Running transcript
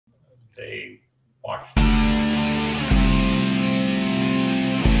they watch.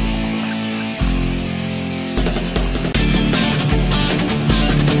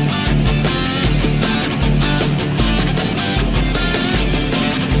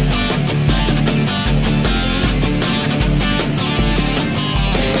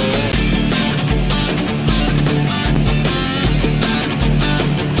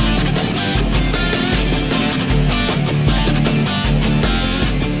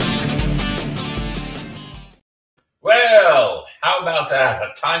 Well, how about that?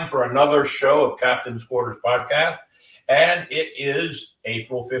 A time for another show of Captain's Quarters podcast. And it is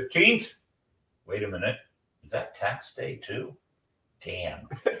April 15th. Wait a minute. Is that tax day too? Damn.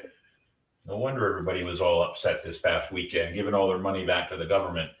 No wonder everybody was all upset this past weekend, giving all their money back to the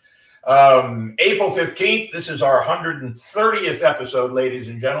government. April 15th, this is our 130th episode, ladies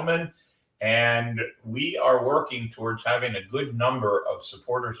and gentlemen. And we are working towards having a good number of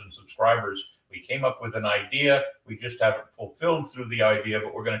supporters and subscribers. We came up with an idea. We just haven't fulfilled through the idea,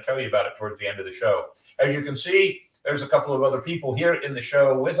 but we're going to tell you about it towards the end of the show. As you can see, there's a couple of other people here in the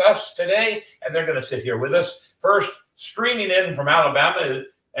show with us today, and they're going to sit here with us. First, streaming in from Alabama,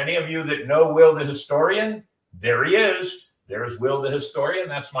 any of you that know Will the Historian, there he is. There's Will the Historian.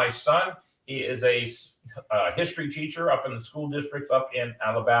 That's my son. He is a history teacher up in the school district up in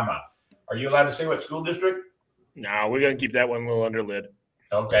Alabama. Are you allowed to say what school district? No, we're going to keep that one a little under lid.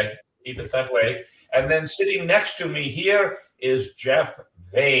 Okay. Keep it that way. And then sitting next to me here is Jeff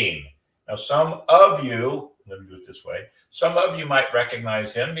Vane. Now, some of you, let me do it this way, some of you might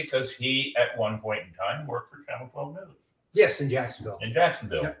recognize him because he, at one point in time, worked for Channel 12 News. Yes, in Jacksonville. In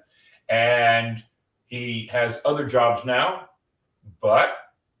Jacksonville. Yep. And he has other jobs now, but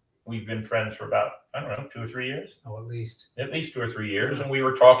we've been friends for about, I don't know, 2 or 3 years? Oh, at least 2 or 3 years. And we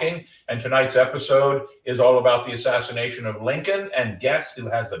were talking, and tonight's episode is all about the assassination of Lincoln. And guess who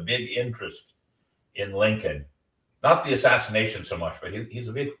has a big interest in Lincoln? Not the assassination so much, but he's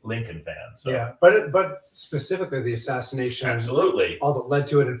a big Lincoln fan. So. Yeah, but specifically the assassination. Absolutely. All that led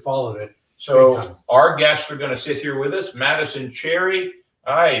to it and followed it. So our guests are going to sit here with us. Madison Cherry.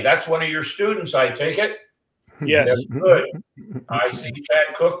 Aye, that's one of your students, I take it. Yes. Good. I see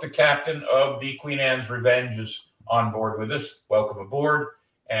Chad Cook, the captain of the Queen Anne's Revenge, is on board with us. Welcome aboard.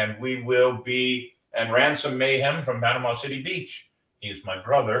 And we will be, and Ransom Mayhem from Panama City Beach. He is my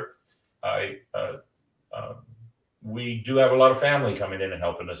brother. We do have a lot of family coming in and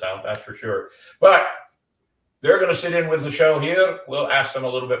helping us out, that's for sure. But they're going to sit in with the show here. We'll ask them a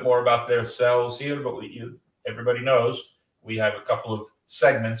little bit more about themselves here, but everybody knows we have a couple of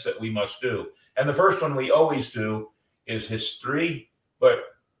segments that we must do. And the first one we always do is history, but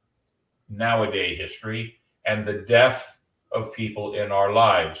nowadays history and the death of people in our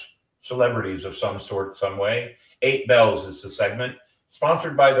lives, celebrities of some sort, some way. 8 Bells is the segment,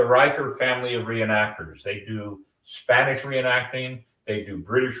 sponsored by the Riker family of reenactors. They do Spanish reenacting, they do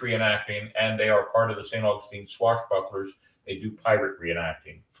British reenacting, and they are part of the St. Augustine Swashbucklers. They do pirate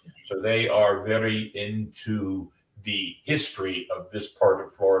reenacting. So they are very into the history of this part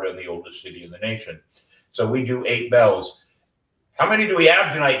of Florida, the oldest city in the nation. So we do 8 Bells. How many do we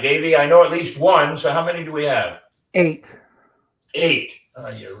have tonight, Davey? I know at least one. So how many do we have? 8. 8.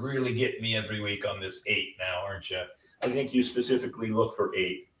 You really get me every week on this 8 now, aren't you? I think you specifically look for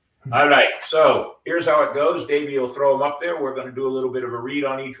 8. All right. So here's how it goes. Davey will throw them up there. We're going to do a little bit of a read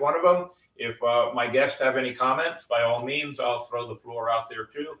on each one of them. If my guests have any comments, by all means, I'll throw the floor out there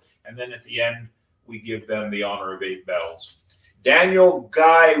too. And then at the end, we give them the honor of 8 Bells. Daniel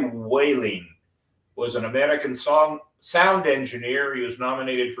Guy Whaling was an American sound engineer. He was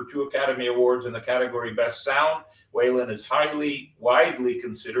nominated for 2 Academy Awards in the category Best Sound. Whaling is widely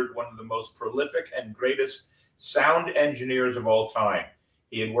considered one of the most prolific and greatest sound engineers of all time.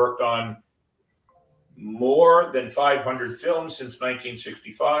 He had worked on more than 500 films since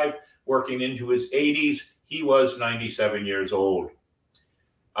 1965, working into his 80s. He was 97 years old.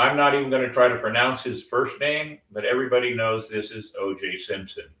 I'm not even going to try to pronounce his first name, but everybody knows this is O.J.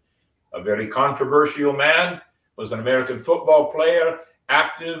 Simpson. A very controversial man, was an American football player,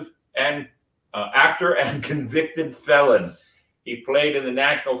 actor and convicted felon. He played in the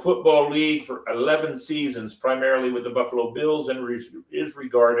National Football League for 11 seasons, primarily with the Buffalo Bills, and is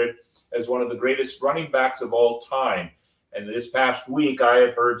regarded as one of the greatest running backs of all time. And this past week, I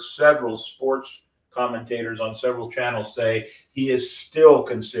have heard several sports commentators on several channels say he is still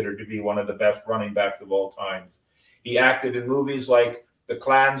considered to be one of the best running backs of all time. He acted in movies like The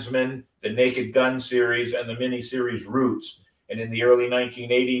Klansman, the Naked Gun series, and the miniseries Roots. And in the early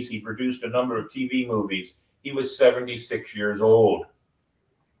 1980s, he produced a number of TV movies. He was 76 years old.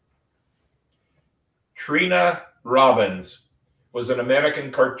 Trina Robbins was an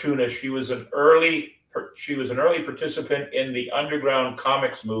American cartoonist. She was an early participant in the underground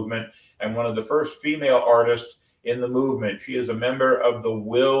comics movement and one of the first female artists in the movement. She is a member of the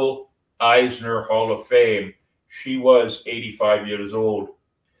Will Eisner Hall of Fame. She was 85 years old.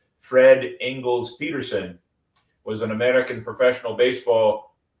 Fred Ingalls Peterson was an American professional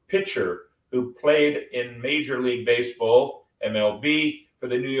baseball pitcher who played in Major League Baseball, MLB, for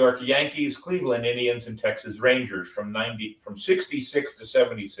the New York Yankees, Cleveland Indians, and Texas Rangers from 66 to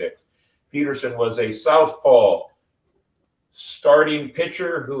 76. Peterson was a southpaw starting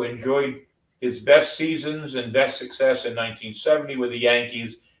pitcher who enjoyed his best seasons and best success in 1970 with the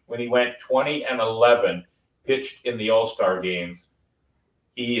Yankees when he went 20-11, pitched in the All-Star games.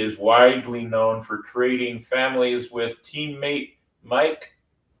 He is widely known for trading families with teammate Mike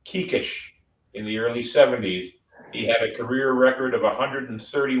Kiekish in the early 70s. He had a career record of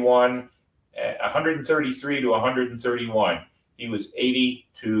 133 to 131. He was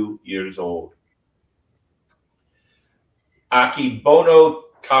 82 years old. Akebono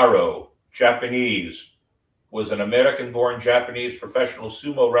Taro, Japanese, was an American-born Japanese professional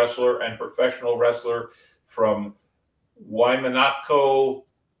sumo wrestler and professional wrestler from Waimanako,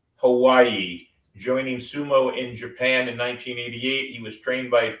 Hawaii. Joining sumo in Japan in 1988, he was trained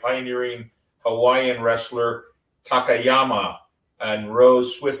by pioneering Hawaiian wrestler Takayama and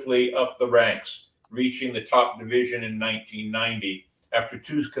rose swiftly up the ranks, reaching the top division in 1990. After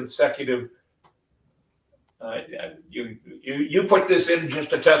two consecutive, you put this in just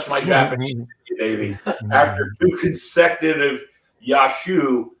to test my Japanese, Davey. After two consecutive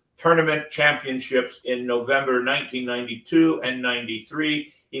Yashu tournament championships in November 1992 and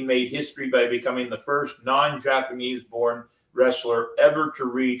 93, he made history by becoming the first non-Japanese-born wrestler ever to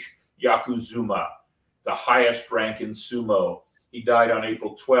reach Yakuzuma, the highest rank in sumo. He died on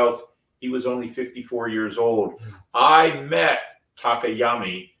April 12th. He was only 54 years old. I met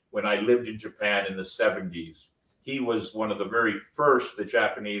Takayami when I lived in Japan in the 70s. He was one of the very first the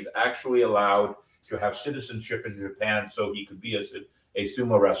Japanese actually allowed to have citizenship in Japan so he could be a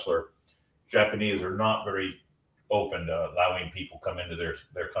sumo wrestler. Japanese are not very open to allowing people come into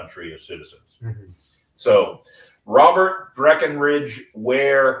their country as citizens. So Robert Breckenridge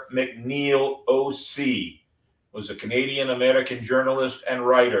Ware McNeil, OC, was a Canadian-American journalist and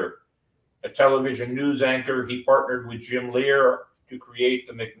writer. A television news anchor, he partnered with Jim Lear to create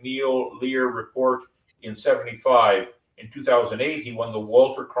the McNeil-Lear Report in '75. In 2008, he won the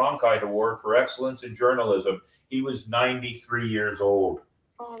Walter Cronkite Award for Excellence in Journalism. He was 93 years old.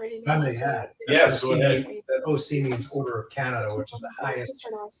 I may add, yes, go ahead. That OC means Order of Canada, which is the highest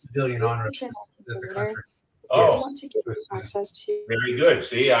civilian honor that the country. Oh, to very good.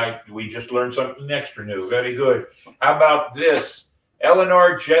 See, we just learned something extra new. Very good. How about this?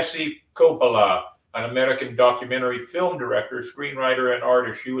 Eleanor Jessie Coppola, an American documentary film director, screenwriter, and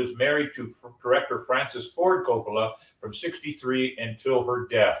artist. She was married to director Francis Ford Coppola from '63 until her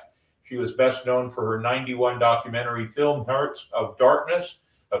death. She was best known for her '91 documentary film Hearts of Darkness,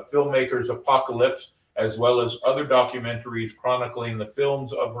 a filmmaker's apocalypse, as well as other documentaries chronicling the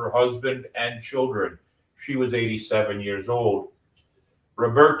films of her husband and children. She was 87 years old.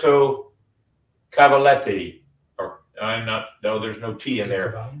 Roberto Cavalletti, there's no T in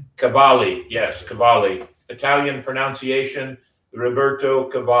there. Cavalli, yes, Cavalli. Italian pronunciation, Roberto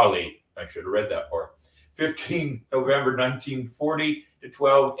Cavalli. I should have read that part. 15 November 1940 to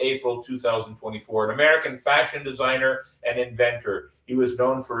 12 April 2024. An American fashion designer and inventor. He was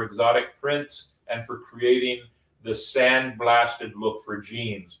known for exotic prints and for creating the sandblasted look for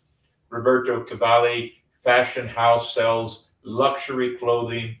jeans. Roberto Cavalli Fashion House sells luxury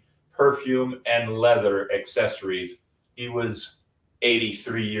clothing, perfume, and leather accessories. He was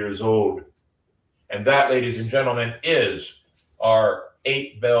 83 years old. And that, ladies and gentlemen, is our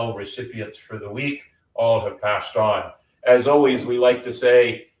 8 bell recipients for the week. All have passed on. As always, we like to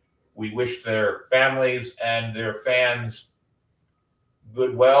say we wish their families and their fans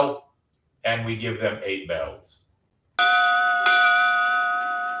good well, and we give them 8 bells.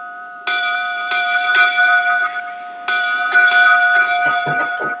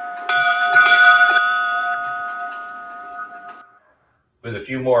 With a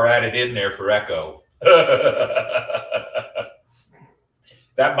few more added in there for echo.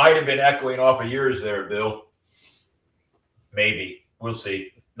 That might have been echoing off of yours there, Bill. Maybe. We'll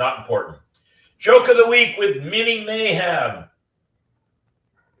see. Not important. Joke of the week with Mini Mayhem.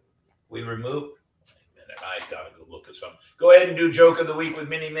 We remove. I gotta go look at some. Go ahead and do Joke of the Week with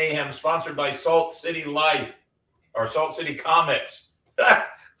Mini Mayhem, sponsored by Salt City Life or Salt City Comics.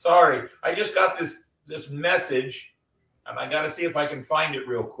 Sorry, I just got this message, and I got to see if I can find it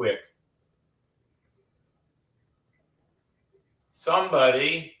real quick.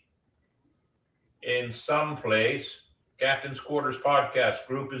 somebody in some place, Captain's Quarters podcast,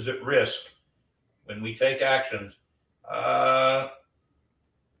 group is at risk when we take actions.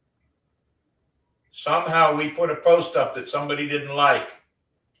 Somehow we put a post up that somebody didn't like,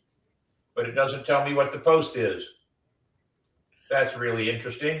 but it doesn't tell me what the post is. That's really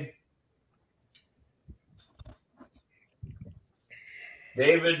interesting.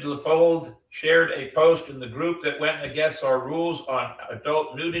 David Leopold shared a post in the group that went against our rules on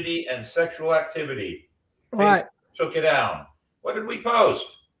adult nudity and sexual activity. Right. Took it down. What did we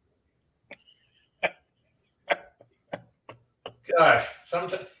post? Gosh,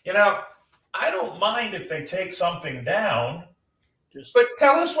 sometimes, I don't mind if they take something down, but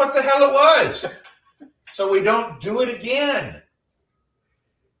tell us what the hell it was so we don't do it again.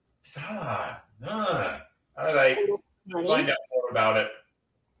 All right. Find out more about it.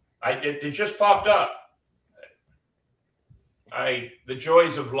 It just popped up. The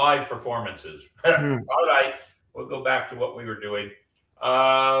joys of live performances. All right. We'll go back to what we were doing.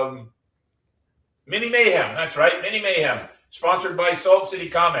 Mini Mayhem. That's right. Mini Mayhem. Sponsored by Salt City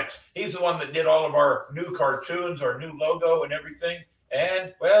Comics. He's the one that did all of our new cartoons, our new logo and everything.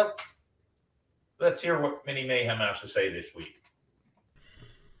 And, well, let's hear what Mini Mayhem has to say this week.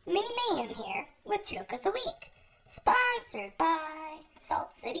 Mini Mayhem here with Joke of the Week. Sponsored by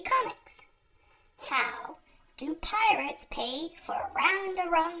Salt City Comics. How do pirates pay for a round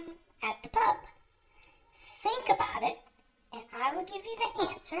of rum at the pub? Think about it, and I will give you the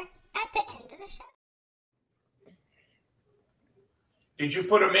answer at the end of the show. Did you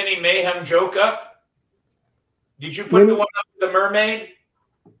put a Mini Mayhem joke up? Did you put the one up with the mermaid?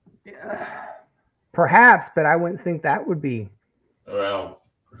 Perhaps, but I wouldn't think that would be. Well,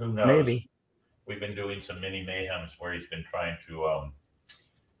 who knows? Maybe. We've been doing some Mini Mayhems where he's been trying to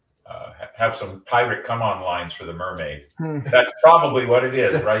have some pirate come-on lines for the mermaid. That's probably what it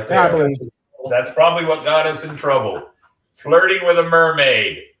is right there. Probably. That's probably what got us in trouble. Flirting with a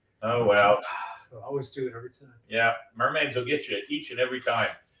mermaid. Oh, well. We'll always do it every time. Yeah, mermaids will get you each and every time.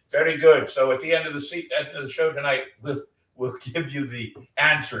 Very good. So at the end of the show tonight, we'll give you the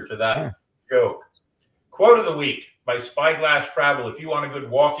answer to that joke. Quote of the week by Spyglass Travel. If you want a good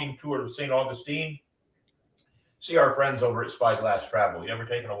walking tour of St. Augustine, see our friends over at Spyglass Travel. You ever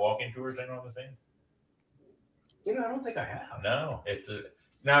taken a walking tour of St. Augustine? I don't think I have. No.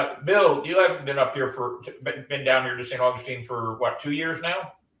 Now, Bill, you haven't been up here been down here to St. Augustine for what, 2 years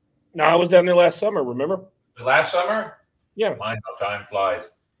now? No, I was down there last summer, remember? Last summer? Yeah. Mind how time flies.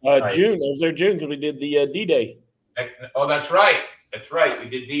 June. I was there June because we did the D-Day. Oh, that's right. That's right. We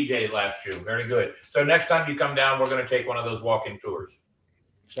did D-Day last June. Very good. So next time you come down, we're going to take one of those walking tours.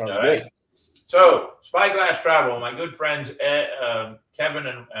 Sounds good. So Spyglass Travel, my good friends Kevin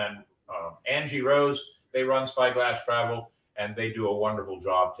and Angie Rose, they run Spyglass Travel, and they do a wonderful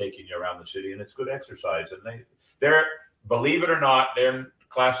job taking you around the city, and it's good exercise. And they're, believe it or not, they're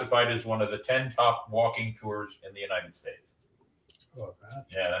classified as one of the 10 top walking tours in the United States. Oh,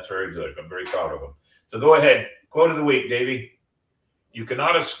 yeah, that's very good. I'm very proud of them. So go ahead. Quote of the week, Davey. You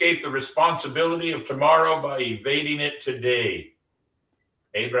cannot escape the responsibility of tomorrow by evading it today.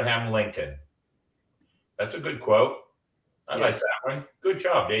 Abraham Lincoln. That's a good quote. I like that one. Good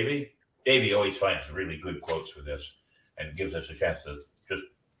job, Davey. Davey always finds really good quotes for this and gives us a chance to just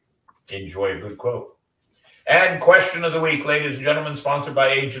enjoy a good quote. And question of the week, ladies and gentlemen, sponsored by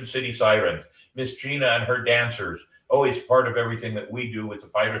Ancient City Sirens. Miss Gina and her dancers, always part of everything that we do with the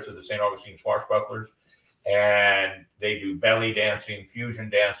Pirates of the St. Augustine Swashbucklers. And they do belly dancing, fusion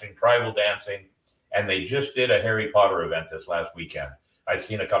dancing, tribal dancing. And they just did a Harry Potter event this last weekend. I've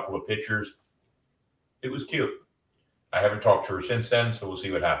seen a couple of pictures. It was cute. I haven't talked to her since then, so we'll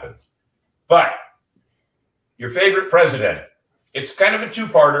see what happens. But your favorite president. It's kind of a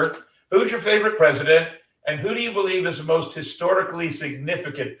two-parter. Who's your favorite president? And who do you believe is the most historically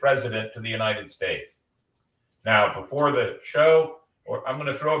significant president to the United States? Now, before the show, I'm going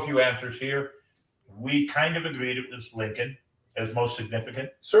to throw a few answers here. We kind of agreed it was Lincoln as most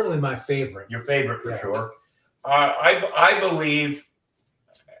significant. Certainly my favorite. Your favorite for sure. I believe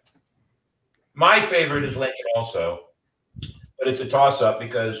my favorite is Lincoln also, but it's a toss-up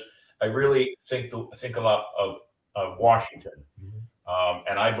because I really think a lot of Washington.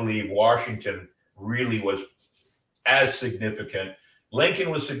 And I believe Washington really was as significant. Lincoln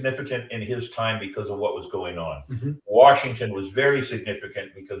was significant in his time because of what was going on. Washington was very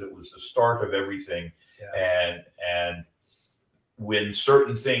significant because it was the start of everything. And when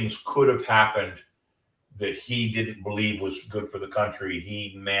certain things could have happened that he didn't believe was good for the country,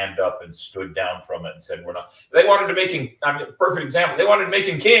 he manned up and stood down from it and said, we're not. They wanted to make him, perfect example, they wanted to make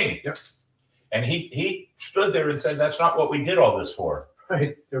him king. And he stood there and said, "That's not what we did all this for.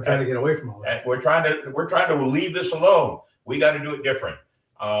 Right. They're trying to get away from all that. And we're trying to leave this alone. We got to do it different."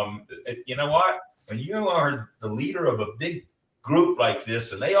 You know what? When you are the leader of a big group like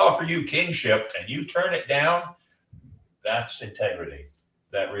this, and they offer you kingship, and you turn it down, that's integrity.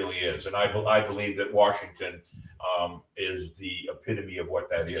 That really is. And I believe that Washington is the epitome of what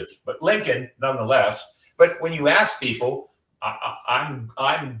that is. But Lincoln, nonetheless. But when you ask people,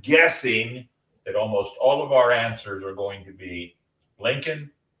 I'm guessing that almost all of our answers are going to be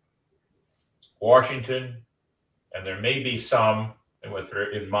Lincoln, Washington, and there may be some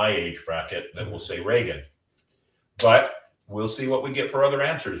in my age bracket that will say Reagan. But we'll see what we get for other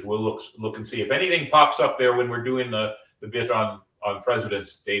answers. We'll look and see if anything pops up there when we're doing the bit on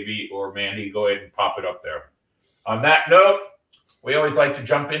presidents. Davey or Mandy, go ahead and pop it up there. On that note, we always like to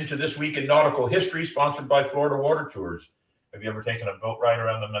jump into This Week in Nautical History, sponsored by Florida Water Tours. Have you ever taken a boat ride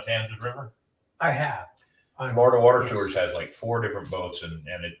around the Matanzas River? I have. Florida Water Tours has like 4 different boats, and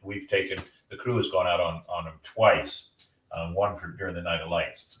we've taken, the crew has gone out on them twice. One during the Night of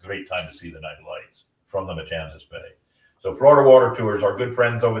Lights. It's a great time to see the Night of Lights from the Matanzas Bay. So Florida Water Tours, our good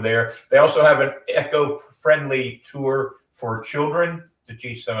friends over there. They also have an eco-friendly tour for children to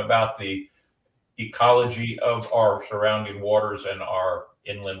teach them about the ecology of our surrounding waters and our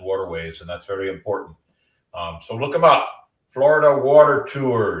inland waterways, and that's very important. So look them up, Florida Water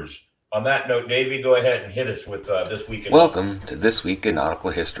Tours. On that note, Davey, go ahead and hit us with This Week in... Welcome to This Week in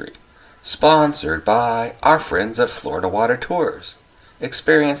Nautical History, sponsored by our friends at Florida Water Tours.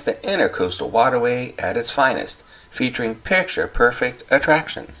 Experience the intercoastal waterway at its finest, featuring picture-perfect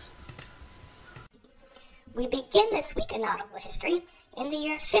attractions. We begin this week in nautical history in the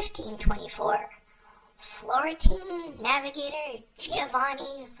year 1524. Florentine navigator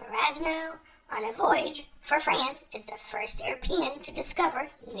Giovanni Verrazano, on a voyage for France, is the first European to discover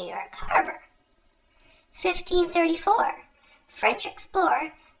New York Harbor. 1534. French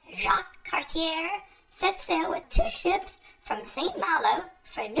explorer Jacques Cartier set sail with 2 ships from St. Malo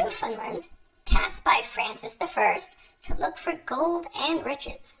for Newfoundland, tasked by Francis I to look for gold and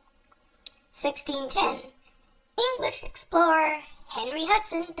riches. 1610. English explorer Henry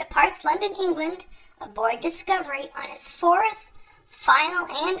Hudson departs London, England, aboard Discovery on his 4th, final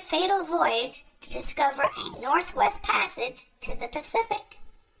and fatal voyage to discover a northwest passage to the Pacific.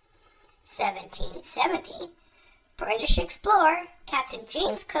 1770. British explorer Captain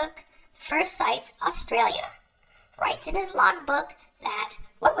James Cook first sights Australia. Writes in his logbook that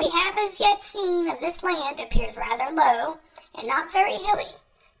what we have as yet seen of this land appears rather low and not very hilly,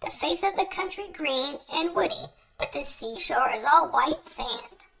 the face of the country green and woody, but the seashore is all white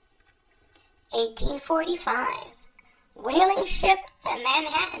sand. 1845. Whaling ship the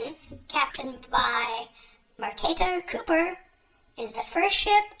Manhattan, captained by Mercator Cooper, is the first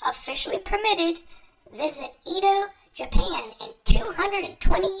ship officially permitted visit Edo, Japan in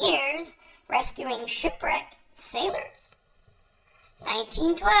 220 years, rescuing shipwrecked sailors.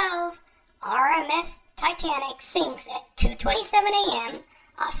 1912. RMS Titanic sinks at 2:27 a.m.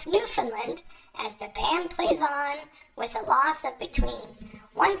 off Newfoundland as the band plays on with a loss of between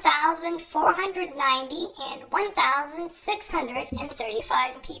 1,490 and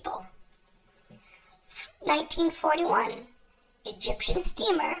 1,635 people. 1941. Egyptian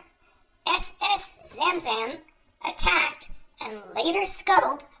steamer SS Zamzam attacked and later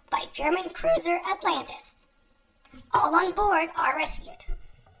scuttled by German cruiser Atlantis. All on board are rescued.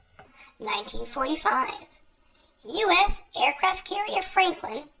 1945. U.S. aircraft carrier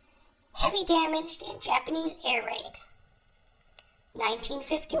Franklin heavy damaged in Japanese air raid.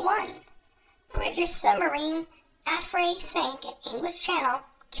 1951. British submarine Affray sank in English Channel,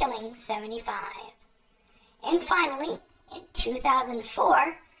 killing 75. And finally, in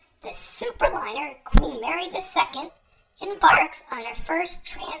 2004, the superliner Queen Mary II embarks on her first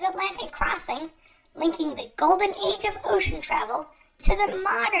transatlantic crossing, linking the golden age of ocean travel to the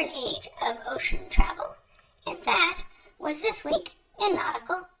modern age of ocean travel. And that was This Week in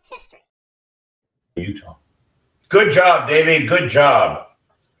Nautical History. Utah. Good job, Davey. Good job.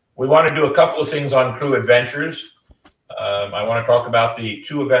 We want to do a couple of things on crew adventures. I want to talk about the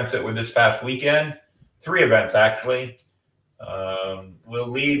 2 events that were this past weekend. 3 events, actually. We'll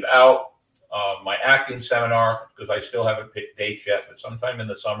leave out my acting seminar because I still haven't picked dates yet, but sometime in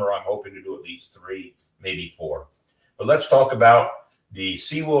the summer I'm hoping to do at least 3, maybe 4. But let's talk about the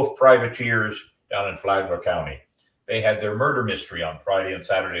Seawolf Privateers down in Flagler County. They had their murder mystery on Friday and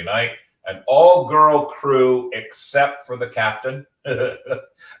Saturday night. An all-girl crew except for the captain.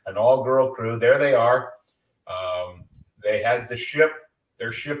 An all-girl crew. There they are. They had the ship.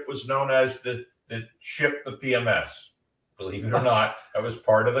 Their ship was known as the ship, the PMS. believe it or not. That was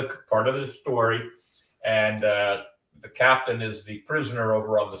part of the story. And the captain is the prisoner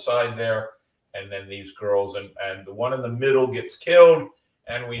over on the side there. And then these girls and the one in the middle gets killed.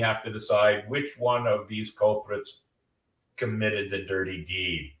 And we have to decide which one of these culprits committed the dirty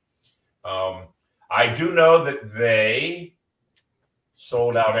deed. I do know that they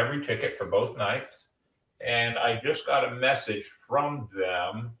sold out every ticket for both nights. And I just got a message from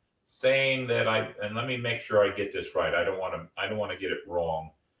them saying that and let me make sure I get this right. I don't want to get it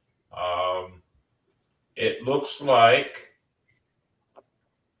wrong. It looks like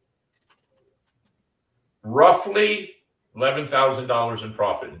roughly $11,000 in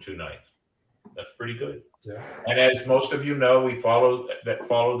profit in 2 nights. That's pretty good. Yeah. And as most of you know, we follow the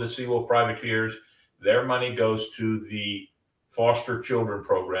Seawolf Privateers. Their money goes to the foster children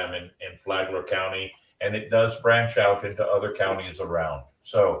program in Flagler County, and it does branch out into other counties around.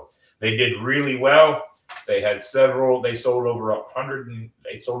 So they did really well. They had several. They sold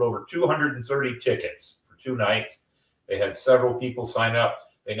over 230 tickets for 2 nights. They had several people sign up.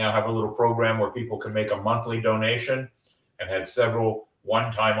 They now have a little program where people can make a monthly donation, and had several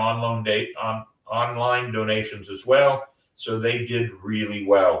one-time online donations as well. So they did really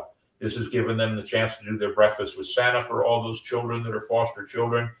well. This has given them the chance to do their breakfast with Santa for all those children that are foster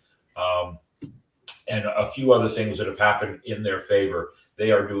children, and a few other things that have happened in their favor.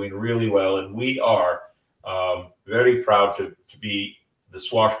 They are doing really well, and we are very proud to be the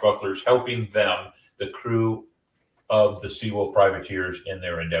swashbucklers helping them, the crew of the Seawolf Privateers, in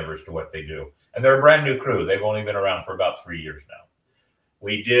their endeavors to what they do. And they're a brand new crew. They've only been around for about 3 years now.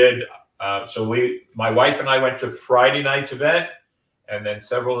 We did, my wife and I went to Friday night's event, and then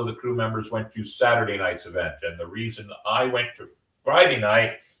several of the crew members went to Saturday night's event. And the reason I went to Friday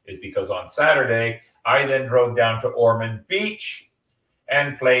night is because on Saturday, I then drove down to Ormond Beach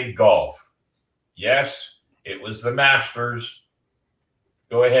and played golf. Yes, it was the Masters.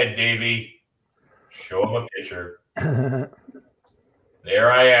 Go ahead, Davey. Show him a picture.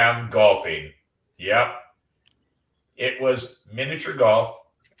 There I am golfing. Yep. It was miniature golf.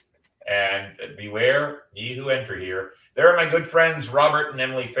 And beware ye who enter here. There are my good friends, Robert and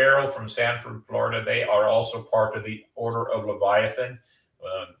Emily Farrell from Sanford, Florida. They are also part of the Order of Leviathan.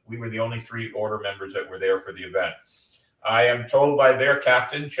 We were the only 3 order members that were there for the event. I am told by their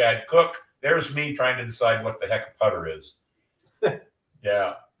captain, Chad Cook, there's me trying to decide what the heck a putter is.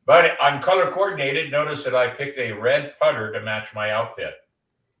 Yeah. But I'm color coordinated. Notice that I picked a red putter to match my outfit.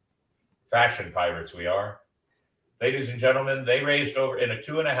 Fashion pirates we are. Ladies and gentlemen, they raised over, in a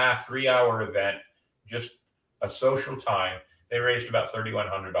 2.5, 3-hour event, just a social time, they raised about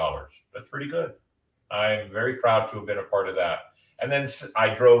 $3,100. That's pretty good. I'm very proud to have been a part of that. And then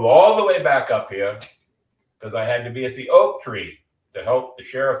I drove all the way back up here because I had to be at the oak tree to help the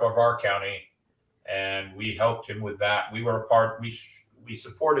sheriff of our county, and we helped him with that. We were a part. We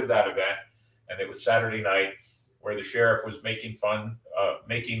supported that event, and it was Saturday night where the sheriff was making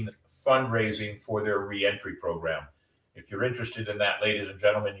fundraising for their reentry program. If you're interested in that, ladies and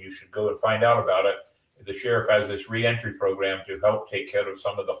gentlemen, you should go and find out about it. The sheriff has this reentry program to help take care of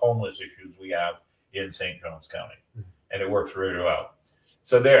some of the homeless issues we have in St. Johns County, and it works really well.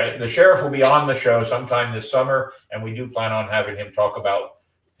 So the sheriff will be on the show sometime this summer, and we do plan on having him talk about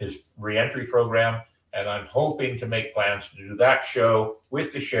his reentry program. And I'm hoping to make plans to do that show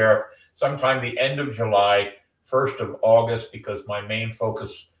with the sheriff sometime the end of July, 1st of August, because my main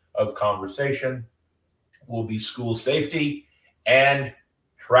focus of conversation will be school safety and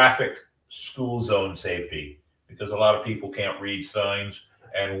traffic school zone safety, because a lot of people can't read signs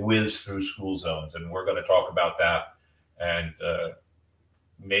and whiz through school zones. And we're going to talk about that, and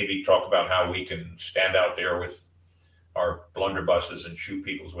maybe talk about how we can stand out there with our blunderbusses and shoot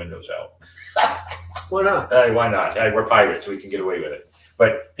people's windows out. Why not? Why not? We're pirates. We can get away with it.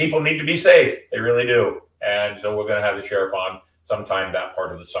 But people need to be safe. They really do. And so we're going to have the sheriff on sometime that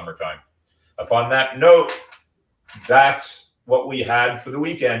part of the summertime. Upon that note, that's what we had for the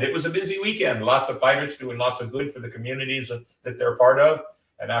weekend. It was a busy weekend. Lots of pirates doing lots of good for the communities that they're part of.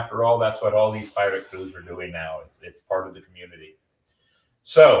 And after all, that's what all these pirate crews are doing now. It's part of the community.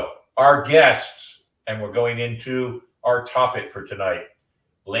 So our guests, and we're going into our topic for tonight,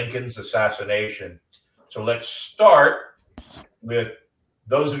 Lincoln's assassination. So let's start with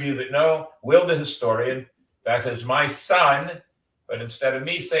those of you that know Will the historian. That is my son. But instead of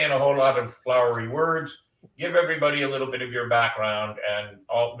me saying a whole lot of flowery words, give everybody a little bit of your background, and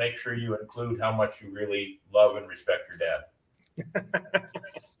I'll make sure you include how much you really love and respect your dad.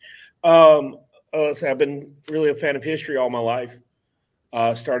 I've been really a fan of history all my life,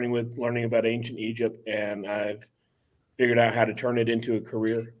 starting with learning about ancient Egypt, and I've figured out how to turn it into a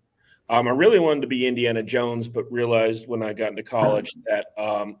career. I really wanted to be Indiana Jones, but realized when I got into college that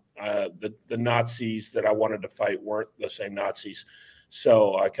the Nazis that I wanted to fight weren't the same Nazis.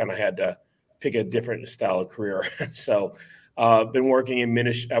 So I kind of had to pick a different style of career. So been working in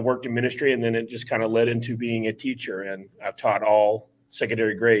ministry. I worked in ministry, and then it just kind of led into being a teacher. And I've taught all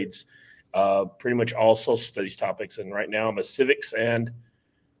secondary grades, pretty much all social studies topics. And right now I'm a civics and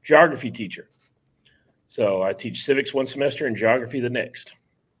geography teacher. So I teach civics one semester and geography the next.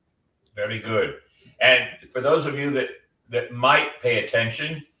 Very good. And for those of you that might pay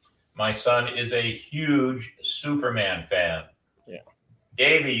attention, my son is a huge Superman fan. Yeah.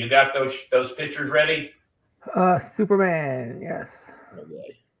 Davey, you got those pictures ready? Superman, yes.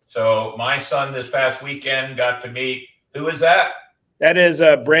 Okay. So my son this past weekend got to meet, who is that? That is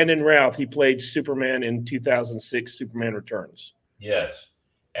Brandon Routh. He played Superman in 2006 Superman Returns. Yes.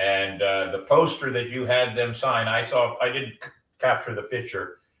 And the poster that you had them sign, I didn't capture the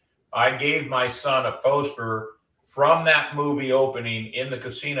picture. I gave my son a poster from that movie opening in the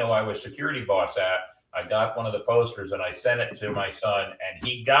casino I was security boss at. I got one of the posters and I sent it to my son, and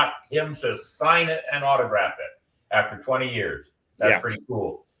he got him to sign it and autograph it after 20 years. That's pretty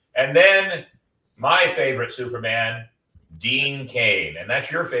cool. And then my favorite Superman, Dean Cain. And that's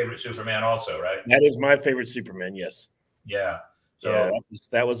your favorite Superman also, right? That is my favorite Superman, yes. Yeah. So yeah,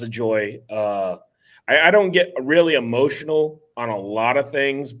 that was a joy. I don't get really emotional on a lot of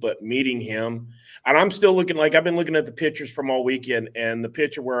things, but meeting him, and I'm still looking, like I've been looking at the pictures from all weekend, and the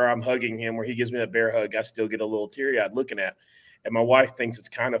picture where I'm hugging him, where he gives me that bear hug, I still get a little teary-eyed looking at. And my wife thinks it's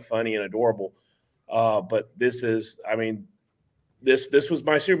kind of funny and adorable. But this is, I mean, this was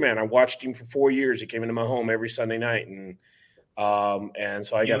my Superman. I watched him for 4 years. He came into my home every Sunday night, and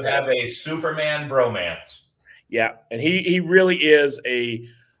so I got. You have a Superman bromance. Yeah, and he really is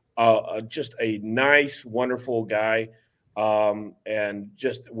just a nice, wonderful guy, and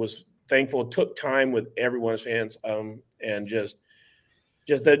just was thankful. Took time with everyone's fans, and just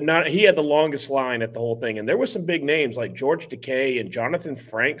that he had the longest line at the whole thing. And there were some big names like George Takei and Jonathan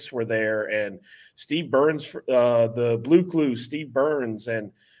Frakes were there, and Steve Burns, the Blue Clue, Steve Burns,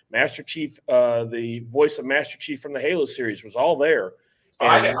 and Master Chief, the voice of Master Chief from the Halo series was all there.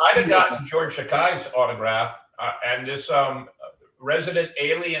 I'd have gotten George Takei's autograph, and this Resident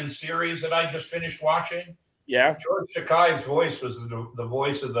Alien series that I just finished watching. Yeah. George Takei's voice was the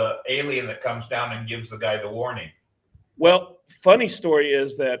voice of the alien that comes down and gives the guy the warning. Well, funny story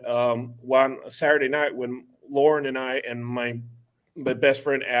is that one Saturday night when Lauren and I and my best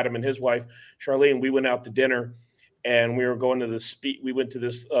friend Adam and his wife Charlene, we went out to dinner, and we were going to we went to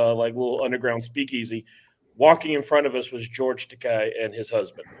this like little underground speakeasy. Walking in front of us was George Takei and his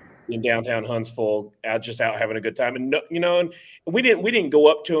husband in downtown Huntsville, just out having a good time. And and we didn't go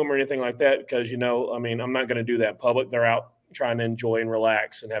up to them or anything like that because I mean, I'm not going to do that in public. They're out trying to enjoy and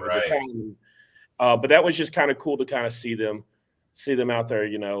relax and have a good time. But that was just kind of cool to kind of see them out there,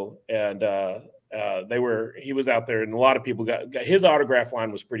 and he was out there, and a lot of people got his autograph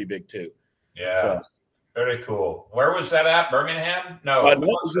line was pretty big too. Yeah. So, very cool. Where was that at? Birmingham? No, it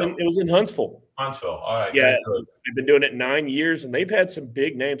was in Huntsville. Huntsville. All right. Yeah, they've been doing it 9 years, and they've had some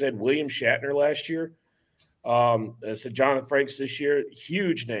big names. They had William Shatner last year. So Jonathan Frakes this year.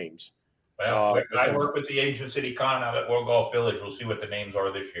 Huge names. Well, I work with the Asian City Con out at World Golf Village. We'll see what the names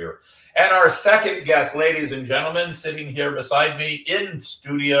are this year. And our second guest, ladies and gentlemen, sitting here beside me in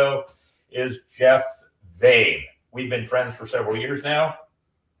studio is Jeff Vane. We've been friends for several years now.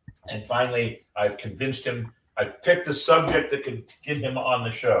 And finally, I've convinced him. I've picked a subject that could get him on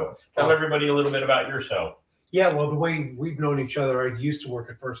the show. Tell everybody a little bit about yourself. Yeah, well, the way we've known each other, I used to work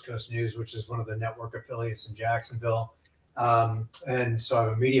at First Coast News, which is one of the network affiliates in Jacksonville. And so I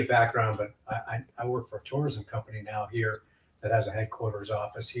have a media background, but I work for a tourism company now here that has a headquarters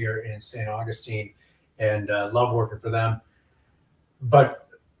office here in St. Augustine, and love working for them. But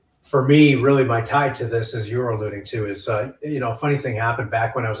for me, really my tie to this, as you're alluding to, is, a funny thing happened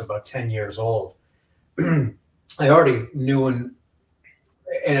back when I was about 10 years old. I already knew and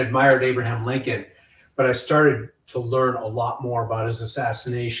admired Abraham Lincoln, but I started to learn a lot more about his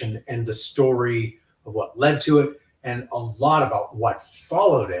assassination and the story of what led to it, and a lot about what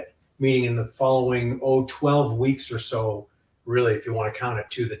followed it, meaning in the following, 12 weeks or so, really, if you want to count it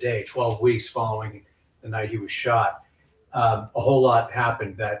to the day, 12 weeks following the night he was shot. A whole lot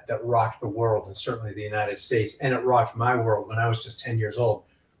happened that rocked the world, and certainly the United States, and it rocked my world when I was just 10 years old.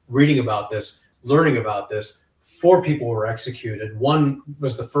 Reading about this, learning about this, 4 people were executed. One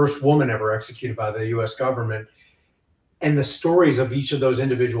was the first woman ever executed by the U.S. government. And the stories of each of those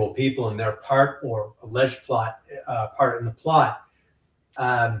individual people and their part or alleged part in the plot.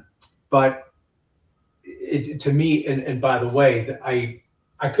 But to me, and by the way,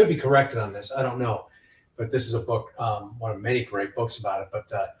 I I could be corrected on this. I don't know, but this is a book, one of many great books about it.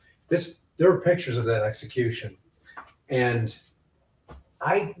 But there are pictures of that execution, and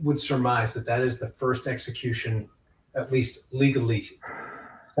I would surmise that is the first execution, at least legally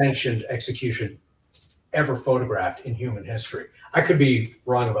sanctioned execution, ever photographed in human history. I could be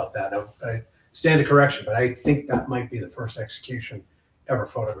wrong about that. I stand to correction, but I think that might be the first execution ever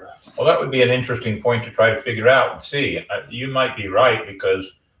photographed. Well, that would be an interesting point to try to figure out and see. You might be right,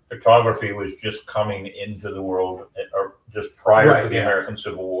 because photography was just coming into the world, or just prior to the American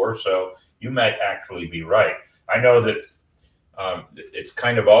Civil War. So you might actually be right. I know that it's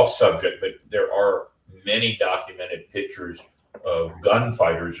kind of off subject, but there are many documented pictures of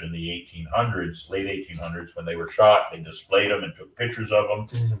gunfighters in the 1800s, late 1800s, when they were shot. They displayed them and took pictures of them.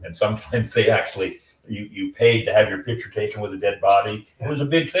 Mm-hmm. And sometimes they actually, you paid to have your picture taken with a dead body. It was a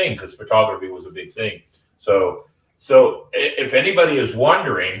big thing, because photography was a big thing. So if anybody is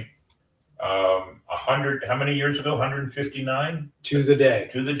wondering, 100, how many years ago? 159? To the day.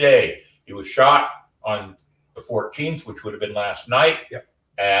 To the day. He was shot on the 14th, which would have been last night. Yep.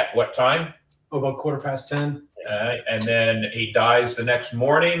 At what time? About 10:15. And then he dies the next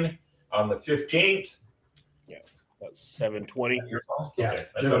morning on the 15th. Yeah, about 7:20. Yeah, okay,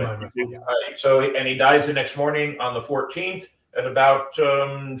 never mind. All right, so, and he dies the next morning on the 14th at about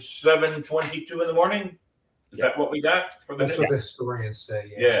 7:22 in the morning. Is that what we got for the? That's what the historians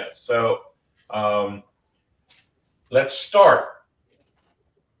say. Yeah. So let's start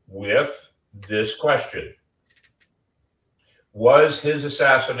with this question: was his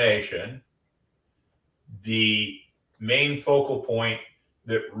assassination the main focal point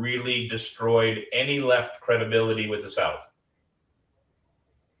that really destroyed any left credibility with the South?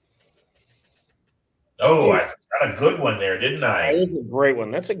 Oh, I got a good one there, didn't I? That is a great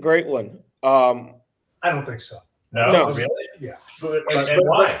one. That's a great one. I don't think so. No, really? Yeah. And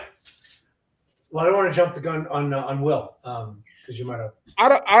why? Well, I don't want to jump the gun on Will, because you might have.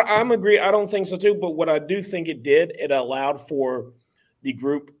 I'm agree. I don't think so too. But what I do think it did, it allowed for the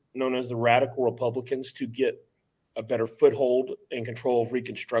group known as the Radical Republicans to get a better foothold and control of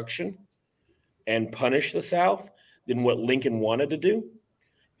Reconstruction and punish the South than what Lincoln wanted to do.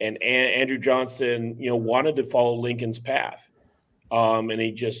 And Andrew Johnson, wanted to follow Lincoln's path. And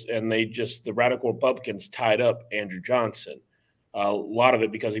the Radical Republicans tied up Andrew Johnson, a lot of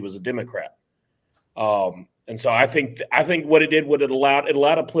it because he was a Democrat. And so I think what it did, it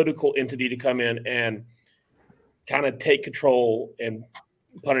allowed a political entity to come in and kind of take control and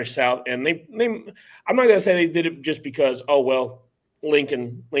punish South. And I'm not going to say they did it just because,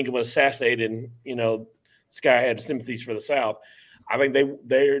 Lincoln was assassinated and, this guy had sympathies for the South. I think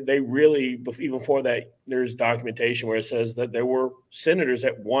they really, even before that, there's documentation where it says that there were senators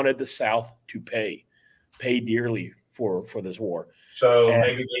that wanted the South to pay dearly for this war. So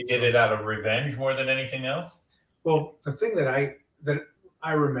maybe they did it out of revenge more than anything else? Well, the thing that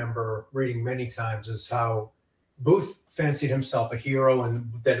I remember reading many times is how Booth fancied himself a hero,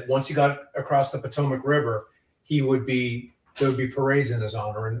 and that once he got across the Potomac River, there would be parades in his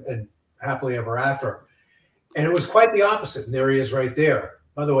honor and happily ever after. And it was quite the opposite. And there he is right there.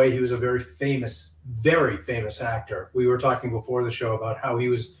 By the way, he was a very famous actor. We were talking before the show about how he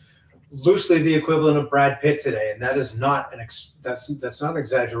was loosely the equivalent of Brad Pitt today. And that is not that's not an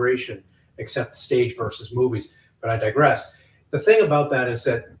exaggeration, except stage versus movies. But I digress. The thing about that is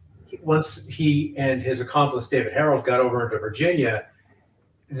that once he and his accomplice, David Harold, got over into Virginia,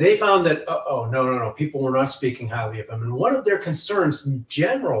 they found that, no, people were not speaking highly of him. And one of their concerns in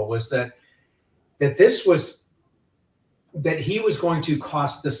general was that he was going to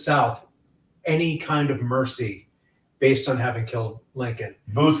cost the South any kind of mercy based on having killed Lincoln.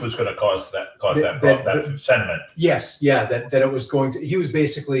 Booth was going to cause that sentiment. Yes, yeah, that it was going to. He was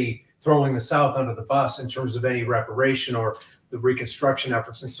basically throwing the South under the bus in terms of any reparation or the Reconstruction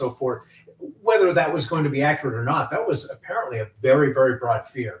efforts and so forth. Whether that was going to be accurate or not, that was apparently a very, very broad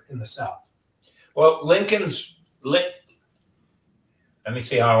fear in the South. Well, let me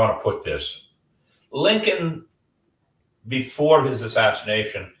see how I want to put this. Lincoln, before his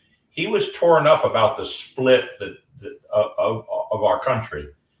assassination, he was torn up about the split of our country.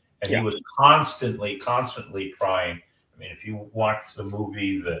 And he was constantly trying. I mean, if you watch the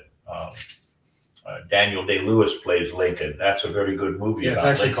movie that Daniel Day-Lewis plays Lincoln, that's a very good movie. Yeah, it's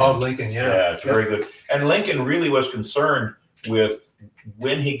actually Lincoln. called Lincoln, Yeah, it's very good. And Lincoln really was concerned with,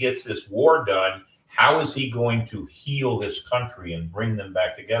 when he gets this war done, how is he going to heal this country and bring them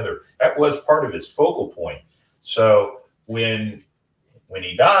back together? That was part of his focal point. So when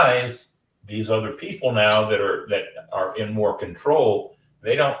he dies, these other people now that are in more control,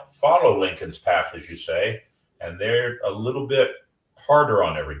 they don't follow Lincoln's path, as you say, and they're a little bit harder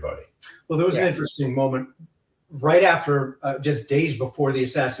on everybody. Well, there was an interesting moment right after, just days before the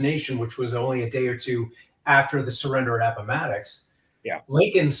assassination, which was only a day or two after the surrender at Appomattox. Yeah.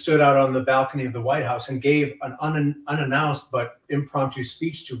 Lincoln stood out on the balcony of the White House and gave an unannounced but impromptu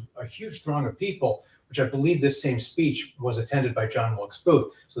speech to a huge throng of people, which I believe this same speech was attended by John Wilkes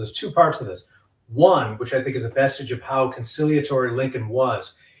Booth. So there's two parts of this. One, which I think is a vestige of how conciliatory Lincoln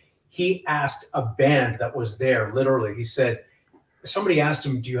was, he asked a band that was there, literally, he said, somebody asked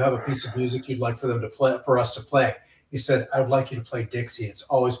him, do you have a piece of music you'd like for them to play, for us to play? He said, I would like you to play Dixie. It's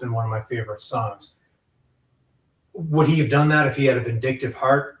always been one of my favorite songs. Would he have done that if he had a vindictive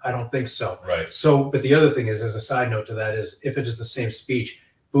heart? I don't think so. Right. So, but the other thing is, as a side note to that, is if it is the same speech,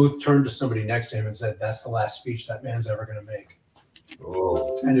 Booth turned to somebody next to him and said, that's the last speech that man's ever going to make.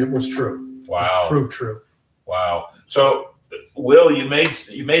 Ooh. And it was true. Wow. It proved true. Wow. So, Will, you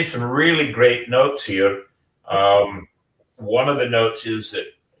made some really great notes here. One of the notes is that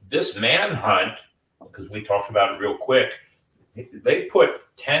this manhunt, because we talked about it real quick, they put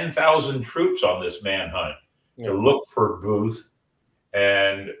 10,000 troops on this manhunt to look for Booth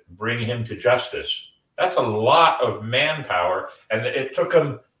and bring him to justice. That's a lot of manpower. And it took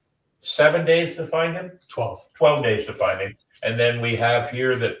them 7 days to find him? 12 days to find him. And then we have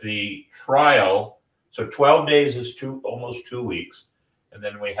here that the trial, so 12 days is almost 2 weeks. And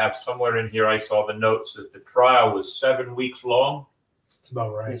then we have somewhere in here, I saw the notes that the trial was 7 weeks long. That's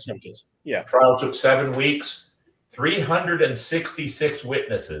about right. Yeah. Trial took 7 weeks, 366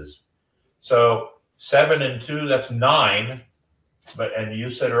 witnesses. So 7 and 2, that's 9. And you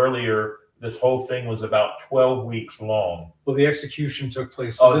said earlier, this whole thing was about 12 weeks long. Well, the execution took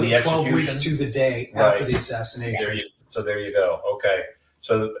place 12 weeks to the day after the assassination. There you go. Okay.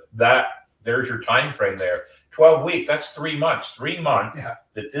 So there's your time frame there. 12 weeks, that's 3 months. 3 months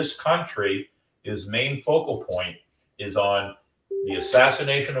that this country, his main focal point is on the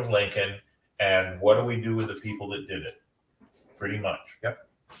assassination of Lincoln and what do we do with the people that did it? Pretty much. Yep.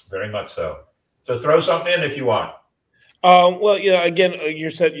 Very much so. So throw something in if you want. Well, yeah, again, you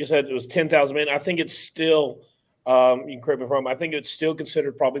said it was 10,000 men. I think it's still, you can correct me if I'm wrong, I think it's still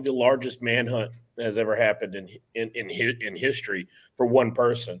considered probably the largest manhunt that has ever happened in history for one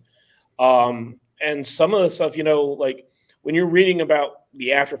person. And some of the stuff, like when you're reading about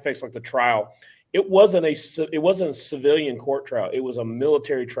the after effects, like the trial, it wasn't a civilian court trial. It was a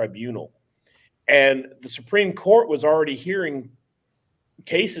military tribunal. And the Supreme Court was already hearing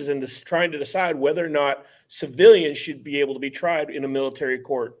cases and trying to decide whether or not civilians should be able to be tried in a military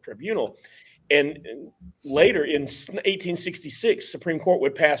court tribunal. And later in 1866, Supreme Court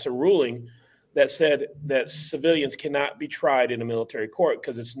would pass a ruling that said that civilians cannot be tried in a military court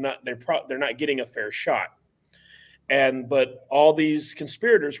because they're not getting a fair shot. But all these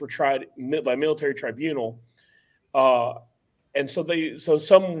conspirators were tried by military tribunal. And so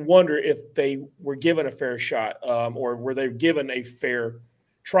some wonder if they were given a fair shot, or were they given a fair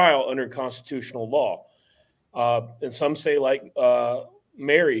trial under constitutional law. And some say, like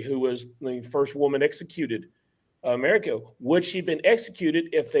Mary, who was the first woman executed in America, would she have been executed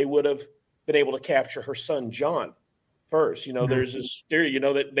if they would have been able to capture her son John first? There's this theory,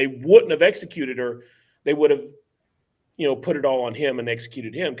 that they wouldn't have executed her. They would have, put it all on him and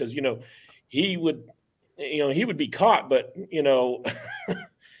executed him because, he would be caught, but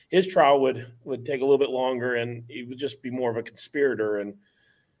his trial would take a little bit longer, and he would just be more of a conspirator and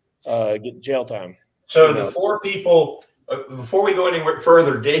get jail time. So the 4 people, before we go any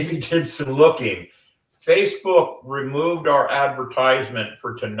further, Davey did some looking. Facebook removed our advertisement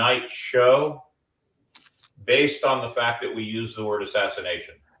for tonight's show based on the fact that we used the word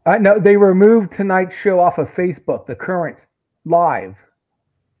assassination. No, they removed tonight's show off of Facebook, the current live.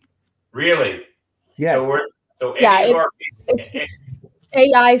 Really? Yes. It's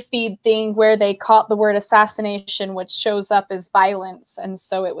AI feed thing where they caught the word assassination, which shows up as violence, and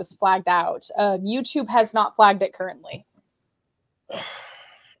so it was flagged out. YouTube has not flagged it currently.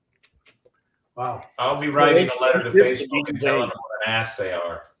 Wow. I'll be writing a letter to Facebook and telling them what an ass they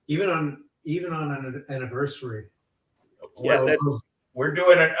are. Even on an anniversary. Yeah, we're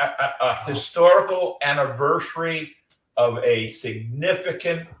doing a historical anniversary of a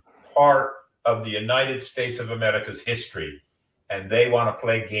significant part of the United States of America's history, and they want to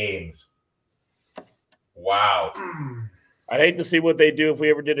play games. Wow. I'd hate to see what they do if we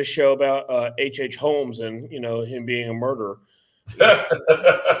ever did a show about H.H. Holmes and him being a murderer.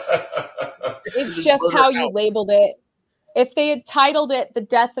 It's just how you labeled it. If they had titled it "The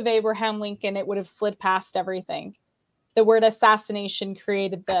Death of Abraham Lincoln," it would have slid past everything. The word assassination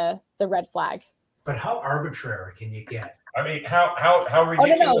created the red flag. But how arbitrary can you get? I mean, how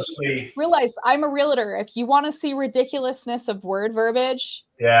ridiculously. Realize I'm a realtor. If you want to see ridiculousness of word verbiage,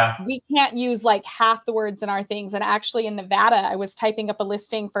 yeah, we can't use like half the words in our things. And actually in Nevada, I was typing up a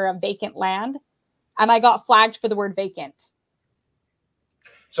listing for a vacant land and I got flagged for the word vacant.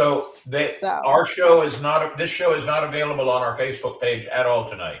 So our show is not, this show is not available on our Facebook page at all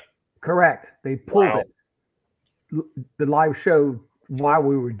tonight. Correct. They pulled it. The live show while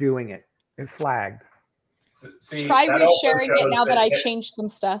we were doing it. It flagged. See, try resharing it now that I changed some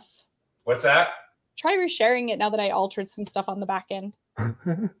stuff. What's that? Try resharing it now that I altered some stuff on the back end.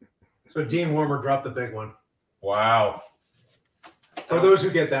 So Dean Warmer dropped the big one. Wow. For those who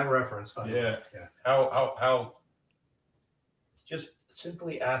get that reference. Yeah. How just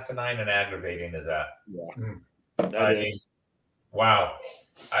simply asinine and aggravating is that? Yeah. I mean, wow.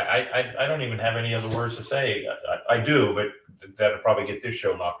 I don't even have any other words to say. I do, but that'll probably get this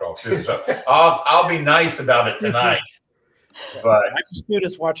show knocked off too. So I'll be nice about it tonight. But I can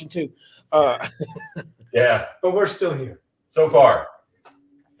students watching too. Yeah, but we're still here so far.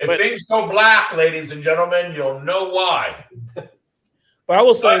 If things go black, ladies and gentlemen, you'll know why. But I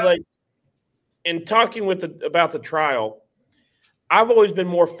will say, like, in talking about the trial, I've always been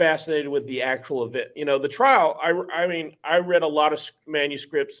more fascinated with the actual event. You know, the trial, I mean, I read a lot of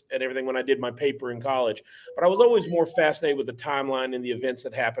manuscripts and everything when I did my paper in college, but I was always more fascinated with the timeline and the events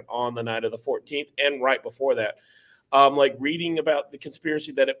that happened on the night of the 14th and right before that. Like reading about the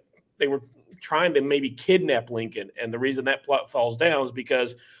conspiracy that they were trying to maybe kidnap Lincoln. And the reason that plot falls down is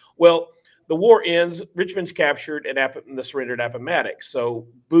because, well, the war ends, Richmond's captured, and the surrendered Appomattox. So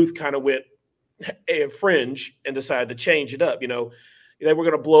Booth kind of went a fringe and decided to change it up. You know, they were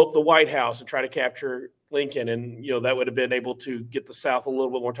going to blow up the White House and try to capture Lincoln. And, you know, that would have been able to get the South a little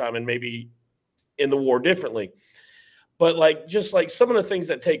bit more time and maybe in the war differently. But like, just like some of the things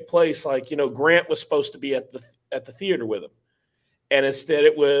that take place, like, you know, Grant was supposed to be at the theater with him. And instead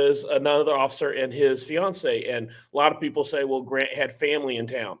it was another officer and his fiance. And a lot of people say, well, Grant had family in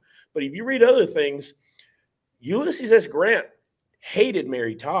town. But if you read other things, Ulysses S. Grant hated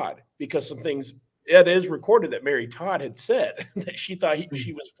Mary Todd because some things, it is recorded that Mary Todd had said that she thought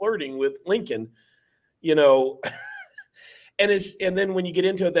she was flirting with Lincoln, you know. and then when you get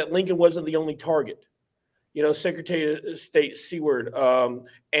into it, that Lincoln wasn't the only target. You know, Secretary of State Seward,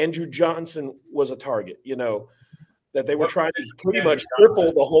 Andrew Johnson was a target, you know, that they were trying to pretty much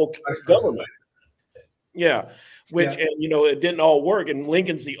cripple the whole government. Yeah. And, you know, it didn't all work. And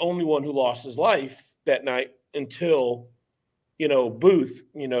Lincoln's the only one who lost his life that night until, you know, Booth,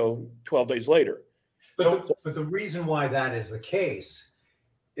 you know, 12 days later. But the reason why that is the case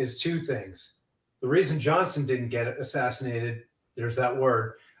is two things. The reason Johnson didn't get assassinated, there's that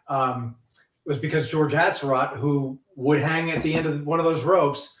word, was because George Atzerodt, who would hang at the end of one of those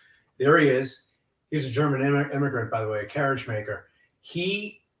ropes, there he is. He's a German immigrant, by the way, a carriage maker.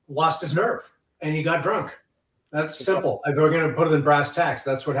 He lost his nerve and he got drunk. That's simple. If we're going to put it in brass tacks,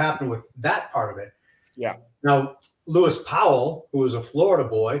 that's what happened with that part of it. Yeah. Now, Lewis Powell, who was a Florida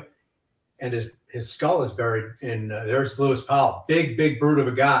boy, and his skull is buried in, there's Lewis Powell, big brute of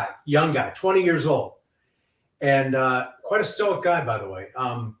a guy, young guy, 20 years old. And quite a stoic guy, by the way.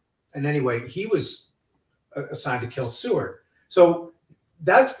 And anyway, he was assigned to kill Seward. So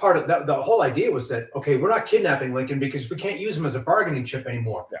that's part of that. The whole idea was that, okay, we're not kidnapping Lincoln because we can't use him as a bargaining chip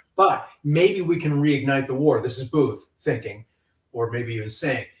anymore. Yeah. But maybe we can reignite the war. This is Booth thinking, or maybe even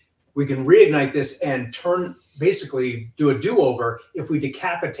saying, we can reignite this and basically do a do-over if we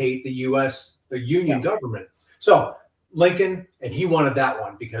decapitate the Union government. So Lincoln, and he wanted that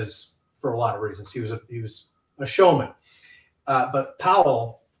one because for a lot of reasons, he was a showman. But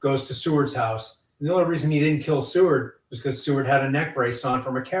Powell goes to Seward's house. And the only reason he didn't kill Seward was because Seward had a neck brace on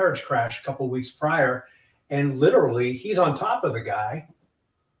from a carriage crash a couple of weeks prior. And literally, he's on top of the guy,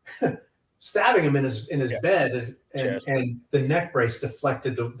 stabbing him in his bed, and the neck brace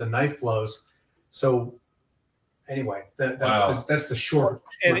deflected the knife blows. So anyway, that's the short.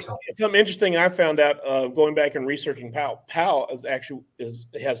 And something interesting I found out going back and researching Powell. Powell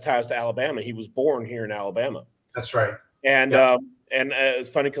has ties to Alabama. He was born here in Alabama. That's right. And and it's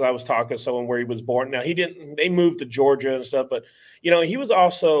funny because I was talking to someone where he was born. Now they moved to Georgia and stuff, but you know, he was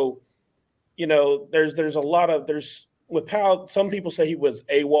also, you know, there's with Powell, some people say he was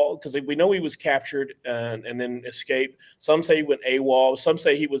AWOL because we know he was captured and then escaped. Some say he went AWOL. Some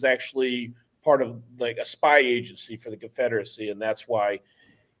say he was actually part of like a spy agency for the Confederacy, and that's why,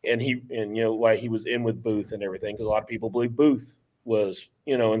 you know, why he was in with Booth and everything, because a lot of people believe Booth was,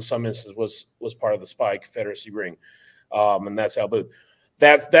 you know, in some instances was part of the spy Confederacy ring. And that's how Booth.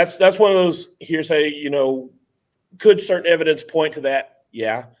 That's one of those hearsay. You know, could certain evidence point to that?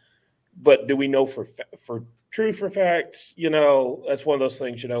 Yeah, but do we know for true for facts, that's one of those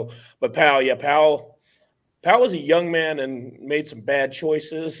things, But Powell was a young man and made some bad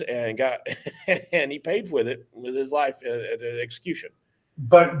choices and and he paid with it with his life at an execution.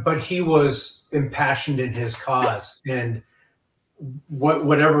 But he was impassioned in his cause, and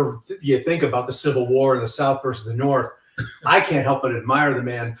whatever you think about the Civil War and the South versus the North, I can't help but admire the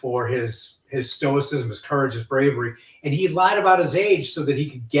man for his stoicism, his courage, his bravery, and he lied about his age so that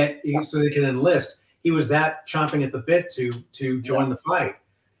he could enlist. He was that chomping at the bit to join the fight,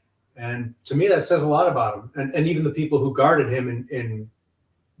 and to me that says a lot about him. And even the people who guarded him in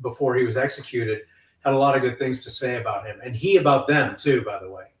before he was executed had a lot of good things to say about him, and he about them too, by the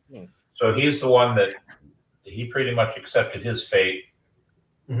way. So he's the one that he pretty much accepted his fate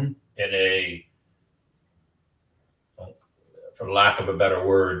in a, for lack of a better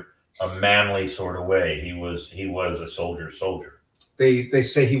word, a manly sort of way. He was a soldier. They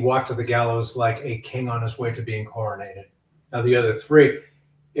say he walked to the gallows like a king on his way to being coronated. Now the other three,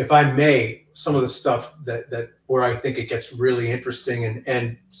 if I may, some of the stuff that where I think it gets really interesting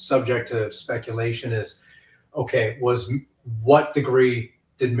and subject to speculation is, okay, was what degree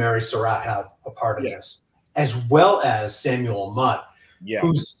did Mary Surratt have a part of this, as well as Samuel Mudd,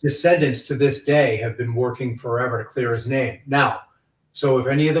 whose descendants to this day have been working forever to clear his name. Now, so if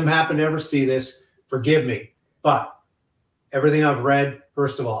any of them happen to ever see this, forgive me, but everything I've read,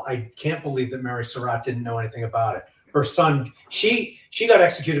 first of all, I can't believe that Mary Surratt didn't know anything about it. Her son, she got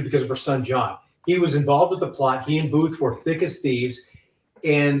executed because of her son, John. He was involved with the plot. He and Booth were thick as thieves.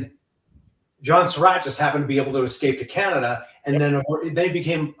 And John Surratt just happened to be able to escape to Canada. And then they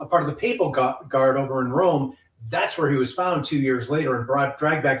became a part of the papal guard over in Rome. That's where he was found 2 years later and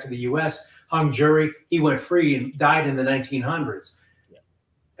dragged back to the U.S., hung jury. He went free and died in the 1900s.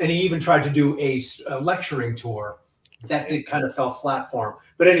 And he even tried to do a lecturing tour. That kind of fell flat for him.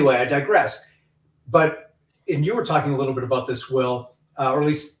 But anyway, I digress. And you were talking a little bit about this, Will, or at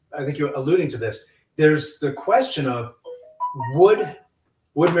least I think you're alluding to this. There's the question of would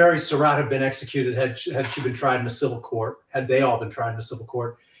Mary Surratt have been executed had she been tried in a civil court? Had they all been tried in a civil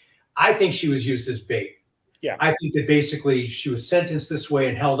court? I think she was used as bait. Yeah, I think that basically she was sentenced this way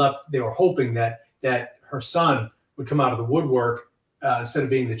and held up. They were hoping that her son would come out of the woodwork instead of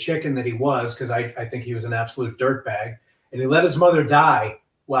being the chicken that he was, because I think he was an absolute dirtbag, and he let his mother die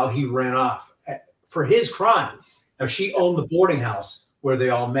while he ran off for his crime. Now, she owned the boarding house where they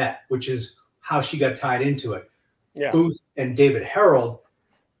all met, which is how she got tied into it. Yeah. Booth and David Harold,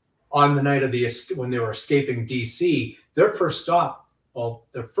 on the night of when they were escaping D.C., their first stop was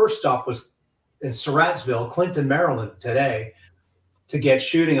in Surrattsville, Clinton, Maryland, today, to get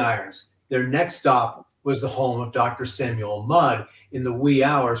shooting irons. Their next stop was the home of Dr. Samuel Mudd in the wee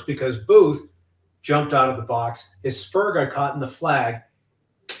hours, because Booth jumped out of the box. His spur got caught in the flag.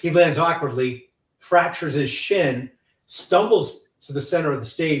 He lands awkwardly, fractures his shin, stumbles to the center of the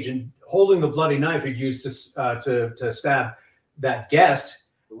stage, and holding the bloody knife he'd used to stab that guest,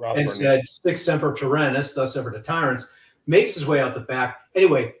 and said, "Sic semper tyrannis," thus ever to tyrants, makes his way out the back.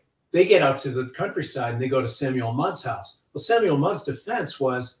 Anyway, they get out to the countryside and they go to Samuel Mudd's house. Well, Samuel Mudd's defense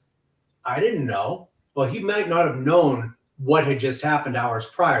was, I didn't know. Well, he might not have known what had just happened hours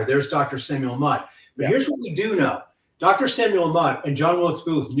prior. There's Dr. Samuel Mudd. But here's what we do know. Dr. Samuel Mudd and John Wilkes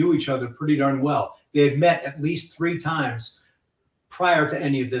Booth knew each other pretty darn well. They had met at least 3 times prior to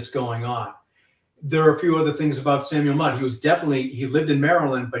any of this going on. There are a few other things about Samuel Mudd. He lived in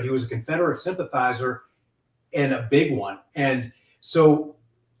Maryland, but he was a Confederate sympathizer, and a big one. And so,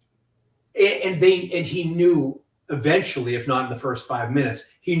 and he knew eventually, if not in the first 5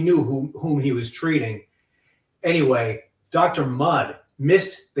 minutes, he knew whom he was treating. Anyway, Dr. Mudd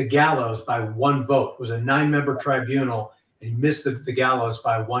missed the gallows by 1 vote. It was a 9-member tribunal, and he missed the gallows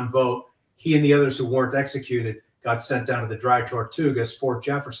by 1 vote. He and the others who weren't executed got sent down to the Dry Tortugas, Fort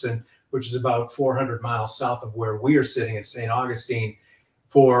Jefferson, which is about 400 miles south of where we are sitting in St. Augustine,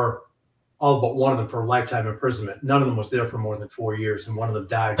 for all but one of them for lifetime imprisonment. None of them was there for more than 4 years, and one of them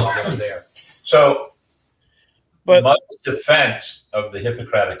died while they were there. So, but Mudd's defense of the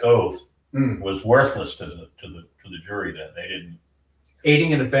Hippocratic Oath was worthless to the jury. Then they didn't.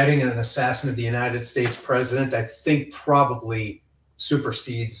 Aiding and abetting an assassin of the United States president, I think, probably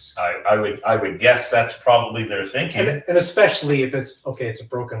supersedes. I would guess that's probably their thinking, and especially if it's a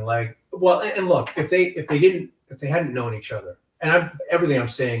broken leg. Well, and look, if they hadn't known each other, and everything I'm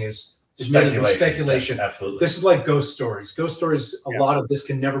saying is speculation. Yes, absolutely. This is like ghost stories. Ghost stories. A lot of this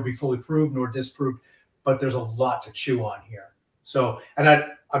can never be fully proved nor disproved, but there's a lot to chew on here. So, and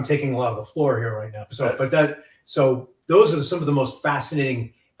I'm taking a lot of the floor here right now. So, those are some of the most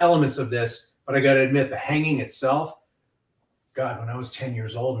fascinating elements of this. But I got to admit, the hanging itself. God, when I was 10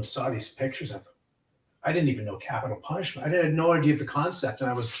 years old and saw these pictures of I didn't even know capital punishment. I had no idea of the concept, and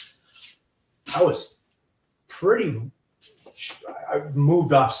I was pretty. I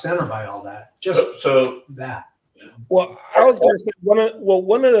moved off center by all that. Just so that. Well, I was going to say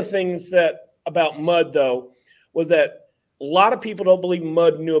one of the things that about Mudd though was that a lot of people don't believe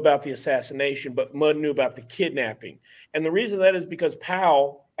Mudd knew about the assassination, but Mudd knew about the kidnapping, and the reason that is because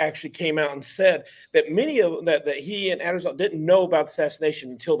Powell actually came out and said that many of that he and Adderall didn't know about the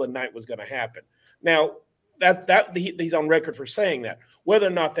assassination until the night was going to happen. Now, he's on record for saying that. Whether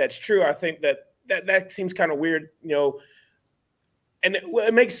or not that's true, I think that seems kind of weird, and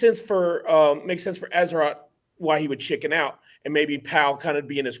it makes sense for Azerot why he would chicken out, and maybe Powell kind of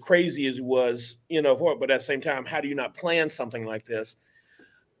being as crazy as he was, but at the same time, how do you not plan something like this?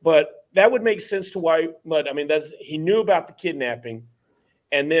 But that would make sense to why Mudd. I mean, he knew about the kidnapping,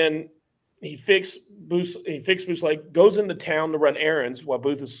 and then he fixed Booth's leg, goes into town to run errands while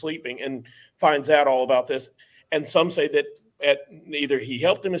Booth is sleeping, and finds out all about this. And some say that either he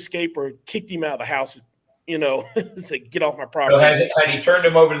helped him escape or kicked him out of the house, say, get off my property. So had he turned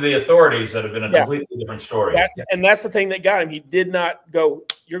him over to the authorities, that would have been a completely different story. And that's the thing that got him. He did not go,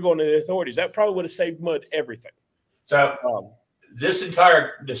 you're going to the authorities. That probably would have saved Mudd everything. So this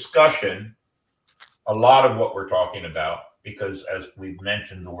entire discussion, a lot of what we're talking about, because as we've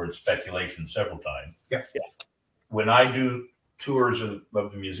mentioned the word speculation several times. Yeah. When I do tours of the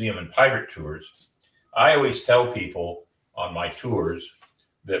museum and pirate tours, I always tell people on my tours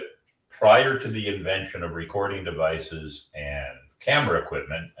that prior to the invention of recording devices and camera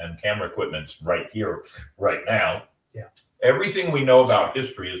equipment's right here, right now, everything we know about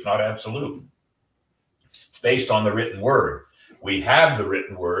history is not absolute. It's based on the written word. We have the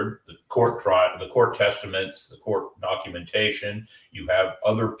written word, the court testaments, the court documentation. You have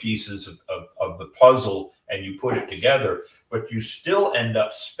other pieces of the puzzle, and you put it together, but you still end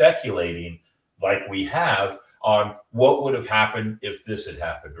up speculating, like we have, on what would have happened if this had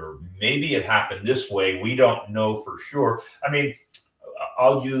happened, or maybe it happened this way. We don't know for sure. I mean,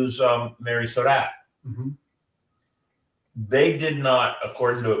 I'll use Mary Surratt. Mm-hmm. They did not,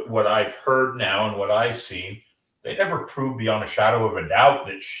 according to what I've heard now and what I've seen, they never proved beyond a shadow of a doubt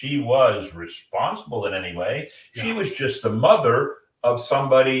that she was responsible in any way. Yeah. She was just the mother of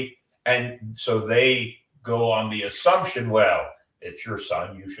somebody. And so they go on the assumption, well, it's your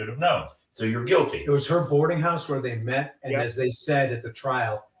son, you should have known. So you're guilty. It was her boarding house where they met. And as they said at the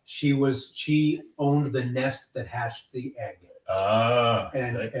trial, she owned the nest that hatched the egg.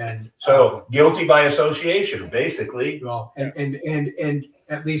 So guilty by association, basically. Well, and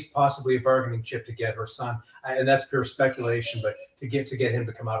at least possibly a bargaining chip to get her son. And that's pure speculation, but to get him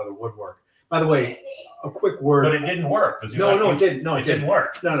to come out of the woodwork. By the way, a quick word. But it didn't work. It didn't. No, it didn't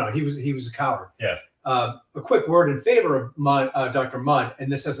work. No, he was a coward. Yeah. A quick word in favor of Dr. Mudd,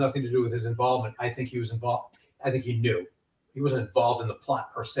 and this has nothing to do with his involvement. I think he was involved. I think he knew. He wasn't involved in the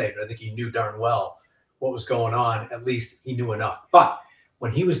plot per se, but I think he knew darn well what was going on. At least he knew enough. But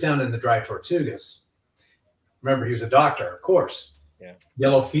when he was down in the Dry Tortugas, remember, he was a doctor, of course. Yeah.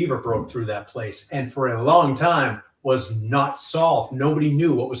 Yellow fever broke through that place, and for a long time was not solved. Nobody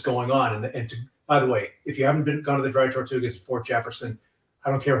knew what was going on. By the way, if you haven't gone to the Dry Tortugas at Fort Jefferson, I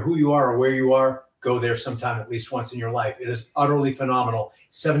don't care who you are or where you are, go there sometime at least once in your life. It is utterly phenomenal.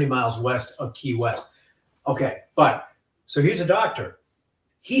 70 miles west of Key West. Okay, so he's a doctor.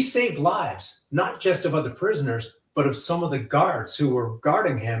 He saved lives, not just of other prisoners, but of some of the guards who were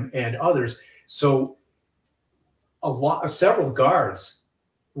guarding him and others. So several guards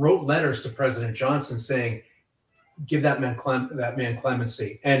wrote letters to President Johnson saying, give that man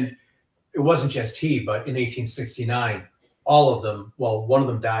clemency. And it wasn't just he, but in 1869, all of them, well, one of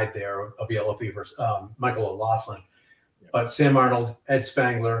them died there of yellow fever, Michael O'Laughlin. But Sam Arnold, Ed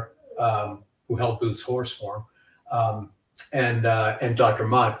Spangler, who held Booth's horse for him, and Dr.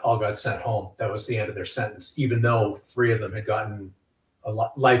 Mudd all got sent home. That was the end of their sentence, even though 3 of them had gotten a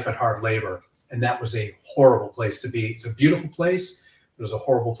life at hard labor. And that was a horrible place to be. It's a beautiful place. It was a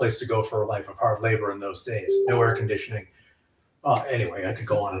horrible place to go for a life of hard labor in those days. No air conditioning. Anyway, I could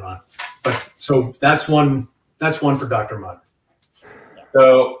go on and on. But so that's one for Dr. Mudd.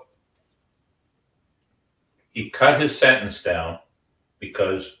 So he cut his sentence down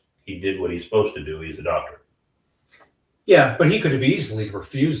because he did what he's supposed to do. He's a doctor. Yeah, but he could have easily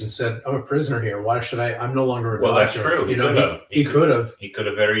refused and said, I'm a prisoner here. Why should I'm no longer a doctor. Well, that's true. He could have. He could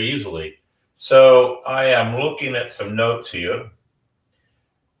have very easily. So I am looking at some notes here.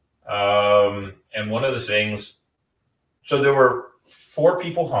 And one of the things, so there were 4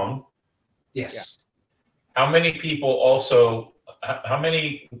 people hung. Yes. Yeah. How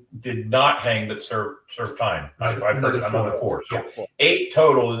many did not hang but served time? I've heard another 4. So 8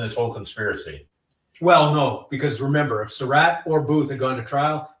 total in this whole conspiracy. Well, no, because remember, if Surratt or Booth had gone to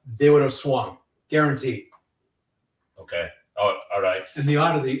trial, they would have swung, guaranteed. Okay. Oh, all right. And the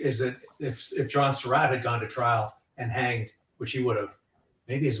oddity is that if John Surratt had gone to trial and hanged, which he would have,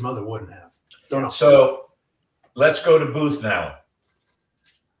 maybe his mother wouldn't have. Don't know. So let's go to Booth now.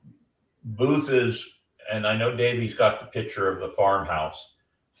 Booth is, and I know Davey's got the picture of the farmhouse.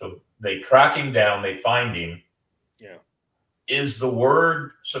 So they track him down, they find him. Yeah. Is the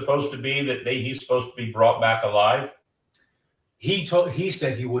word supposed to be that he's supposed to be brought back alive? He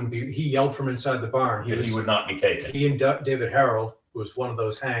said he wouldn't be. He yelled from inside the barn. He would not be taken. He and David Harold, who was one of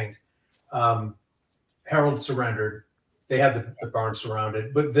those hanged, Harold surrendered. They had the barn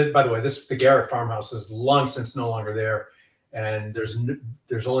surrounded. But by the way, the Garrett farmhouse is long since no longer there, and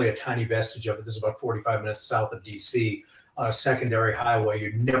there's only a tiny vestige of it. This is about 45 minutes south of DC on a secondary highway.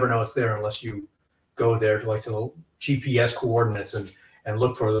 You'd never know it's there unless you go there to the GPS coordinates and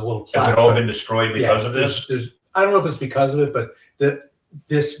look for the little plaque. Has it all been destroyed because of this? I don't know if it's because of it, but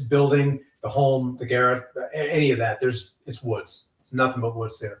this building, the home, the Garrett, any of that, it's woods. It's nothing but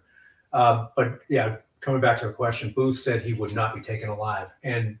woods there. But yeah, coming back to the question, Booth said he would not be taken alive,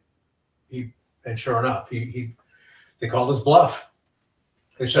 and sure enough, they called his bluff.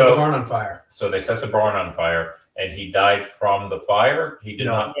 They set the barn on fire. So they set the barn on fire, and he died from the fire. He did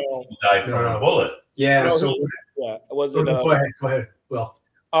not. He died from a bullet. Yeah. Was it? Go ahead. Well.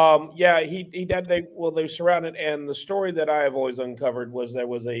 Yeah, he died. They surrounded, and the story that I have always uncovered was there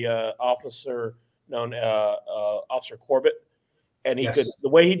was a officer known Officer Corbett, and the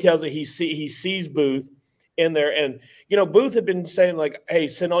way he tells it, he sees Booth in there, and Booth had been saying hey,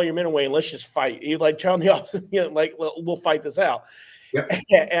 send all your men away and let's just fight. He telling the officer, we'll fight this out. Yep.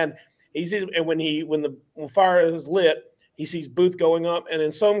 And he sees, and when the fire is lit, he sees Booth going up, and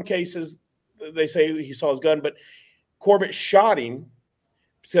in some cases they say he saw his gun, but Corbett shot him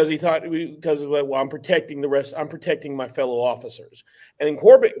because he thought, I'm protecting the rest. I'm protecting my fellow officers. And then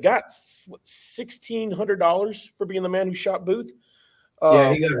Corbett got $1,600 for being the man who shot Booth.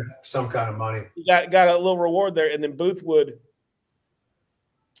 Yeah, he got some kind of money. He got a little reward there, and then Booth would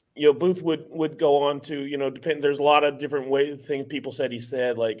go on to depend. There's a lot of different things people said he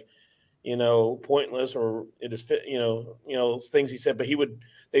said, pointless, or it is fit, things he said. But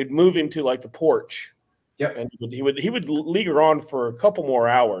they'd move him to the porch. Yep. And he would linger on for a couple more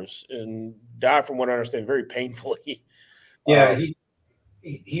hours and die, from what I understand, very painfully. Yeah,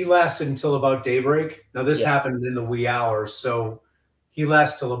 he lasted until about daybreak. Now this happened in the wee hours, so he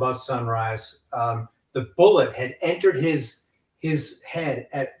lasted till about sunrise. The bullet had entered his head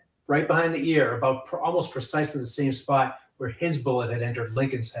at right behind the ear, about almost precisely the same spot where his bullet had entered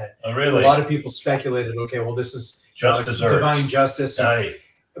Lincoln's head. Oh, really? A lot of people speculated, okay, well, this is divine justice.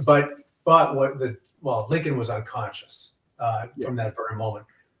 But Lincoln was unconscious from that very moment.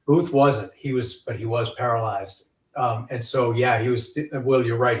 Booth wasn't. He was paralyzed. And so, he was. Will,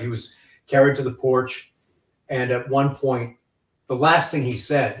 you're right. He was carried to the porch, and at one point, the last thing he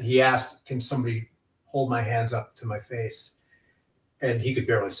said, he asked, "Can somebody hold my hands up to my face?" And he could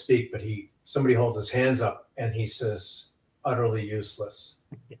barely speak, but somebody holds his hands up, and he says, "Utterly useless."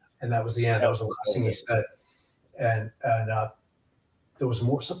 And that was the end. That was the last thing he said. And there was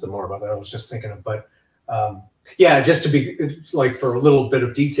something more about that I was just thinking of, but just to be for a little bit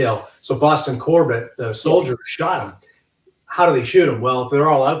of detail. So Boston Corbett, the soldier who shot him, how do they shoot him? Well, if they're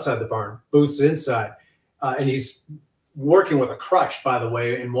all outside the barn, Booth's inside, and he's working with a crutch, by the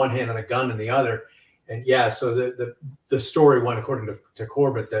way, in one hand and a gun in the other. And so the story went, according to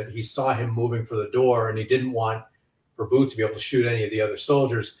Corbett, that he saw him moving for the door, and he didn't want for Booth to be able to shoot any of the other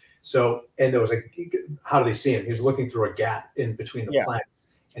soldiers. So, and there was how do they see him? He was looking through a gap in between the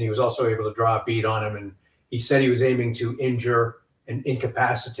planks, and he was also able to draw a bead on him. And he said he was aiming to injure and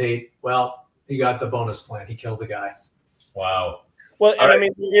incapacitate. Well, he got the bonus plan. He killed the guy. Wow. Well, and I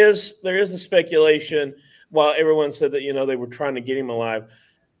mean, there is the speculation. While everyone said that they were trying to get him alive,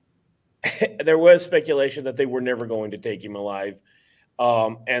 there was speculation that they were never going to take him alive,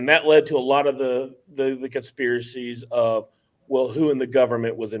 and that led to a lot of the conspiracies of, well, who in the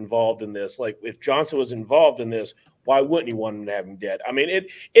government was involved in this? If Johnson was involved in this, why wouldn't he want him to have him dead? I mean,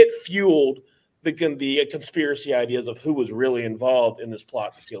 it fueled the conspiracy ideas of who was really involved in this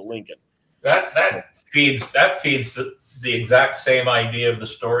plot to kill Lincoln. That feeds the exact same idea of the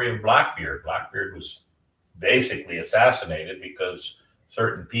story of Blackbeard. Blackbeard was basically assassinated because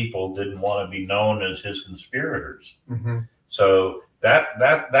certain people didn't want to be known as his conspirators. Mm-hmm. So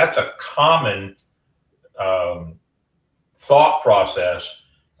that's a common thought process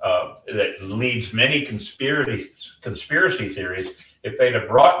that leads many conspiracy theories. If they'd have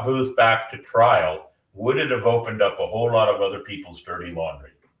brought Booth back to trial, would it have opened up a whole lot of other people's dirty laundry?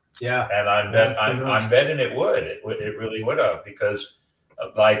 Yeah. And I'm betting it would. It really would have, because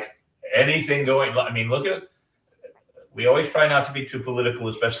like anything going, I mean, look at, we always try not to be too political,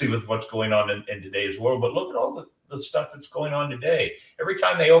 especially with what's going on in today's world, but look at all the stuff that's going on today. Every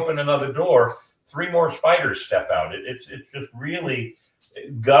time they open another door, 3 more spiders step out. It's just really,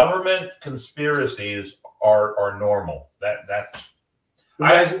 government conspiracies are normal.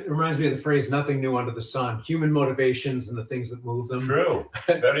 It reminds me of the phrase, nothing new under the sun. Human motivations and the things that move them. True.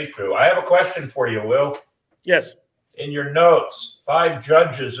 Very true. I have a question for you, Will. Yes. In your notes, 5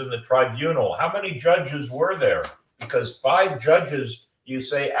 judges in the tribunal. How many judges were there? Because 5 judges, you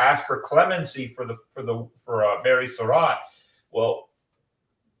say, asked for clemency for Mary Surratt. Well,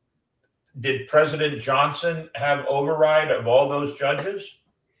 did President Johnson have override of all those judges?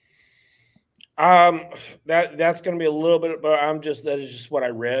 That's going to be a little bit, but that is just what I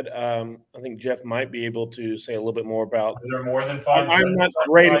read. I think Jeff might be able to say a little bit more about. Are there more than 5? I'm not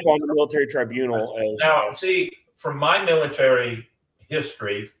great up on the military tribunal. Now, see, from my military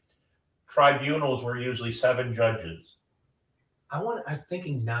history, tribunals were usually 7 judges. I'm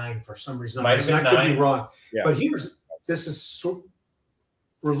thinking 9 for some reason. Might have been 9. I could be wrong. Yeah. But this is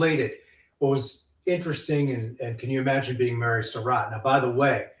related. What was interesting, and can you imagine being Mary Surratt? Now, by the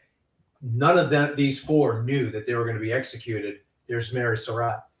way, none of these 4 knew that they were going to be executed. There's Mary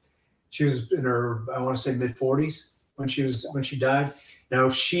Surratt. She was in her, I want to say, mid-40s when she died. Now,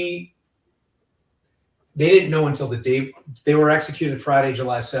 they didn't know until the day they were executed, Friday,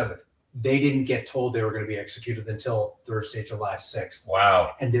 July 7th. They didn't get told they were going to be executed until Thursday, July 6th.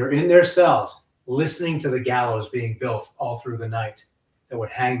 Wow. And they're in their cells listening to the gallows being built all through the night that would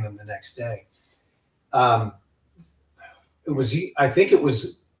hang them the next day. I think it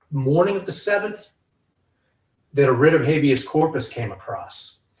was morning of the 7th that a writ of habeas corpus came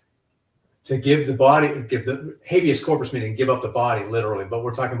across to give the habeas corpus, meaning give up the body literally, but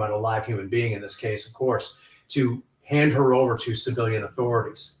we're talking about a live human being in this case, of course, to hand her over to civilian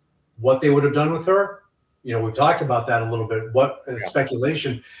authorities. What they would have done with her, we've talked about that a little bit,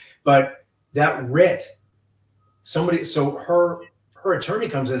 speculation, but that writ, so her attorney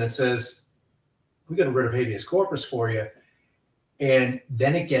comes in and says, we got a writ of habeas corpus for you. And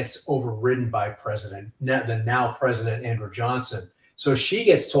then it gets overridden by the now President Andrew Johnson. So she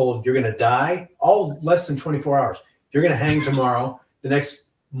gets told, you're going to die, all less than 24 hours. You're going to hang tomorrow. The next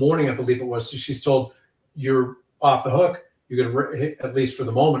morning, I believe it was, she's told, you're off the hook. You're going to, at least for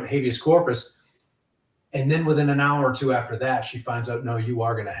the moment, habeas corpus. And then within an hour or 2 after that, she finds out, no, you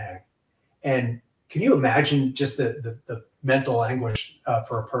are going to hang. And can you imagine just the mental anguish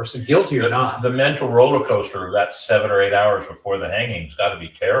for a person, guilty or not? The mental roller coaster of that 7 or 8 hours before the hanging's got to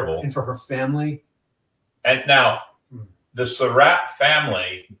be terrible. And for her family. And now, the Surratt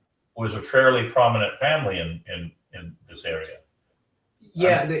family was a fairly prominent family in this area.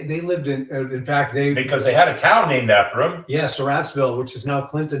 Yeah, they lived in fact, because they had a town named after them. Yeah, Surrattsville, which is now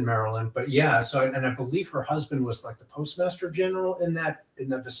Clinton, Maryland. But yeah, and I believe her husband was like the postmaster general in that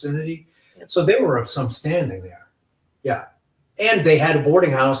vicinity. So they were of some standing there. Yeah. And they had a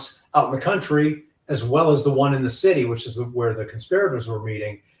boarding house out in the country as well as the one in the city, which is where the conspirators were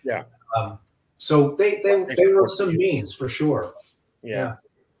meeting. Yeah. So they were some means for sure. Yeah.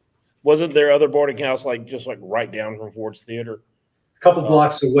 Wasn't there other boarding house just right down from Ford's Theater? A couple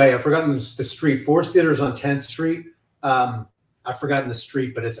blocks away. I've forgotten the street. Ford's Theater is on 10th Street. I've forgotten the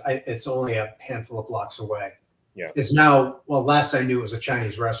street, but it's only a handful of blocks away. Yeah. It's now, well, last I knew it was a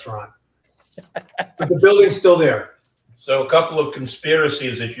Chinese restaurant. But the building's still there. So a couple of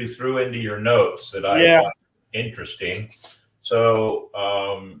conspiracies that you threw into your notes that I found interesting. So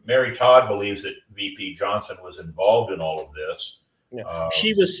Mary Todd believes that VP Johnson was involved in all of this. Yeah.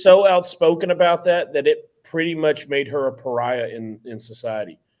 She was so outspoken about that it pretty much made her a pariah in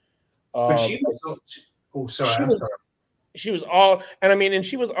society. But she was, oh, sorry, I'm sorry. She was and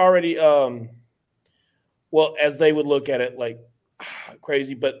she was already, well, as they would look at it,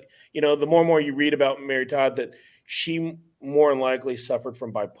 crazy. But, the more and more you read about Mary Todd, that she more than likely suffered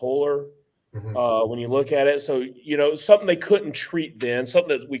from bipolar when you look at it. So, something they couldn't treat then,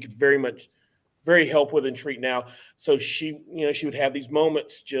 something that we could very help with and treat now. So she would have these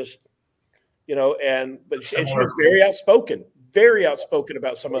moments just, but she was very outspoken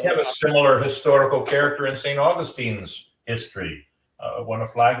about some of them. We have a similar historical character in St. Augustine's history. One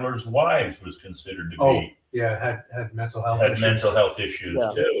of Flagler's wives was considered to be. Yeah, had mental health issues. Had mental health issues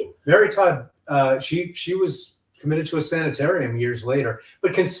too. Mary Todd, she was committed to a sanitarium years later.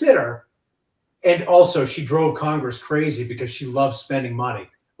 But consider, and also she drove Congress crazy because she loved spending money.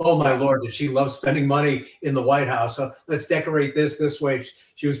 Oh my Lord, did she love spending money in the White House? So let's decorate this way.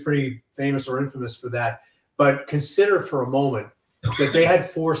 She was pretty famous or infamous for that. But consider for a moment that they had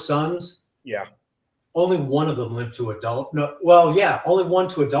 4 sons. Yeah. Only one of them lived to adult. No, well, yeah, only one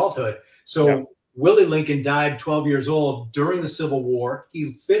to adulthood. So yeah. Willie Lincoln died 12 years old during the Civil War.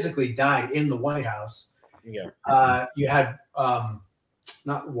 He physically died in the White House. Yeah. You had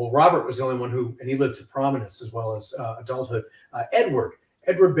Robert was the only one who, and he lived to prominence as well as adulthood. Edward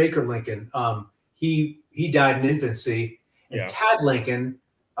Baker Lincoln. He died in infancy. And Tad Lincoln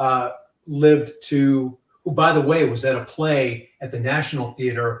lived to, who, by the way, was at a play at the National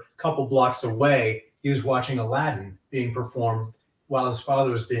Theater a couple blocks away. He was watching Aladdin being performed while his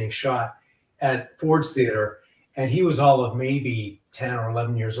father was being shot at Ford's Theater. And he was all of maybe 10 or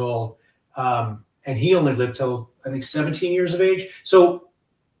 11 years old. And he only lived till, I think, 17 years of age. So,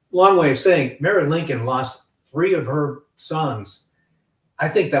 long way of saying, Mary Lincoln lost 3 of her sons. I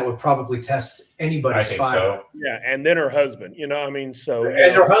think that would probably test anybody's fire. So. Yeah, and then her husband. I mean, so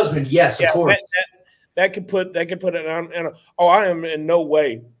and her husband, yes, of course. That could put it on. I am in no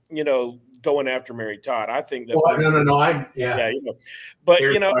way, going after Mary Todd. I think that. Well, no. But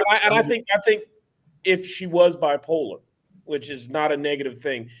I think if she was bipolar, which is not a negative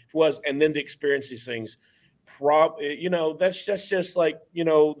thing, and then to experience these things, that's just like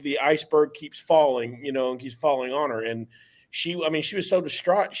the iceberg keeps falling, and keeps falling on her, and she was so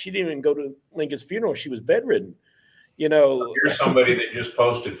distraught she didn't even go to Lincoln's funeral. She was bedridden. Here's somebody that just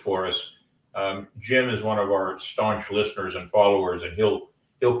posted for us. Jim is one of our staunch listeners and followers, and he'll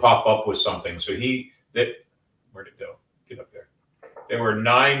pop up with something. So where'd it go? Get up there. There were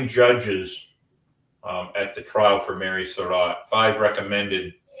 9 judges at the trial for Mary Surratt. 5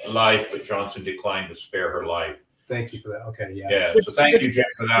 recommended life, but Johnson declined to spare her life. Thank you for that. Okay, yeah. Yeah. So thank you, Jim,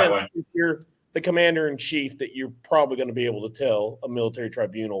 for that one. If you're the commander in chief, that you're probably going to be able to tell a military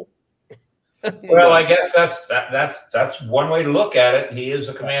tribunal. Well, I guess that's one way to look at it. He is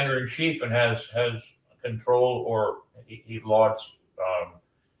a commander in chief and has control, or he lauds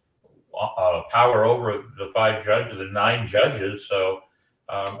power over the 5 judges, the 9 judges. So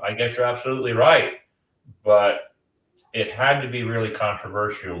I guess you're absolutely right. But it had to be really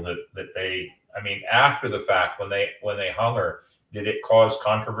controversial that they. I mean, after the fact, when they hung her, did it cause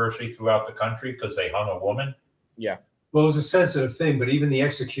controversy throughout the country because they hung a woman? Yeah. Well, it was a sensitive thing, but even the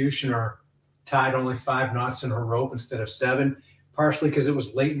executioner tied only 5 knots in her rope instead of 7, partially because it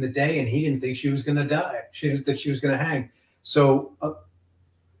was late in the day and he didn't think she was going to die. She didn't think she was going to hang. So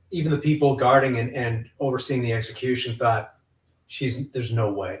even the people guarding and overseeing the execution thought, there's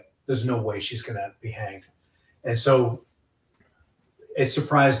no way she's going to be hanged. And so it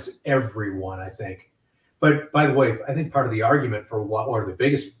surprised everyone, I think. But by the way, I think part of the argument or the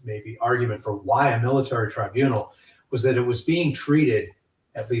biggest maybe argument for why a military tribunal was that it was being treated,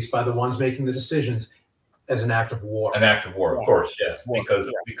 at least by the ones making the decisions, as an act of war. An act of war, of course, yes, because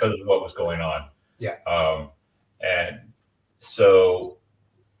of what was going on. Yeah. And so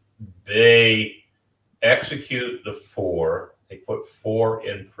they execute the 4. They put 4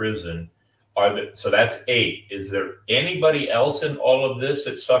 in prison. So that's 8. Is there anybody else in all of this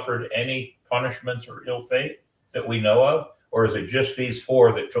that suffered any punishments or ill fate that we know of? Or is it just these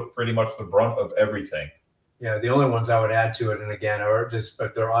 4 that took pretty much the brunt of everything? Yeah, the only ones I would add to it, and again,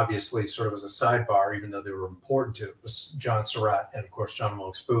 but they're obviously sort of as a sidebar, even though they were important to it, was John Surratt and, of course, John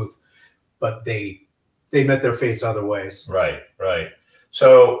Wilkes Booth. But they met their fates other ways. Right.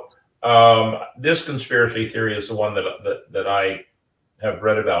 So this conspiracy theory is the one that I have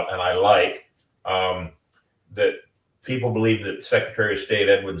read about and I like, that people believe that Secretary of State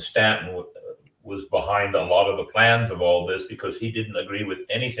Edwin Stanton was behind a lot of the plans of all this because he didn't agree with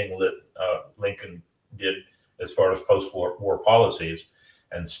anything that Lincoln did as far as post-war policies.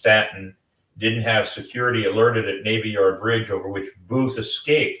 And Stanton didn't have security alerted at Navy Yard Bridge, over which Booth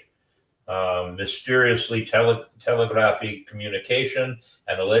escaped. Mysteriously telegraphy communication,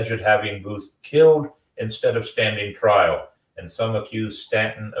 and alleged having Booth killed instead of standing trial. And some accused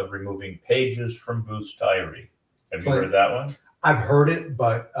Stanton of removing pages from Booth's diary. Have you heard that one? I've heard it,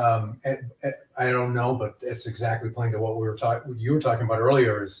 but I don't know. But it's exactly playing to what you were talking about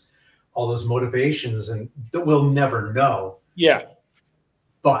earlier, is all those motivations, and that we'll never know. Yeah,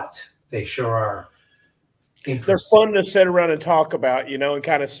 but they sure are. They're fun to sit around and talk about, and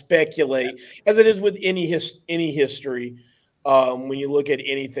kind of speculate, as it is with any history. When you look at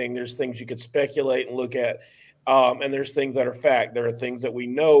anything, there's things you could speculate and look at, and there's things that are fact. There are things that we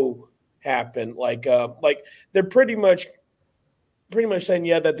know happened, like they're pretty much saying,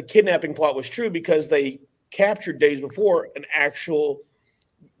 yeah, that the kidnapping plot was true because they captured days before an actual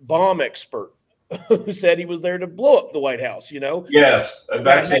bomb expert who said he was there to blow up the White House. Yes,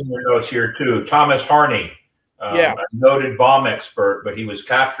 that's in your notes here too. Thomas Harney. A noted bomb expert, but he was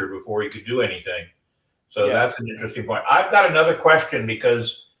captured before he could do anything. So that's an interesting point. I've got another question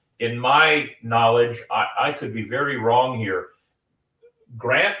because in my knowledge, I could be very wrong here.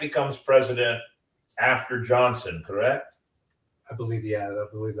 Grant becomes president after Johnson, correct? I believe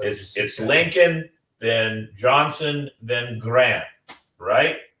that it's Lincoln, then Johnson, then Grant,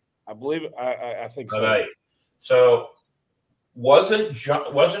 right? I believe I think so. All right. So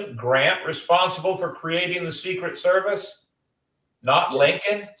wasn't Grant responsible for creating the Secret Service? Not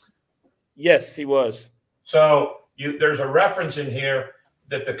Lincoln? Yes, he was. So there's a reference in here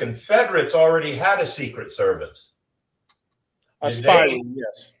that the Confederates already had a Secret Service. A spy room,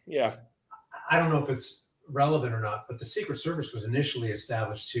 yes. Yeah. I don't know if it's relevant or not, but the Secret Service was initially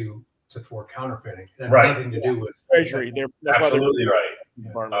established to thwart counterfeiting. It had nothing to do with Treasury. Absolutely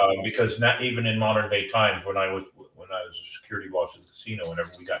right. Because not even in modern day times, when I was a security boss at the casino, whenever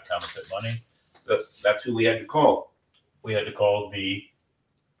we got counterfeit money, that's who we had to call. We had to call the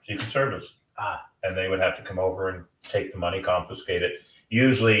Secret Service. And they would have to come over and take the money, confiscate it.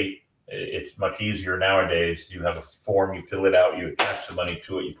 Usually, it's much easier nowadays. You have a form, you fill it out, you attach the money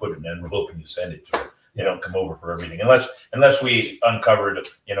to it, you put it in an envelope, and you send it to it. They don't come over for everything, unless we uncovered,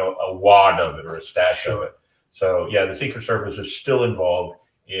 a wad of it or a stash of it. So yeah, the Secret Service is still involved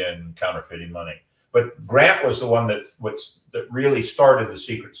in counterfeiting money. But Grant was the one that really started the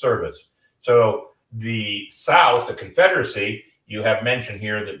Secret Service. So the South, the Confederacy, you have mentioned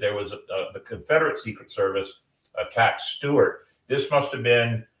here that there was the Confederate Secret Service attacked Stuart. This must have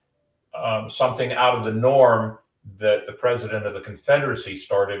been something out of the norm that the president of the Confederacy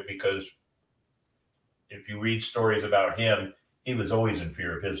started, because if you read stories about him, he was always in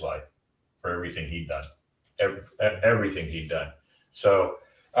fear of his life for everything he'd done, everything he'd done. So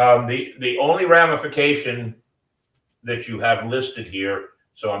the only ramification that you have listed here,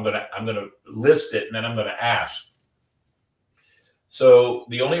 so I'm gonna list it and then I'm gonna ask. So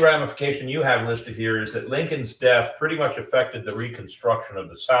the only ramification you have listed here is that Lincoln's death pretty much affected the Reconstruction of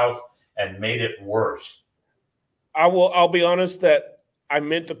the South and made it worse. I'll be honest that I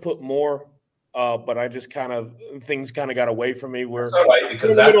meant to put more, but I just things got away from me. Where that's all right,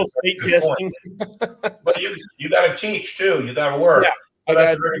 because that's little state testing. But you got to teach too. You got to work. Yeah, but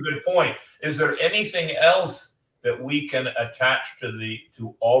that's a very good point. Is there anything else that we can attach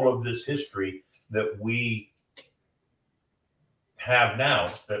to all of this history that we have now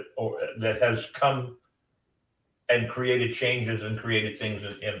that has come and created changes and created things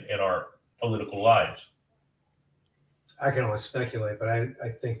in our political lives? I can only speculate, but I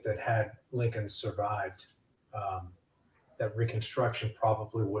think that had Lincoln survived, that Reconstruction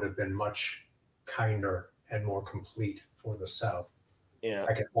probably would have been much kinder and more complete for the South. Yeah,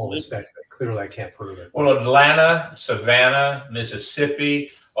 I can only speculate. Clearly, I can't prove it. Well, Atlanta, Savannah, Mississippi,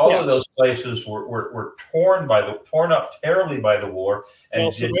 all of those places were torn up terribly by the war.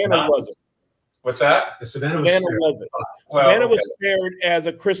 And Savannah wasn't. What's that? Savannah wasn't. Savannah was spared as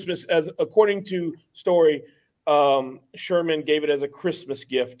a Christmas, according to story. Sherman gave it as a Christmas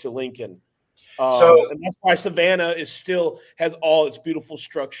gift to Lincoln. And that's why Savannah has all its beautiful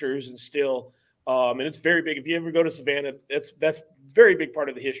structures and still, and it's very big. If you ever go to Savannah, that's very big part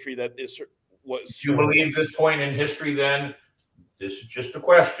of the history that was. Do you believe this point in history then? This is just a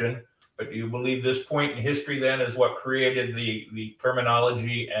question, but do you believe this point in history then is what created the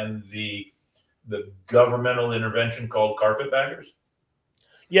terminology and the governmental intervention called carpetbaggers?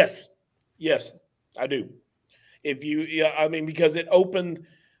 Yes, I do. Because it opened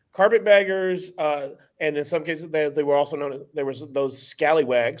carpetbaggers, and in some cases they were also known as, there was those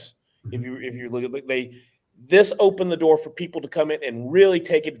scallywags. If you look at this opened the door for people to come in and really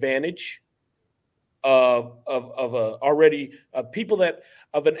take advantage of an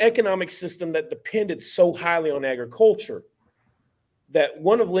economic system that depended so highly on agriculture, that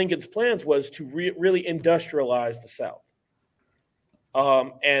one of Lincoln's plans was to really industrialize the South.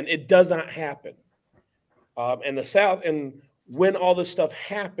 And it does not happen. And the South, and when all this stuff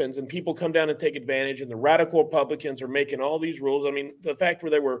happens and people come down and take advantage, and the radical Republicans are making all these rules. I mean, the fact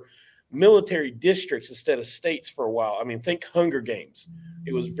where there were military districts instead of states for a while. I mean, think Hunger Games.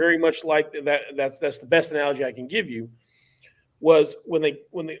 It was very much like that. That's the best analogy I can give you. Was when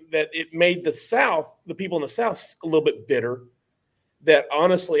it made the South, the people in the South, a little bit bitter. That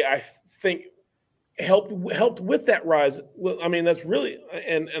honestly, I think helped with that rise. Well, I mean, that's really,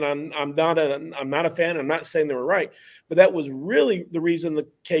 and I'm not a fan. I'm not saying they were right, but that was really the reason the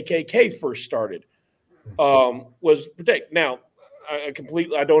KKK first started, was protect. Now, I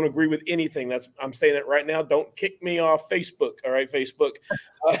don't agree with anything. I'm saying it right now. Don't kick me off Facebook. All right, Facebook,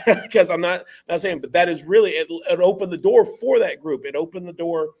 because I'm not saying, but that is really, it opened the door for that group. It opened the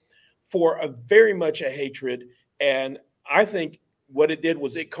door for very much a hatred. And I think what it did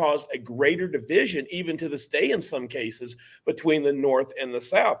was it caused a greater division, even to this day in some cases, between the North and the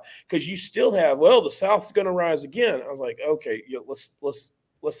South, because you still have, well, the South's going to rise again. I was like, okay, let's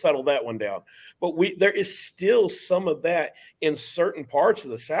settle that one down. But there is still some of that in certain parts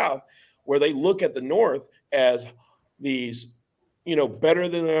of the South where they look at the North as these, you know, better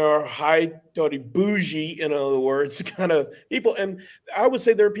than our high bougie, in other words, kind of people. And I would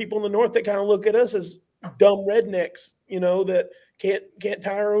say there are people in the North that kind of look at us as dumb rednecks, you know, that can't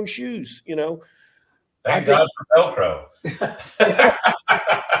tie our own shoes, you know. Thank God for Velcro.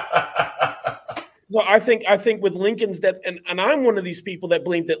 So I think with Lincoln's death, and I'm one of these people that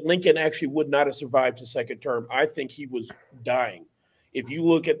believe that Lincoln actually would not have survived his second term. I think he was dying. If you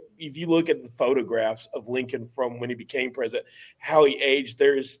look at the photographs of Lincoln from when he became president, how he aged,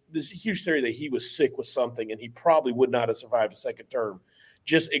 there is this huge theory that he was sick with something, and he probably would not have survived a second term,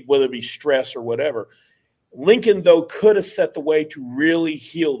 just whether it be stress or whatever. Lincoln, though, could have set the way to really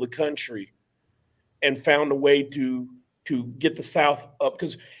heal the country and found a way to get the South up.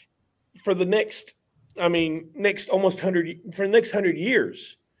 Because for the next 100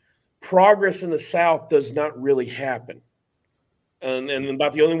 years, progress in the South does not really happen. And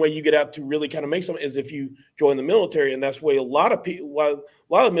about the only way you get out to really kind of make something is if you join the military. And that's why a lot of the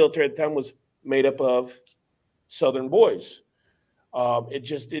military at the time was made up of Southern boys.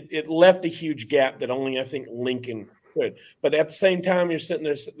 It left a huge gap that only I think Lincoln could. But at the same time, you're sitting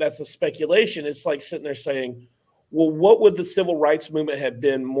there, that's a speculation. It's like sitting there saying, well, what would the civil rights movement have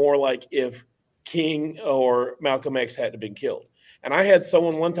been more like if King or Malcolm X had to been killed? And I had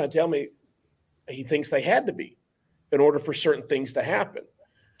someone one time tell me he thinks they had to be in order for certain things to happen.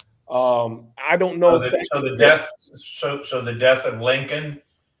 I don't know. So the death of Lincoln,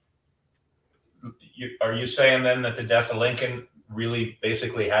 are you saying then that the death of Lincoln really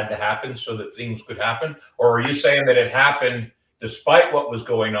basically had to happen so that things could happen? Or are you saying that it happened despite what was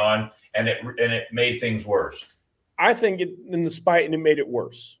going on and it made things worse? I think it made it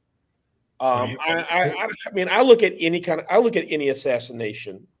worse. I mean, I look at any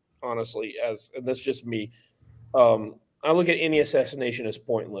assassination, honestly, and that's just me. I look at any assassination as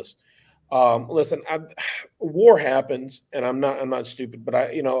pointless. Listen, war happens, and I'm not stupid, but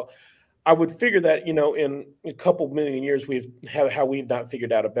I would figure that, in a couple million years, we've not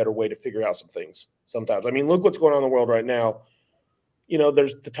figured out a better way to figure out some things sometimes. I mean, look what's going on in the world right now.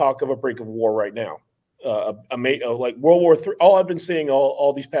 There's the talk of a brink of war right now. Like World War III. All I've been seeing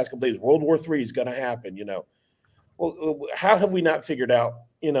all these past couple days, World War III is going to happen, Well, how have we not figured out,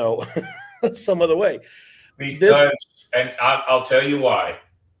 some other way? And I'll tell you why.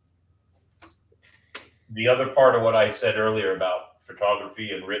 The other part of what I said earlier about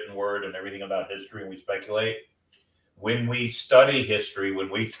photography and written word and everything about history, and we speculate. When we study history, when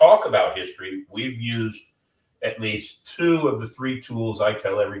we talk about history, we've used at least 2 of the 3 tools I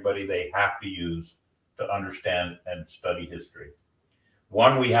tell everybody they have to use to understand and study history.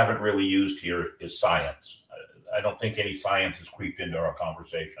 One we haven't really used here is science. I don't think any science has creeped into our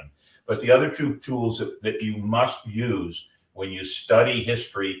conversation. But the other 2 tools that you must use when you study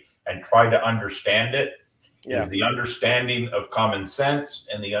history and try to understand it is the understanding of common sense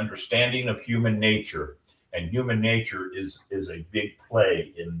and the understanding of human nature. And human nature is a big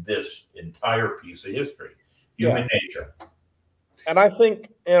play in this entire piece of history. Human nature. And I think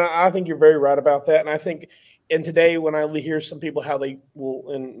you're very right about that. And I think, and today when I hear some people how they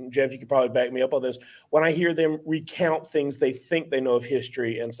will, and Jeff, you could probably back me up on this, when I hear them recount things they think they know of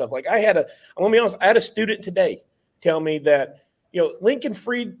history and stuff, like I'm gonna be honest, I had a student today tell me that, Lincoln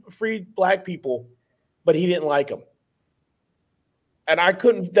freed black people, but he didn't like them. And I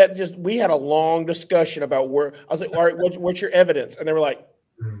couldn't, we had a long discussion about where, I was like, all right, what's your evidence? And they were like,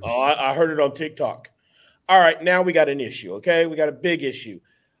 oh, I heard it on TikTok. All right, now we got an issue, okay? We got a big issue.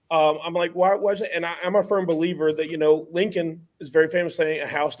 I'm like, why was it? And I'm a firm believer that, Lincoln is very famous saying a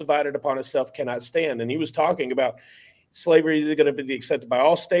house divided upon itself cannot stand. And he was talking about slavery is going to be accepted by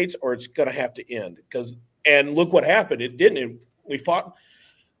all states or it's going to have to end. And look what happened. It didn't. We fought.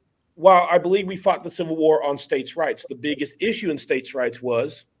 While I believe we fought the Civil War on states' rights, the biggest issue in states' rights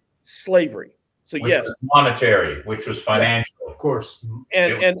was slavery. So which was monetary, which was financial, of course,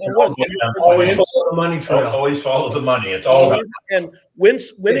 and always follow the money trail. Always follow the money. It's all about. And when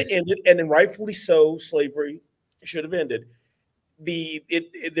it ended, and then rightfully so, slavery should have ended.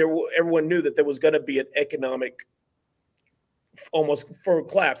 Everyone knew that there was going to be an economic almost firm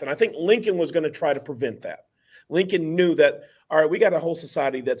collapse, and I think Lincoln was going to try to prevent that. Lincoln knew that. All right, we got a whole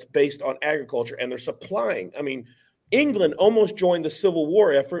society that's based on agriculture, and they're supplying. I mean, England almost joined the Civil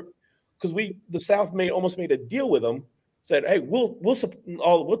War effort because the South almost made a deal with them. Said, "Hey,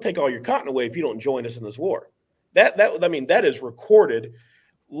 we'll take all your cotton away if you don't join us in this war." I mean, that is recorded,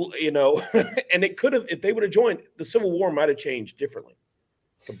 you know, and it could have, if they would have joined, the Civil War might have changed differently.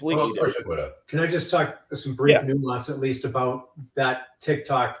 Completely. Well, of course it would have. Can I just talk some brief nuance, at least, about that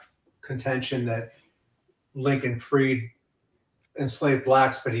TikTok contention that Lincoln freed enslaved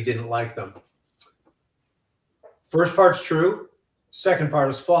blacks, but he didn't like them? First part's true. Second part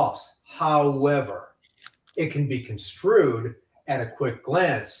is false. However, it can be construed at a quick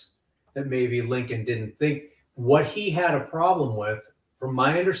glance that maybe Lincoln didn't think. What he had a problem with, from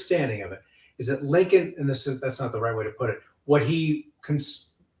my understanding of it, is that Lincoln, and that's not the right way to put it, what he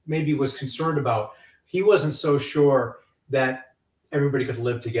maybe was concerned about, he wasn't so sure that everybody could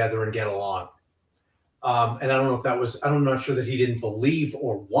live together and get along. And I don't know if that was, I'm not sure that he didn't believe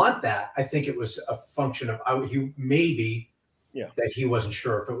or want that. I think it was a function of that he wasn't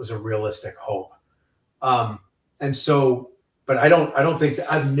sure if it was a realistic hope. And so, but I don't think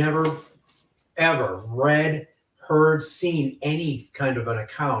that I've never ever read, heard, seen any kind of an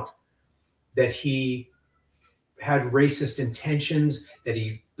account that he had racist intentions, that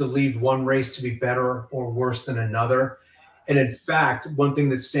he believed one race to be better or worse than another. And in fact, one thing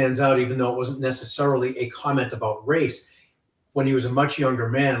that stands out, even though it wasn't necessarily a comment about race, when he was a much younger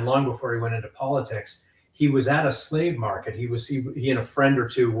man, long before he went into politics, he was at a slave market. He and a friend or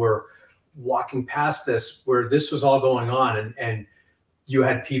two were walking past this, where this was all going on, and you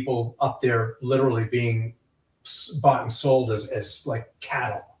had people up there literally being bought and sold as like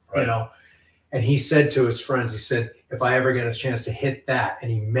cattle, right. You know. And he said to his friends, he said, if I ever get a chance to hit that,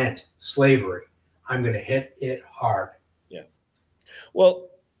 and he meant slavery, I'm going to hit it hard. Yeah.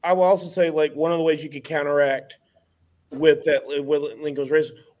 Well, I will also say, like, one of the ways you could counteract with that, with Lincoln's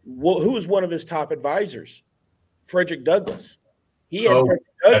race, who was one of his top advisors? Frederick Douglass. He had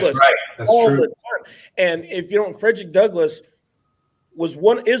Frederick Douglass all the time. And if you don't, Frederick Douglass is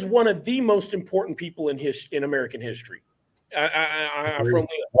one of the most important people in American history. From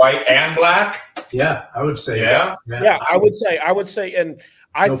white and black. Yeah, I would say. Yeah, I would say, and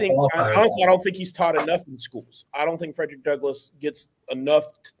I think honestly, I don't think he's taught enough in schools. I don't think Frederick Douglass gets enough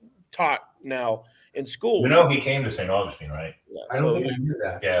taught now in schools. You know, he came to St. Augustine, right? Yeah, I don't think I knew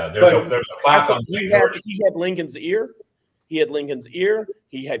that. Yeah, there's a plaque on St. George. He had Lincoln's ear. He had Lincoln's ear.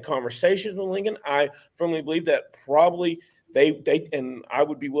 He had conversations with Lincoln. I firmly believe that probably they and I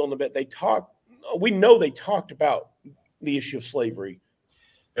would be willing to bet they talked. We know they talked about the issue of slavery.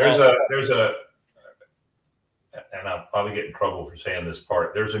 There's a, and I'll probably get in trouble for saying this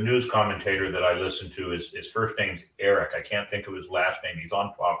part. There's a news commentator that I listen to. His first name's Eric. I can't think of his last name. He's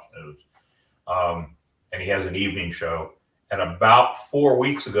on Fox News, and he has an evening show. And about 4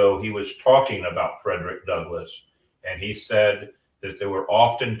 weeks ago, he was talking about Frederick Douglass, and he said that there were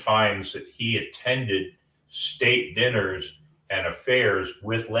often times that he attended state dinners and affairs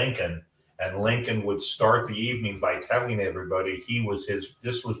with Lincoln, and Lincoln would start the evening by telling everybody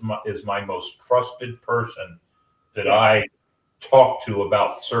this is my most trusted person that I talk to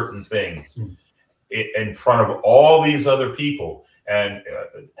about certain things in front of all these other people. And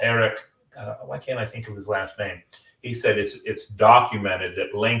Eric, why can't I think of his last name? He said it's documented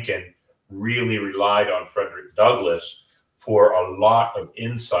that Lincoln really relied on Frederick Douglass for a lot of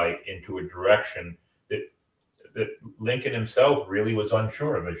insight into a direction that Lincoln himself really was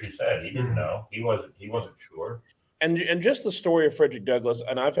unsure of. As you said, he didn't know. He wasn't sure. And just the story of Frederick Douglass,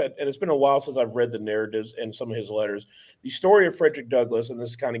 and it's been a while since I've read the narratives and some of his letters. The story of Frederick Douglass, and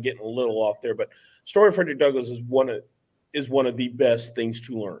this is kind of getting a little off there, but story of Frederick Douglass is one of the best things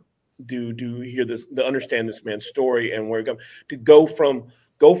to learn. To hear this, to understand this man's story and where he comes, to go from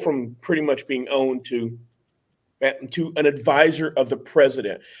pretty much being owned to an advisor of the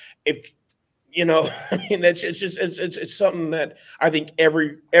president. If you know, I mean, it's something that I think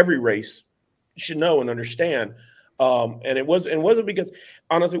every race should know and understand. And it wasn't because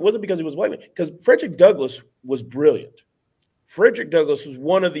he was white, because Frederick Douglass was brilliant. Frederick Douglass was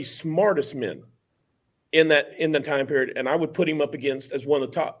one of the smartest men in the time period, and I would put him up against as one of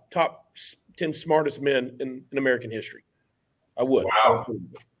the top 10 smartest men in American history. I would.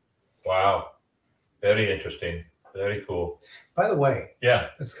 Wow. Very interesting. Very cool. By the way, yeah,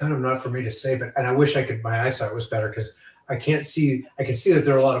 it's kind of not for me to say, but I wish my eyesight was better, because I can see that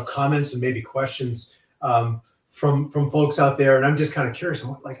there are a lot of comments and maybe questions from folks out there, and I'm just kind of curious.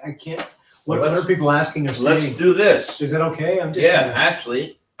 I'm like, what are people asking or saying? Let's do this. Is that okay?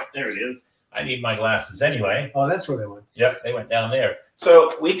 Actually, there it is. I need my glasses anyway. Oh, that's where they went. Yep, they went down there.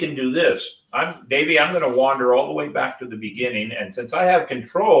 So we can do this. Davey, I'm going to wander all the way back to the beginning, and since I have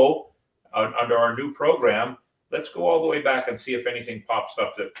control under our new program, let's go all the way back and see if anything pops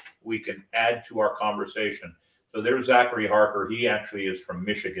up that we can add to our conversation. So there's Zachary Harker. He actually is from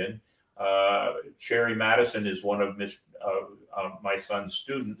Michigan. Sherry Madison is one of my son's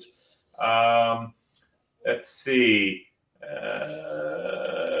students. Let's see.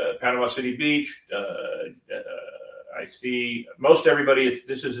 Panama City Beach. I see most everybody.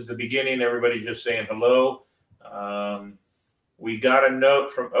 This is at the beginning. Everybody just saying hello. We got a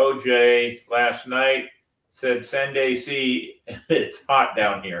note from OJ last night. Said, send AC. It's hot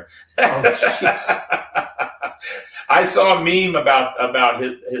down here. Oh, I saw a meme about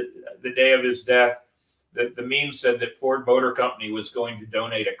the day of his death. The meme said that Ford Motor Company was going to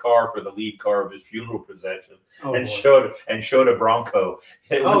donate a car for the lead car of his funeral procession, and showed a Bronco.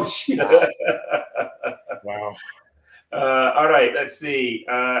 Wow. All right, let's see.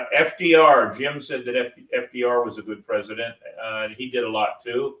 FDR. Jim said that FDR was a good president. And he did a lot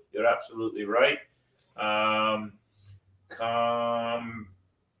too. You're absolutely right.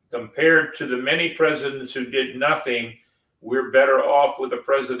 Compared to the many presidents who did nothing, we're better off with a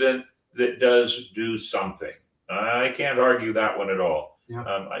president that does do something. I can't argue that one at all. Yeah.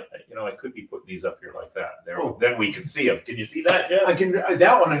 I could be putting these up here like that. Then we can see them. Can you see that, Jeff? I can.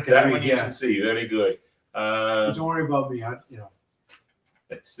 That one I can that read. One you can see. Very good. Don't worry about me.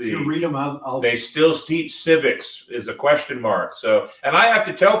 Let's see. If you read them, I'll. They still teach civics is a question mark. So, and I have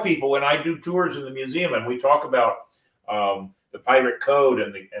to tell people when I do tours in the museum and we talk about the pirate code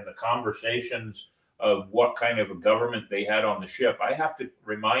and the conversations of what kind of a government they had on the ship, I have to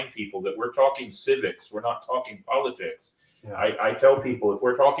remind people that we're talking civics. We're not talking politics. Yeah. I tell people if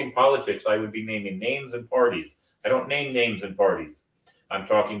we're talking politics, I would be naming names and parties. I don't name names and parties. I'm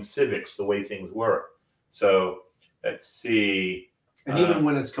talking civics, the way things work. So let's see. And even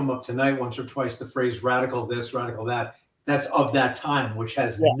when it's come up tonight once or twice, the phrase radical this, radical that, that's of that time, which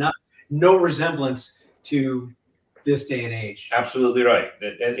has no resemblance to this day and age. Absolutely right.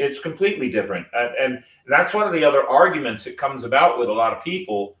 And it's completely different. And that's one of the other arguments that comes about with a lot of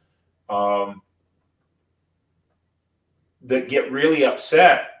people that get really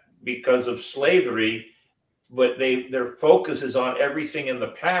upset because of slavery, but their focus is on everything in the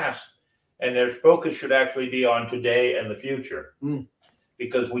past, and their focus should actually be on today and the future,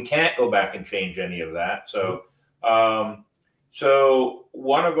 because we can't go back and change any of that. So, so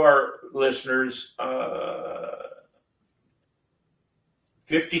one of our listeners,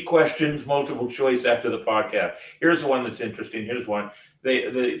 50 questions, multiple choice after the podcast. Here's the one that's interesting. Here's one.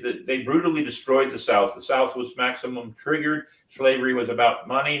 They brutally destroyed the South. The South was maximum triggered. Slavery was about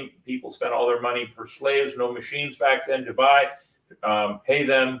money. People spent all their money for slaves. No machines back then to buy. Pay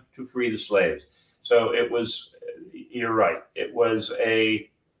them to free the slaves. So it was, you're right. It was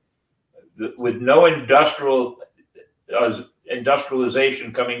with no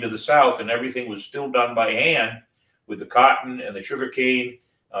industrialization coming to the South, and everything was still done by hand, with the cotton and the sugar cane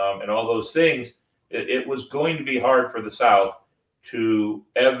and all those things, it was going to be hard for the South to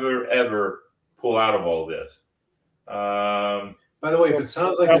ever pull out of all this. By the way, if it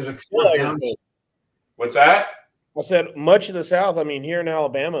sounds like there's a down. What's that? I said much of the South. I mean, here in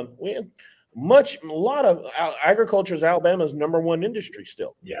Alabama, we have a lot of agriculture is Alabama's #1 industry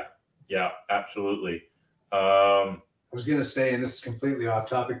still. Yeah, absolutely. I was going to say, and this is completely off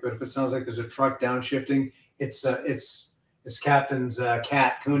topic, but if it sounds like there's a truck downshifting, it's Captain's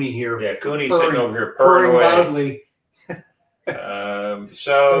cat Cooney here. Yeah, Cooney's sitting over here purring loudly.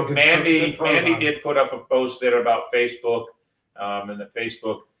 So Mandy did put up a post there about Facebook, and the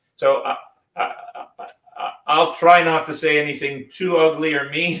Facebook. So I'll try not to say anything too ugly or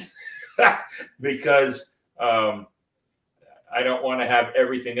mean because I don't want to have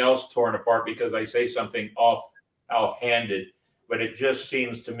everything else torn apart because I say something offhanded. But it just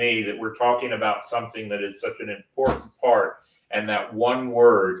seems to me that we're talking about something that is such an important part, and that one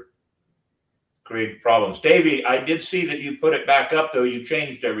word created problems. Davey, I did see that you put it back up, though. You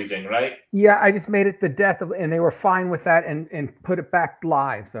changed everything, right? Yeah, I just made it the death of, and they were fine with that, and put it back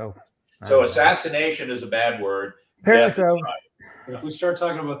live. So assassination is a bad word. Apparently so. If we start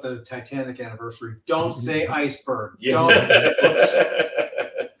talking about the Titanic anniversary, don't say iceberg. Yeah.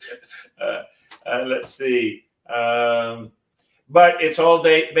 Let's see. But it's all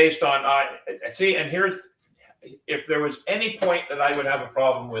based on see. And here's, if there was any point that I would have a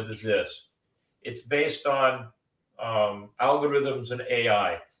problem with, is this: it's based on algorithms and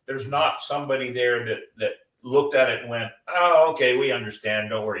AI. There's not somebody there that looked at it and went, "Oh, okay, we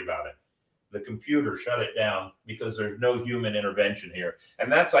understand. Don't worry about it." The computer shut it down because there's no human intervention here,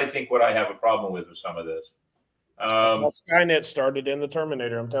 and that's, I think, what I have a problem with some of this. Skynet started in the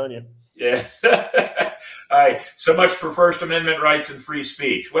Terminator. I'm telling you. Yeah. All right. So much for First Amendment rights and free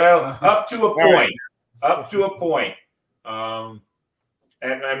speech. Well, up to a point. Up to a point.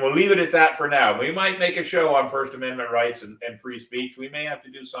 And we'll leave it at that for now. We might make a show on First Amendment rights and free speech. We may have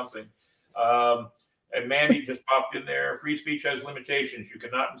to do something. And Mandy just popped in there. Free speech has limitations. You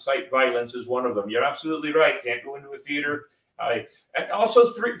cannot incite violence is one of them. You're absolutely right. Can't go into a theater. And also,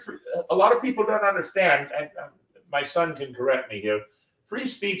 a lot of people don't understand. My son can correct me here. Free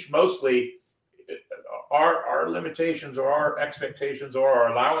speech mostly, our limitations or our expectations or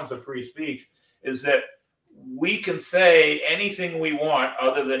our allowance of free speech is that we can say anything we want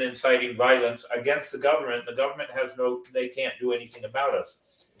other than inciting violence against the government. The government they can't do anything about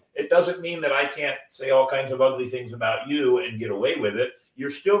us. It doesn't mean that I can't say all kinds of ugly things about you and get away with it. You're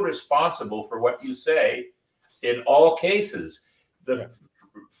still responsible for what you say in all cases. The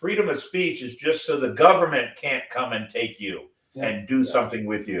freedom of speech is just so the government can't come and take you and do something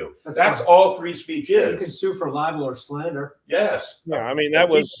with you. That's all free speech is. You can sue for libel or slander. Yes. Yeah, I mean, that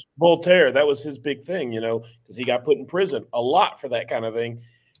was Voltaire. That was his big thing, because he got put in prison a lot for that kind of thing.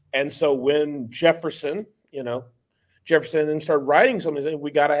 And so when Jefferson then started writing something, saying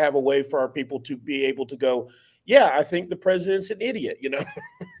we got to have a way for our people to be able to go, yeah, I think the president's an idiot,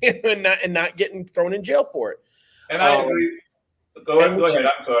 and not getting thrown in jail for it. And I agree. Go ahead.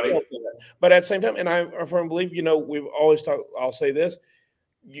 I'm sorry. But at the same time, and I firmly believe, we've always talked, I'll say this,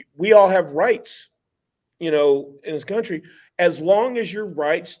 we all have rights, in this country, as long as your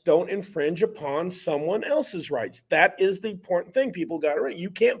rights don't infringe upon someone else's rights. That is the important thing. People got it right. You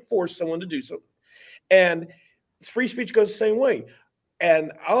can't force someone to do something. And free speech goes the same way.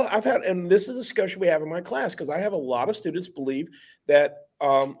 And and this is a discussion we have in my class, because I have a lot of students believe that,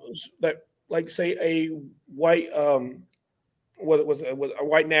 like, say, a white, a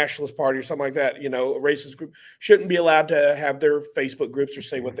white nationalist party or something like that, a racist group, shouldn't be allowed to have their Facebook groups or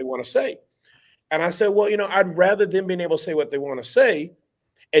say what they want to say. And I said, well, I'd rather them being able to say what they want to say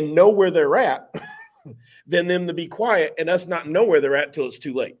and know where they're at than them to be quiet and us not know where they're at until it's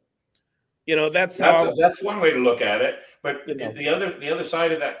too late. That's one way to look at it. But the other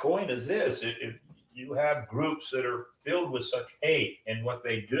side of that coin is this: if you have groups that are filled with such hate in what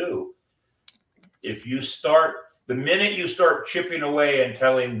they do, the minute you start chipping away and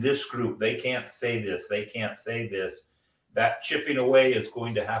telling this group they can't say this, that chipping away is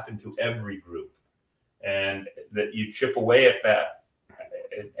going to happen to every group, and that you chip away at that,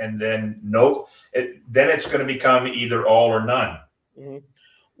 and then then it's going to become either all or none. Mm-hmm.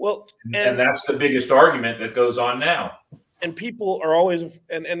 Well, and that's the biggest argument that goes on now. And people are always,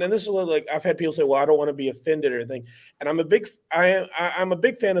 and this is like, I've had people say, well, I don't want to be offended or anything. And I'm a big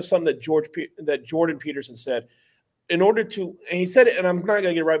fan of something that Jordan Peterson said. And he said it, and I'm not going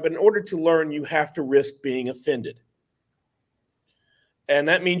to get it right, but in order to learn, you have to risk being offended. And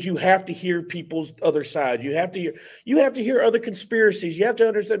that means you have to hear people's other side. You have to hear other conspiracies. You have to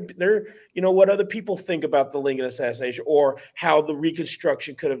understand what other people think about the Lincoln assassination or how the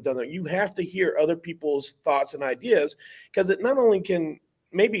Reconstruction could have done that. You have to hear other people's thoughts and ideas, because it not only can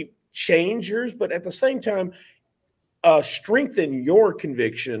maybe change yours, but at the same time strengthen your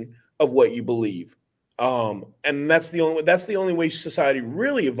conviction of what you believe. And that's the only way society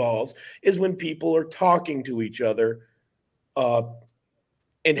really evolves, is when people are talking to each other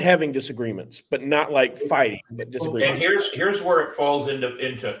and having disagreements, but not like fighting, but disagreements. And here's where it falls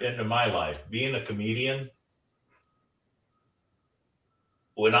into my life. Being a comedian,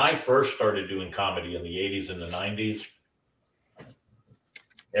 when I first started doing comedy in the 80s and the 90s,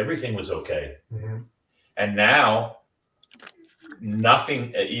 everything was okay. Mm-hmm. And now,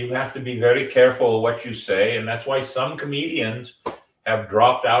 nothing. You have to be very careful of what you say, and that's why some comedians have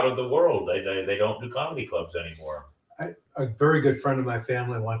dropped out of the world. They don't do comedy clubs anymore. A very good friend of my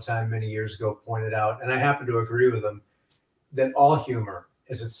family one time many years ago pointed out, and I happen to agree with him, that all humor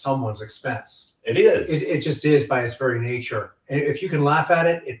is at someone's expense. It is. It just is by its very nature. And if you can laugh at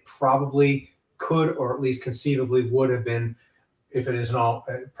it, it probably could, or at least conceivably would have been, if it isn't all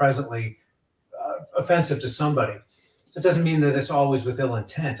presently offensive to somebody. It doesn't mean that it's always with ill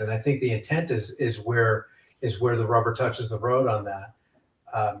intent. And I think the intent is where the rubber touches the road on that.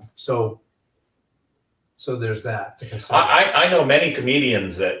 So there's that to consider. I know many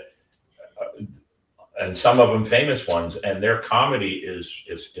comedians that, and some of them famous ones, and their comedy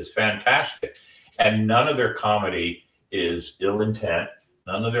is fantastic. And none of their comedy is ill intent.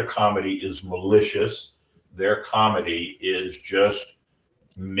 None of their comedy is malicious. Their comedy is just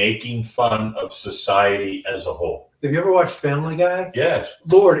making fun of society as a whole. Have you ever watched Family Guy? Yes.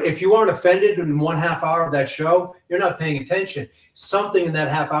 Lord, if you aren't offended in 1/2 hour of that show, you're not paying attention. Something in that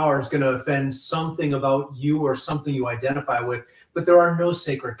half hour is going to offend something about you or something you identify with, but there are no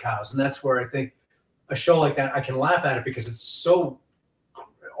sacred cows. And that's where I think a show like that, I can laugh at it because it's so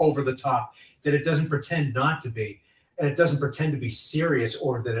over the top that it doesn't pretend not to be. and it doesn't pretend to be serious,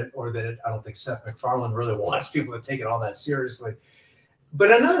 or that it, I don't think Seth MacFarlane really wants people to take it all that seriously.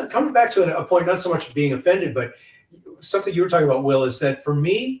 But another, coming back to a point, not so much being offended, but something you were talking about, Will, is that for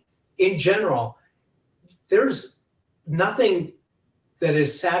me, in general, there's nothing that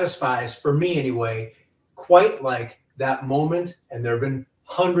is satisfies, for me anyway, quite like that moment, and there have been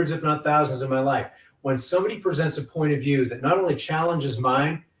hundreds, if not thousands, in my life, when somebody presents a point of view that not only challenges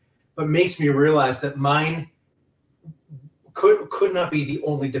mine, but makes me realize that mine could not be the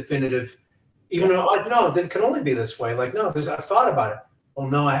only definitive, even though no, that can only be this way. Like, no, I've thought about it. Oh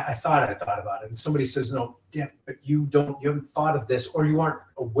no, I thought about it. And somebody says, no, yeah, but you haven't thought of this, or you aren't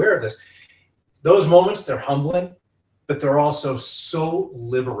aware of this. Those moments, they're humbling, but they're also so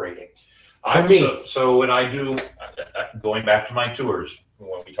liberating. So when I do, going back to my tours,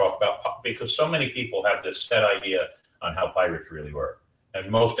 when we talk about, because so many people have this set idea on how pirates really were. And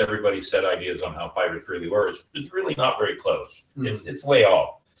most everybody's set ideas on how pirates really were is really not very close. Mm-hmm. It's way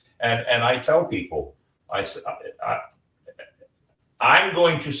off. And I tell people, I'm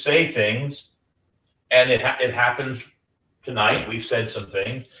going to say things, and it happens tonight. We've said some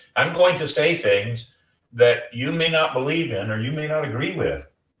things. I'm going to say things that you may not believe in or you may not agree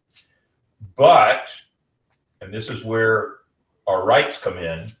with. But, and this is where our rights come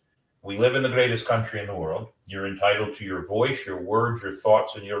in, we live in the greatest country in the world. You're entitled to your voice, your words, your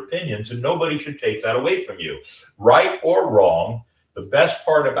thoughts, and your opinions, and nobody should take that away from you. Right or wrong, the best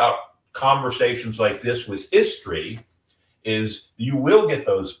part about conversations like this with history is you will get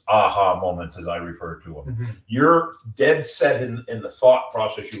those aha moments, as I refer to them. Mm-hmm. You're dead set in the thought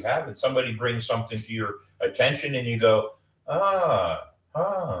process you have, and somebody brings something to your attention, and you go,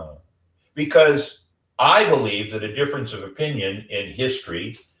 because I believe that a difference of opinion in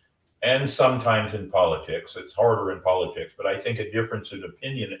history and sometimes in politics, it's harder in politics, but I think a difference in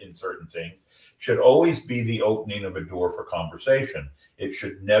opinion in certain things should always be the opening of a door for conversation. It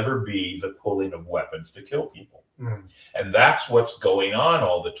should never be the pulling of weapons to kill people. Mm. And that's what's going on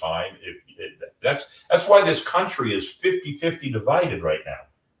all the time. That's why this country is 50-50 divided right now,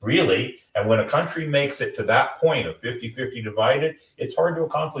 really. And when a country makes it to that point of 50-50 divided, it's hard to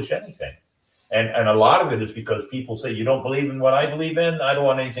accomplish anything. And a lot of it is because people say, you don't believe in what I believe in, I don't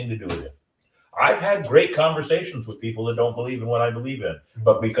want anything to do with it. I've had great conversations with people that don't believe in what I believe in,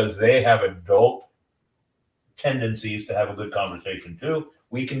 but because they have adult tendencies to have a good conversation too,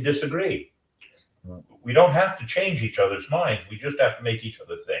 we can disagree. We don't have to change each other's minds. We just have to make each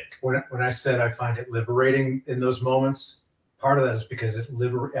other think. When I said I find it liberating in those moments, part of that is because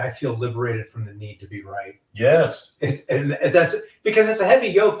I feel liberated from the need to be right. Yes. And that's because it's a heavy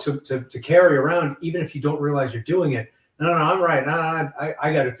yoke to carry around, even if you don't realize you're doing it. No, I'm right. No,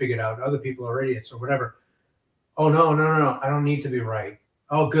 I got to figure it out. Other people are idiots or whatever. Oh, no. I don't need to be right.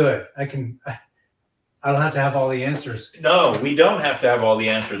 Oh, good. I don't have to have all the answers. No, we don't have to have all the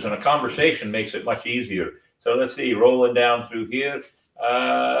answers, and a conversation makes it much easier. So let's see, rolling down through here.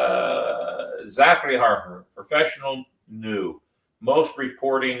 Zachary Harper, professional, new. Most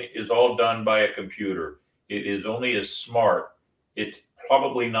reporting is all done by a computer. It is only as smart. It's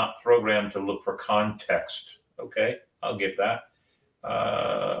probably not programmed to look for context. Okay, I'll get that.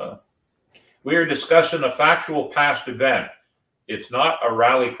 We are discussing a factual past event. It's not a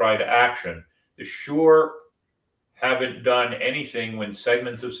rally cry to action. The sure haven't done anything when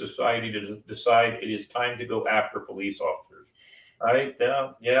segments of society decide it is time to go after police officers. Right?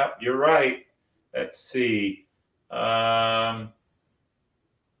 Yeah, you're right. Let's see.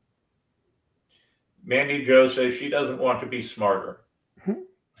 Mandy Jo says she doesn't want to be smarter.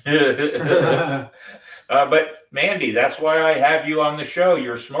 But Mandy, that's why I have you on the show.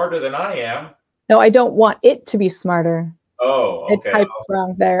 You're smarter than I am. No, I don't want it to be smarter. Oh, okay. It's typed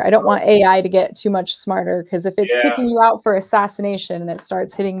wrong there. I don't want AI to get too much smarter, because if it's kicking you out for assassination and it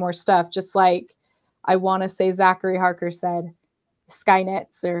starts hitting more stuff, just like I want to say Zachary Harker said,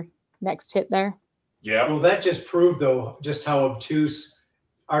 Skynet's or next hit there. Yeah. Well, that just proved, though, just how obtuse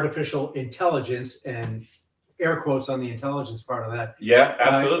artificial intelligence, and air quotes on the intelligence part of that. Yeah,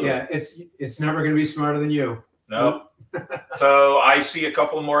 absolutely. It's never going to be smarter than you. No. So I see a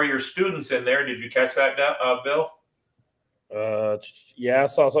couple more of your students in there. Did you catch that, Bill? Yeah, I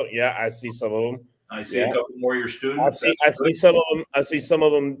saw some. Yeah, I see some of them. I see a couple more of your students. I see some of them. I see some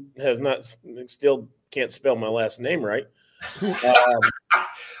of them still can't spell my last name right.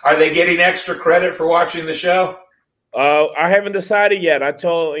 Are they getting extra credit for watching the show? I haven't decided yet. I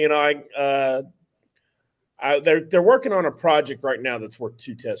told they're working on a project right now that's worth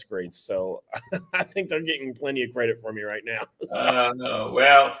 2 test grades, so I think they're getting plenty of credit for me right now. No.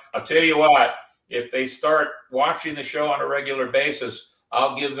 Well, I'll tell you what. If they start watching the show on a regular basis,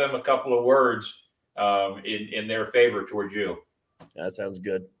 I'll give them a couple of words in their favor towards you. That sounds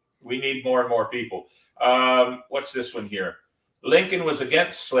good. We need more and more people. What's this one here? Lincoln was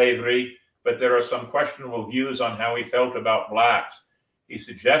against slavery, but there are some questionable views on how he felt about blacks. He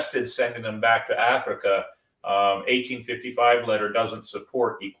suggested sending them back to Africa. 1855 letter doesn't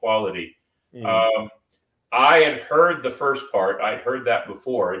support equality. I had heard the first part. I'd heard that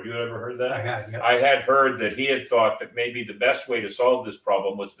before. Had you ever heard that? I had. Yeah. I had heard that he had thought that maybe the best way to solve this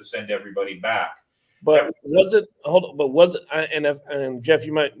problem was to send everybody back. But was it? Hold on. But was it? And Jeff,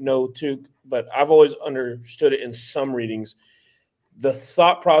 you might know too. But I've always understood it in some readings. The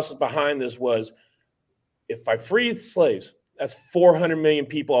thought process behind this was, if I free slaves, that's 400 million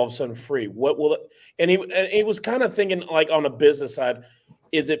people all of a sudden free. What will it? And he was kind of thinking, like, on a business side,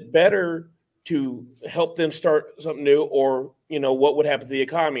 is it better to help them start something new, or what would happen to the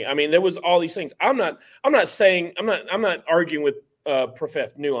economy? I mean, there was all these things. I'm not arguing with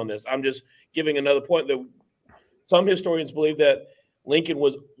Prof. New on this. I'm just giving another point that some historians believe that Lincoln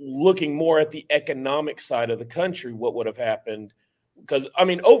was looking more at the economic side of the country, what would have happened. Because, I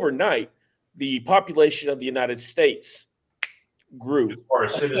mean, overnight, the population of the United States grew. As far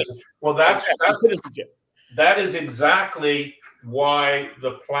as citizens. Well, that is exactly why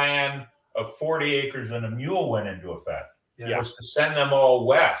the plan of 40 acres and a mule went into effect. It was to send them all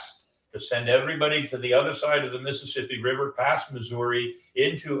west, to send everybody to the other side of the Mississippi River, past Missouri,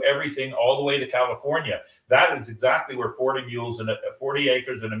 into everything, all the way to California. That is exactly where 40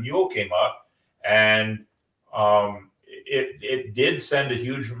 acres and a mule came up. And it did send a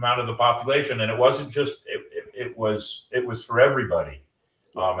huge amount of the population, and it wasn't just it was for everybody,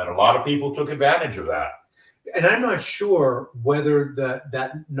 and a lot of people took advantage of that. And I'm not sure whether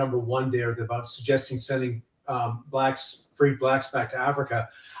that number one there about suggesting sending freed blacks back to Africa,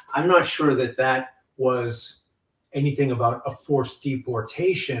 I'm not sure that was anything about a forced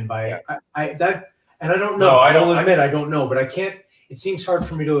deportation by that. And I don't know. I will admit I don't know, but I can't. It seems hard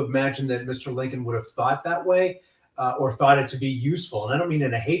for me to imagine that Mr. Lincoln would have thought that way. Or thought it to be useful, and I don't mean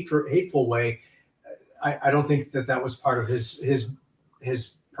in a hateful way. I don't think that was part of his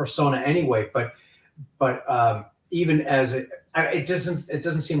persona anyway. But even as it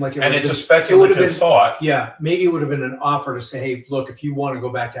doesn't seem like it. And it's a speculative thought. Yeah, maybe it would have been an offer to say, "Hey, look, if you want to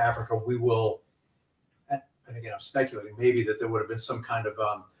go back to Africa, we will." And again, I'm speculating. Maybe that there would have been some kind of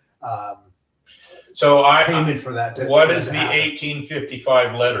payment for that. What is the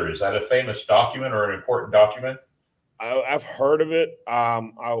 1855 letter? Is that a famous document or an important document? I've heard of it.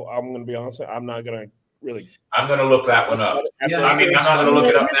 I'm going to be honest. I'm not going to really. I'm going to look that one up. Yeah, I mean, I'm not going to look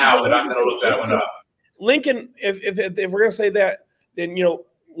it up now, but I'm going to look that one up. Lincoln, if we're going to say that, then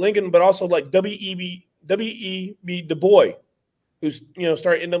Lincoln, but also like W.E.B. Du Bois, who's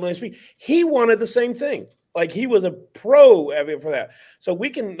started NAACP. He wanted the same thing. Like, he was a pro for that. So we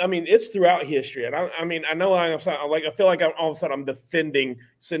can, I mean, it's throughout history. And I mean, I know I feel like all of a sudden I'm defending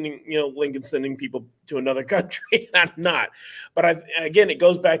Lincoln sending people to another country. I'm not. But again, it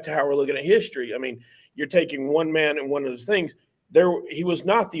goes back to how we're looking at history. I mean, you're taking one man and one of those things. He was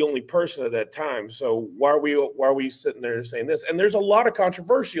not the only person at that time. So why are we sitting there saying this? And there's a lot of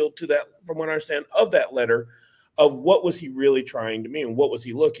controversial to that, from what I understand, of that letter, of what was he really trying to mean, and what was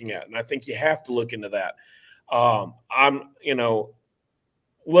he looking at. And I think you have to look into that. I know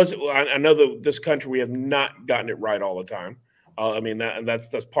that this country, we have not gotten it right all the time. I mean,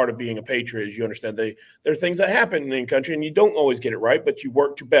 that's part of being a patriot, is you understand there are things that happen in the country and you don't always get it right, but you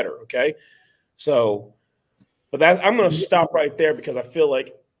work to better. Okay. So, but I'm going to stop right there, because I feel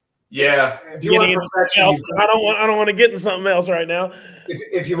like, if you want perfection, I don't want to get into something else right now.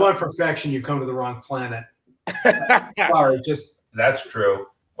 If you want perfection, you come to the wrong planet. Sorry, that's true.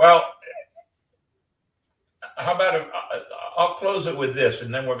 Well, how about I'll close it with this,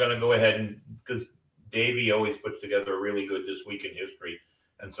 and then we're going to go ahead, and because Davey always puts together a really good This Week in History,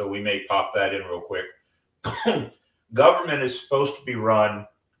 and so we may pop that in real quick. Government is supposed to be run.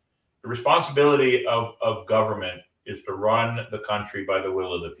 The responsibility of government is to run the country by the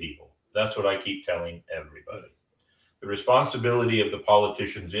will of the people. That's what I keep telling everybody. The responsibility of the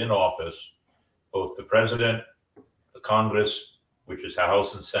politicians in office, both the president, the Congress, which is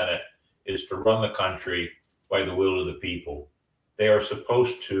House and Senate, is to run the country by the will of the people. They are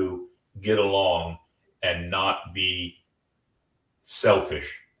supposed to get along and not be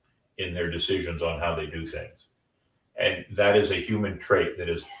selfish in their decisions on how they do things. And that is a human trait that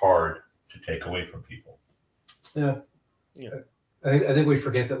is hard to take away from people. Yeah. I think we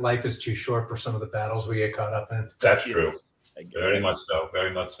forget that life is too short for some of the battles we get caught up in. That's true. Very much so.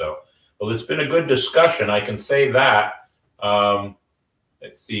 Very much so. Well, it's been a good discussion. I can say that.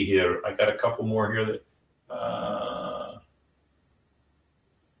 Let's see here. I got a couple more here that.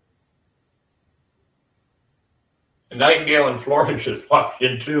 Nightingale in Florida just walked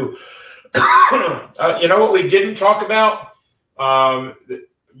in too. You know what we didn't talk about?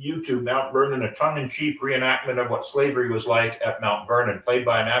 YouTube, Mount Vernon, a tongue-in-cheek reenactment of what slavery was like at Mount Vernon, played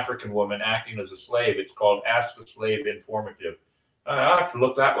by an African woman acting as a slave. It's called Ask the Slave Informative. I'll have to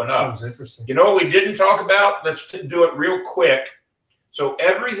look that one up. Sounds interesting. You know what we didn't talk about? Let's do it real quick. So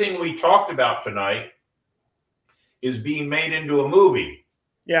everything we talked about tonight is being made into a movie.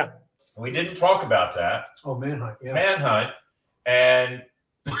 Yeah. We didn't talk about that. Oh, Manhunt. Yeah. Manhunt. And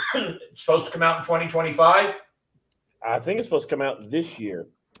it's supposed to come out in 2025? I think it's supposed to come out this year.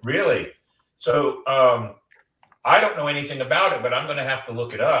 Really? So I don't know anything about it, but I'm going to have to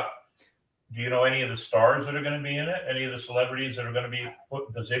look it up. Do you know any of the stars that are going to be in it? Any of the celebrities that are going to be put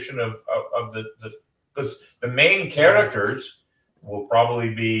in position of because the main characters will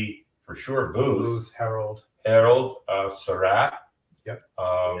probably be for sure Booth, Harold, Surratt. Yep.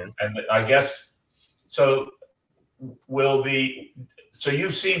 And I guess so. So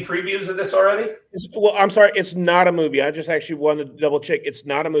you've seen previews of this already? Well, I'm sorry, it's not a movie. I just actually wanted to double check. It's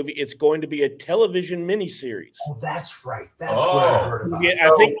not a movie. It's going to be a television miniseries. Oh, that's right. That's what I heard about. Yeah,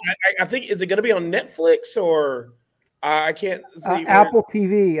 I think is it going to be on Netflix or I can't see Apple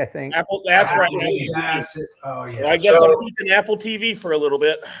TV, I think. Apple. That's right. That's it. Oh yeah. Well, I guess I'm keeping Apple TV for a little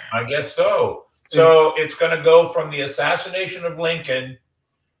bit. I guess so. So it's going to go from the assassination of Lincoln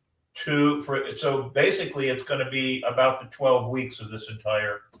so basically it's going to be about the 12 weeks of this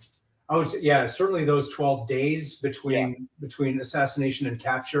entire. Oh yeah, certainly those 12 days between assassination and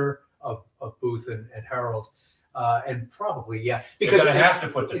capture of Booth and Harold, and probably because you're going to have to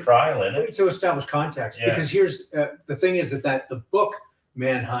put the trial in it to establish context. Yeah. Because here's the thing is that the book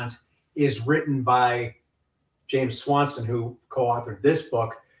Manhunt is written by James Swanson, who co-authored this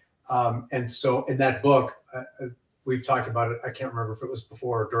book, and so in that book. We've talked about it. I can't remember if it was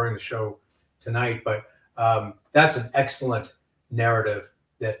before or during the show tonight, but that's an excellent narrative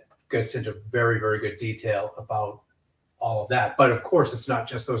that gets into very, very good detail about all of that. But of course, it's not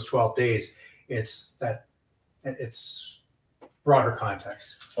just those 12 days. It's broader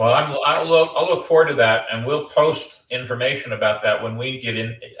context. Well, I'll look forward to that, and we'll post information about that when we get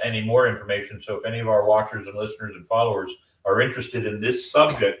in any more information. So if any of our watchers and listeners and followers are interested in this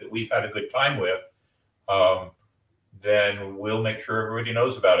subject that we've had a good time with, then we'll make sure everybody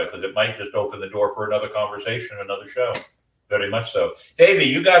knows about it because it might just open the door for another conversation, another show. Very much so. Davey,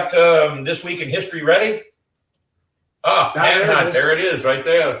 you got This Week in History ready? Manhunt. There it is, right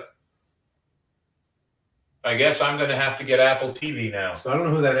there. I guess I'm going to have to get Apple TV now. So I don't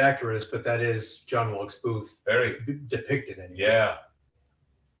know who that actor is, but that is John Wilkes Booth. Very depicted in it. Yeah.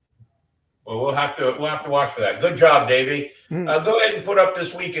 Well, we'll have to watch for that. Good job, Davey. Go ahead and put up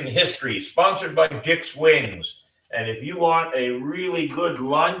This Week in History, sponsored by Dick's Wings. And if you want a really good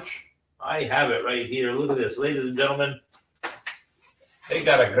lunch, I have it right here. Look at this, ladies and gentlemen. They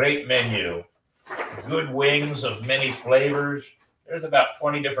got a great menu. Good wings of many flavors. There's about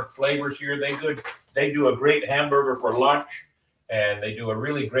 20 different flavors here. They do a great hamburger for lunch, and they do a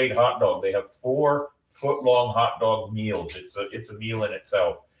really great hot dog. They have 4-foot-long hot dog meals. It's a meal in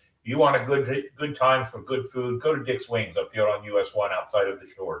itself. If you want a good time for good food, go to Dick's Wings up here on US 1 outside of the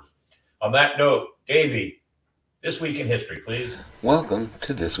shores. On that note, Davey, This Week in History, please. Welcome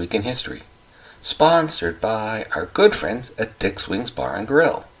to This Week in History, sponsored by our good friends at Dick's Wings Bar and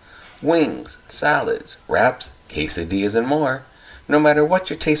Grill. Wings, salads, wraps, quesadillas, and more. No matter what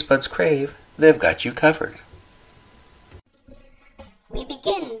your taste buds crave, they've got you covered. We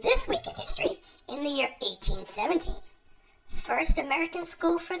begin This Week in History in the year 1817. First American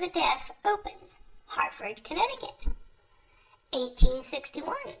School for the Deaf opens, Hartford, Connecticut.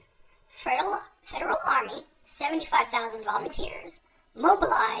 1861. Federal Army, 75,000 volunteers,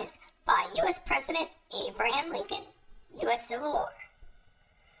 mobilized by U.S. President Abraham Lincoln, U.S. Civil War.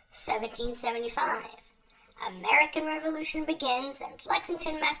 1775. American Revolution begins in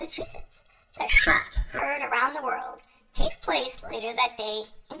Lexington, Massachusetts. The shot heard around the world takes place later that day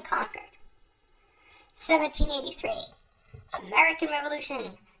in Concord. 1783. American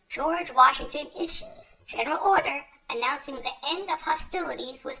Revolution. George Washington issues General Order announcing the end of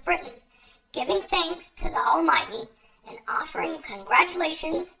hostilities with Britain, giving thanks to the Almighty and offering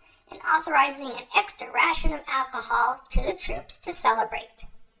congratulations and authorizing an extra ration of alcohol to the troops to celebrate.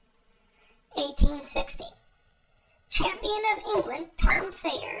 1860. Champion of England Tom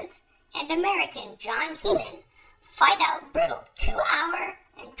Sayers and American John Heenan fight out brutal 2-hour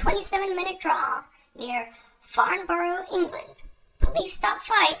and 27-minute draw near Farnborough, England. Police stop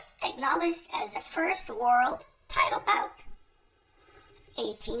fight acknowledged as the first world title bout.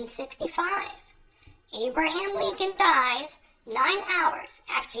 1865. Abraham Lincoln dies 9 hours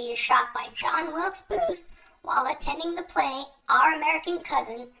after he is shot by John Wilkes Booth while attending the play Our American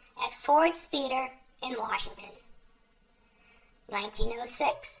Cousin at Ford's Theater in Washington.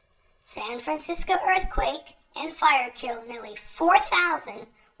 1906, San Francisco earthquake and fire kills nearly 4,000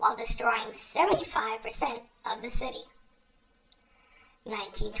 while destroying 75% of the city.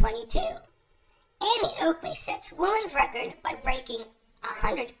 1922, Annie Oakley sets women's record by breaking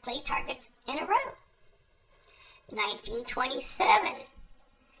 100 clay targets in a row. 1927,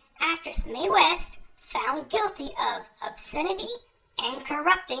 actress Mae West found guilty of obscenity and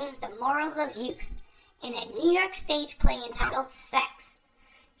corrupting the morals of youth in a New York stage play entitled Sex.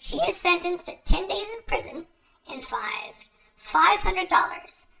 She is sentenced to 10 days in prison and fined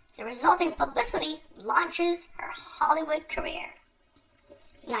 $500. The resulting publicity launches her Hollywood career.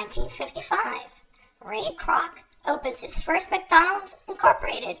 1955, Ray Kroc opens his first McDonald's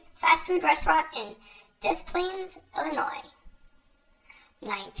Incorporated fast food restaurant in Des Plaines, Illinois.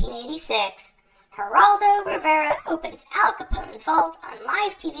 1986, Geraldo Rivera opens Al Capone's vault on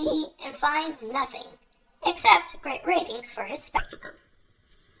live TV and finds nothing, except great ratings for his spectacle.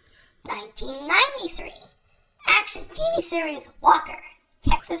 1993, action TV series Walker,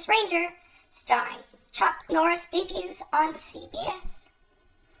 Texas Ranger, starring Chuck Norris debuts on CBS.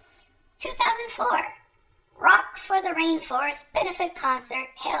 2004, Rock for the Rainforest benefit concert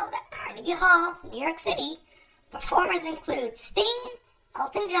held at Carnegie Hall, New York City. Performers include Sting,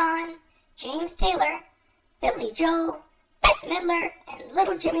 Elton John, James Taylor, Billy Joel, Bette Midler, and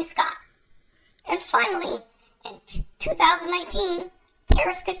Little Jimmy Scott. And finally, in 2019,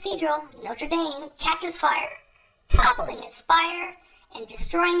 Paris Cathedral, Notre Dame, catches fire, toppling its spire and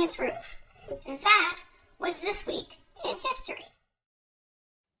destroying its roof. And that was this week in history.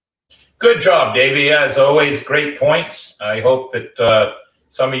 Good job, Davey. As always, great points. I hope that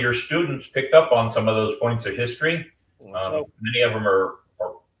some of your students picked up on some of those points of history. Many of them are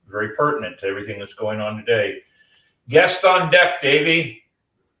very pertinent to everything that's going on today. Guest on deck, Davey.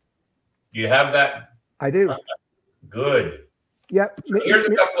 Do you have that? I do. Good. Yep. So here's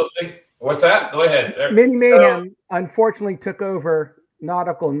a couple of things. What's that? Go ahead. Mini Mayhem unfortunately took over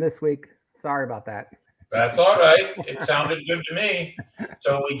Nautical this week. Sorry about that. That's all right. It sounded good to me.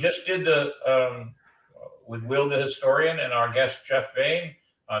 So we just did the with Will the Historian and our guest Jeff Vane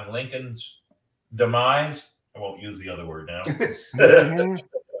on Lincoln's demise. I won't use the other word now.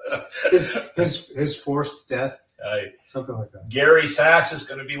 his forced death. Something like that. Gary Sass is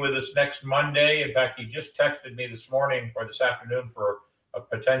going to be with us next Monday. In fact, he just texted me this morning or this afternoon for a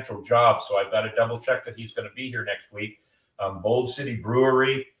potential job. So I've got to double check that he's going to be here next week. Bold City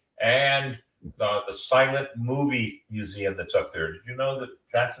Brewery and the Silent Movie Museum that's up there. Did you know that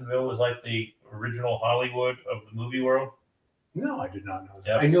Jacksonville was like the original Hollywood of the movie world? No, I did not know that.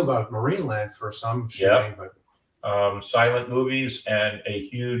 Yep. I knew about Marineland for some shooting, but silent movies and a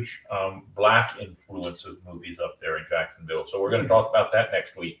huge black influence of movies up there in Jacksonville. So we're going to talk about that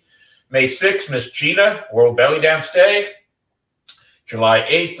next week. May 6th, Miss Cheetah, World Belly Dance Day. July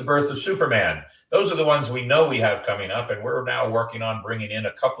 8th, the birth of Superman. Those are the ones we know we have coming up, and we're now working on bringing in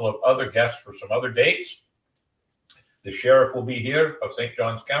a couple of other guests for some other dates. The sheriff will be here of St.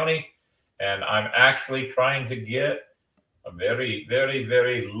 Johns County, and I'm actually trying to get a very, very,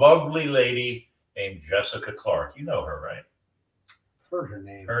 very lovely lady named Jessica Clark. You know her, right? Heard her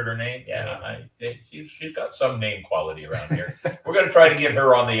name. Heard her name? Yeah, I think she's got some name quality around here. We're going to try to get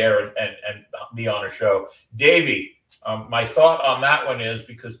her on the air and be on a show. Davey, my thought on that one is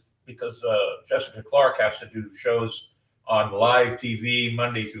because Jessica Clark has to do shows on live TV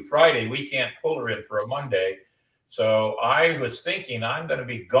Monday through Friday, we can't pull her in for a Monday. So I was thinking I'm going to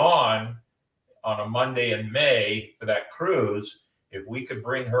be gone on a Monday in May for that cruise. If we could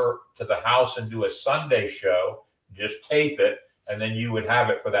bring her to the house and do a Sunday show, just tape it, and then you would have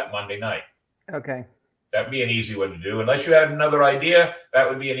it for that Monday night. Okay. That'd be an easy one to do. Unless you had another idea, that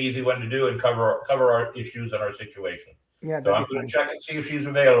would be an easy one to do and cover our issues and our situation. Yeah. So I'm going to check and see if she's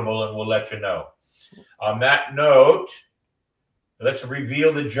available, and we'll let you know. On that note, let's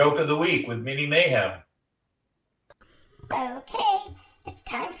reveal the joke of the week with Mini Mayhem. Okay, it's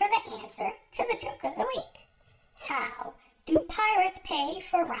time for the answer to the joke of the week. How do pirates pay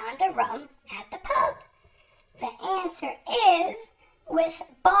for a round of rum at the pub? The answer is with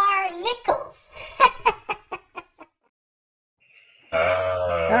bar nickels.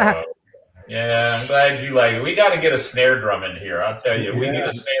 Yeah, I'm glad you like it. We got to get a snare drum in here. I'll tell you, we need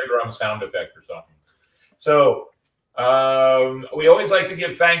a snare drum sound effect or something. So we always like to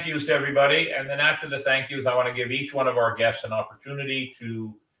give thank yous to everybody. And then after the thank yous, I want to give each one of our guests an opportunity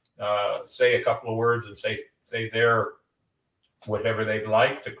to say a couple of words and say their whatever they'd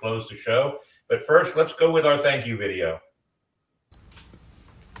like to close the show. But first, let's go with our thank you video.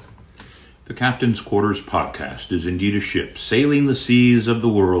 The Captain's Quarters podcast is indeed a ship sailing the seas of the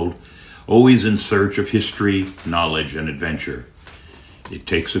world, always in search of history, knowledge, and adventure. It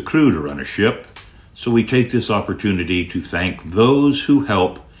takes a crew to run a ship, so we take this opportunity to thank those who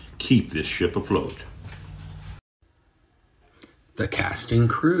help keep this ship afloat. The casting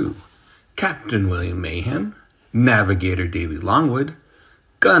crew: Captain William Mayhem, Navigator Davey Longwood,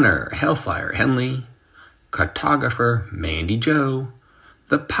 Gunner Hellfire Henley, Cartographer Mandy Joe,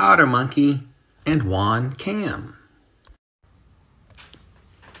 the Powder Monkey, and Juan Cam.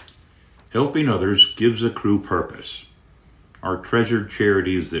 Helping others gives a crew purpose. Our treasured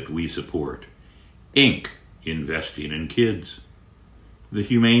charities that we support: Inc., investing in kids; the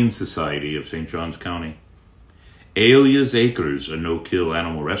Humane Society of St. Johns County; Alia's Acres, a no-kill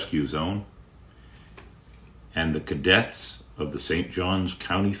animal rescue zone; and the Cadets of the St. Johns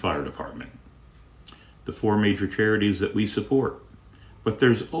County Fire Department. The 4 major charities that we support, but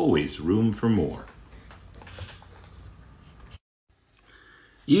there's always room for more.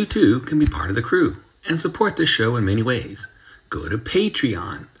 You too can be part of the crew and support the show in many ways. Go to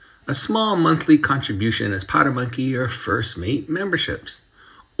Patreon. A small monthly contribution as Powder Monkey or First Mate memberships,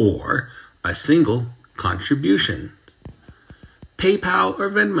 or a single contribution. PayPal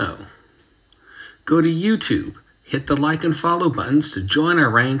or Venmo. Go to YouTube. Hit the like and follow buttons to join our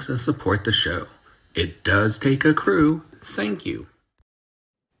ranks and support the show. It does take a crew. Thank you.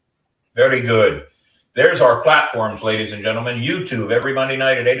 Very good. There's our platforms, ladies and gentlemen. YouTube every Monday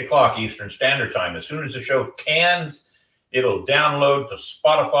night at 8 o'clock Eastern Standard Time. As soon as the show cans, it'll download to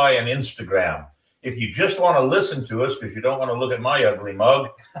Spotify and Instagram. If you just want to listen to us because you don't want to look at my ugly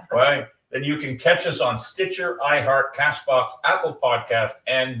mug, right, then you can catch us on Stitcher, iHeart, CastBox, Apple Podcast,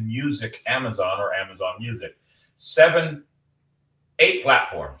 and Music, Amazon or Amazon Music. 8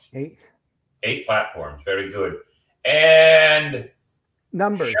 platforms. 8 platforms. Very good. And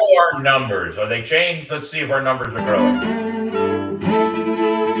numbers. Show our numbers. Are they changed? Let's see if our numbers are growing.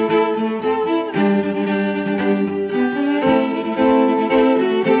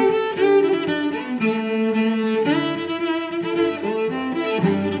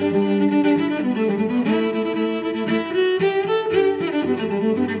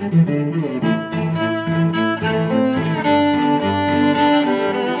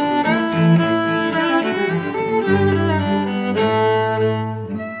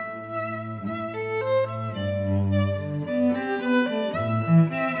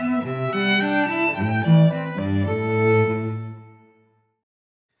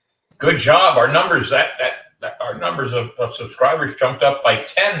 Good job. Our numbers our numbers of subscribers jumped up by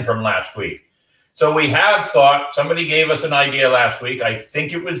 10 from last week. So we have thought, somebody gave us an idea last week. I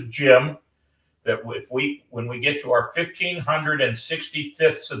think it was Jim, that when we get to our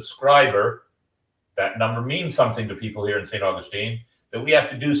 1,565th subscriber, that number means something to people here in St. Augustine, that we have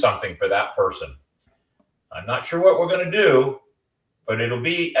to do something for that person. I'm not sure what we're going to do, but it'll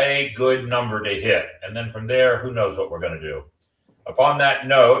be a good number to hit. And then from there, who knows what we're going to do. Upon that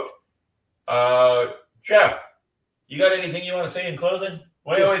note, Jeff, you got anything you want to say in closing?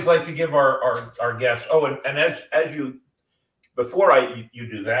 Well, I always like to give our guests. Oh, and as you, before you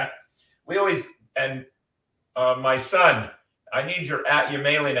do that, we always, and my son, I need your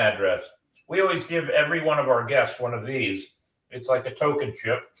mailing address. We always give every one of our guests one of these. It's like a token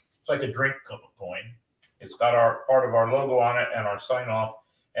chip. It's like a drink coin. It's got part of our logo on it and our sign off,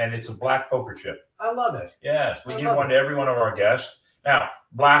 and it's a black poker chip. I love it. Yes, we give one to every one of our guests. Now,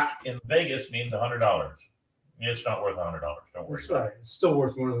 black in Vegas means $100. It's not worth $100. Don't worry. That's right. It's still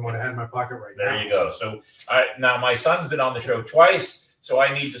worth more than what I had in my pocket right now. There you go. So now my son's been on the show twice, so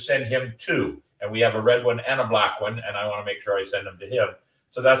I need to send him 2. And we have a red one and a black one, and I want to make sure I send them to him.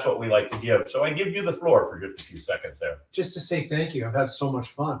 So that's what we like to give. So I give you the floor for just a few seconds there. Just to say thank you. I've had so much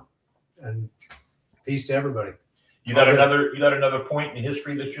fun. And peace to everybody. You got another point in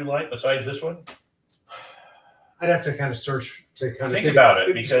history that you like besides this one? I'd have to kind of search to kind of think about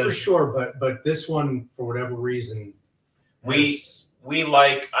it, because for sure, but this one, for whatever reason, I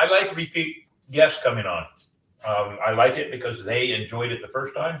like repeat guests coming on. I like it because they enjoyed it the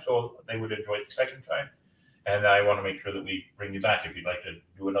first time, so they would enjoy it the second time. And I want to make sure that we bring you back if you'd like to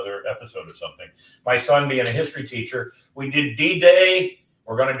do another episode or something. My son being a history teacher, we did D-Day.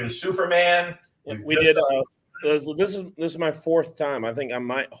 We're going to do Superman. We did. This is my 4th time. I think I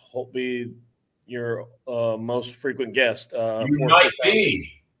might be your most frequent guest. You might be.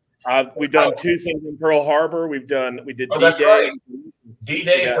 We've done 2 things in Pearl Harbor. We did D-Day. That's right.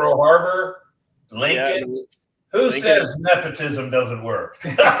 D-Day, yeah. Pearl Harbor, Lincoln. Yeah. Who says nepotism doesn't work?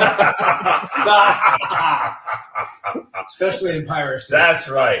 Especially in piracy. That's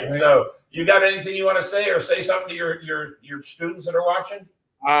right. So you got anything you want to say or say something to your students that are watching?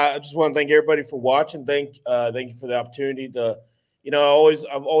 I just want to thank everybody for watching. Thank you for the opportunity to,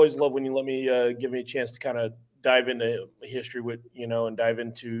 I've always loved when you let me give me a chance to kind of dive into history with, and dive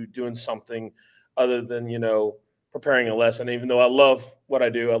into doing something other than, preparing a lesson. Even though I love what I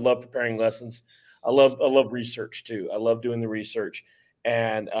do, I love preparing lessons. I love research too. I love doing the research.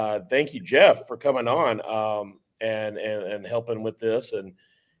 And thank you, Jeff, for coming on and helping with this and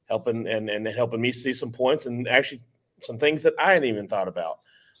helping me see some points and actually some things that I hadn't even thought about.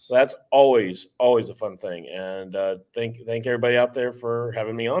 So that's always a fun thing. And thank everybody out there for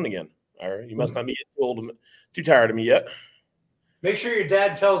having me on again. All right, you must not be too tired of me yet. Make sure your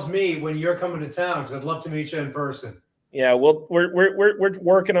dad tells me when you're coming to town because I'd love to meet you in person. Yeah, well, we're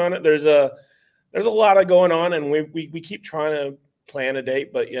working on it. There's a lot of going on, and we keep trying to plan a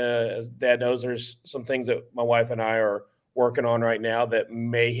date. But as Dad knows, there's some things that my wife and I are working on right now that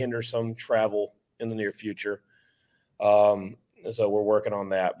may hinder some travel in the near future. So we're working on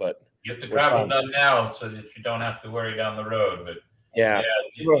that. But get the travel done now so that you don't have to worry down the road. But yeah,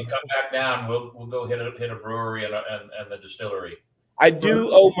 you come back down, we'll go hit a brewery and the distillery. I do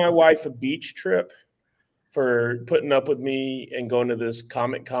owe my wife a beach trip for putting up with me and going to this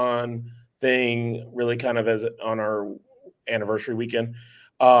Comic-Con thing, really kind of on our anniversary weekend,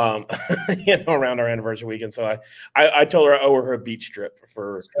 around our anniversary weekend. So I told her I owe her a beach trip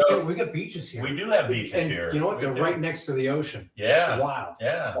for. We got beaches here. We do have beaches here. You know what? They're right next to the ocean. Yeah. Wow.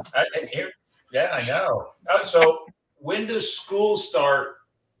 Yeah. I know. So when does school start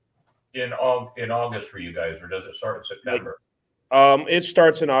in August for you guys, or does it start in September? It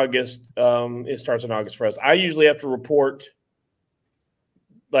starts in August. It starts in August for us. I usually have to report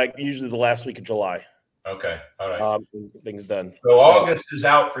usually the last week of July. Okay. All right. Things done. So August is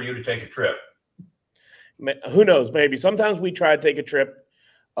out for you to take a trip. Who knows? Maybe. Sometimes we try to take a trip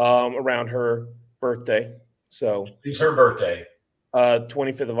around her birthday. So it's her birthday.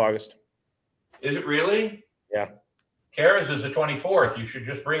 25th of August. Is it really? Yeah. Kara's is the 24th. You should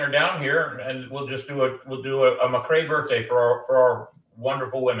just bring her down here, and we'll do a McCrae birthday for our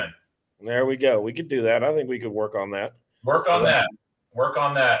wonderful women. There we go. We could do that. I think we could work on that. Work on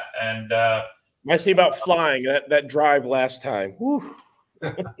that. And I see about flying that drive last time. Whew.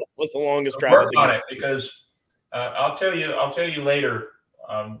 Was the longest drive. Work on it because I'll tell you later.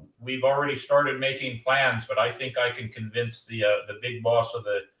 We've already started making plans, but I think I can convince the big boss of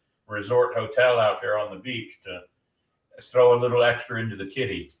the resort hotel out there on the beach to throw a little extra into the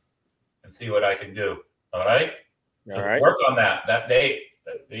kitty and see what I can do. All right. All right. Work on that date.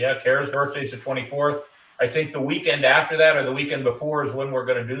 Yeah. Kara's birthday is the 24th. I think the weekend after that or the weekend before is when we're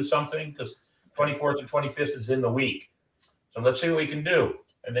going to do something, because 24th and 25th is in the week. So let's see what we can do.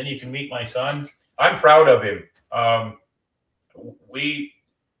 And then you can meet my son. I'm proud of him.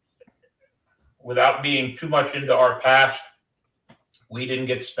 Without being too much into our past, we didn't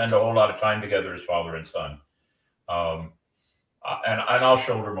get to spend a whole lot of time together as father and son. And I'll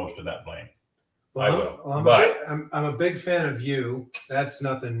shoulder most of that blame. Well, I'm a big fan of you. That's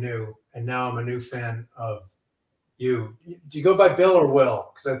nothing new. And now I'm a new fan of you. Do you go by Bill or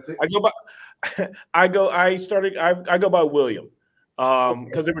Will? Because I go by William.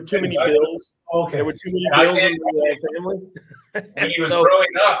 Because there were too many Bills. Okay. There were too many Bills in the family. When he was growing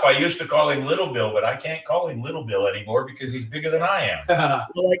up, I used to call him Little Bill, but I can't call him Little Bill anymore because he's bigger than I am.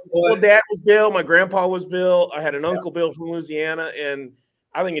 Well, Dad was Bill. My grandpa was Bill. I had an Uncle Bill from Louisiana, and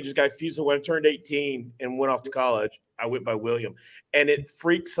I think it just got confused. So when I turned 18 and went off to college, I went by William, and it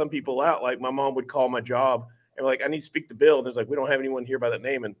freaked some people out. Like my mom would call my job and like, I need to speak to Bill, and it's like, we don't have anyone here by that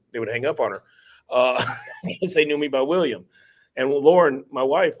name, and they would hang up on her because they knew me by William. And Lauren, my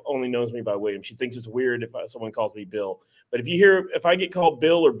wife, only knows me by William. She thinks it's weird if someone calls me Bill. But if I get called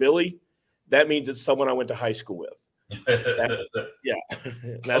Bill or Billy, that means it's someone I went to high school with. Yeah.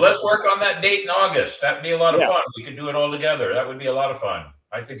 Well, let's work on that date in August. That'd be a lot of fun. We could do it all together. That would be a lot of fun.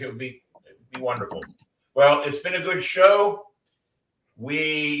 I think it would be wonderful. Well, it's been a good show.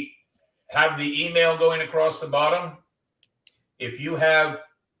 We have the email going across the bottom. If you have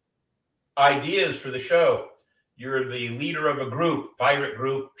ideas for the show, you're the leader of a group, pirate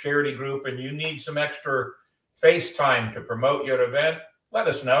group, charity group, and you need some extra face time to promote your event, let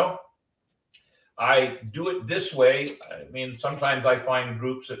us know. I do it this way. I mean, sometimes I find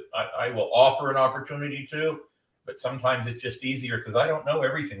groups that I will offer an opportunity to, but sometimes it's just easier because I don't know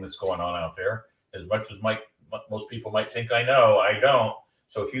everything that's going on out there. As much as most people might think I know, I don't.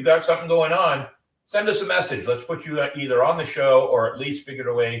 So if you got something going on, send us a message. Let's put you either on the show or at least figure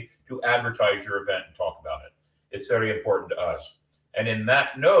a way to advertise your event and talk about it. It's very important to us. And in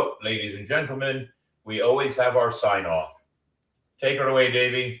that note, ladies and gentlemen, we always have our sign off. Take it away,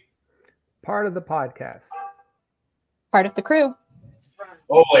 Davey. Part of the podcast. Part of the crew.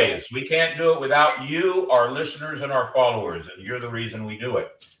 Always. We can't do it without you, our listeners, and our followers. And you're the reason we do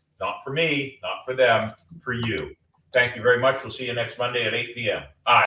it. Not for me, not for them, for you. Thank you very much. We'll see you next Monday at 8 p.m.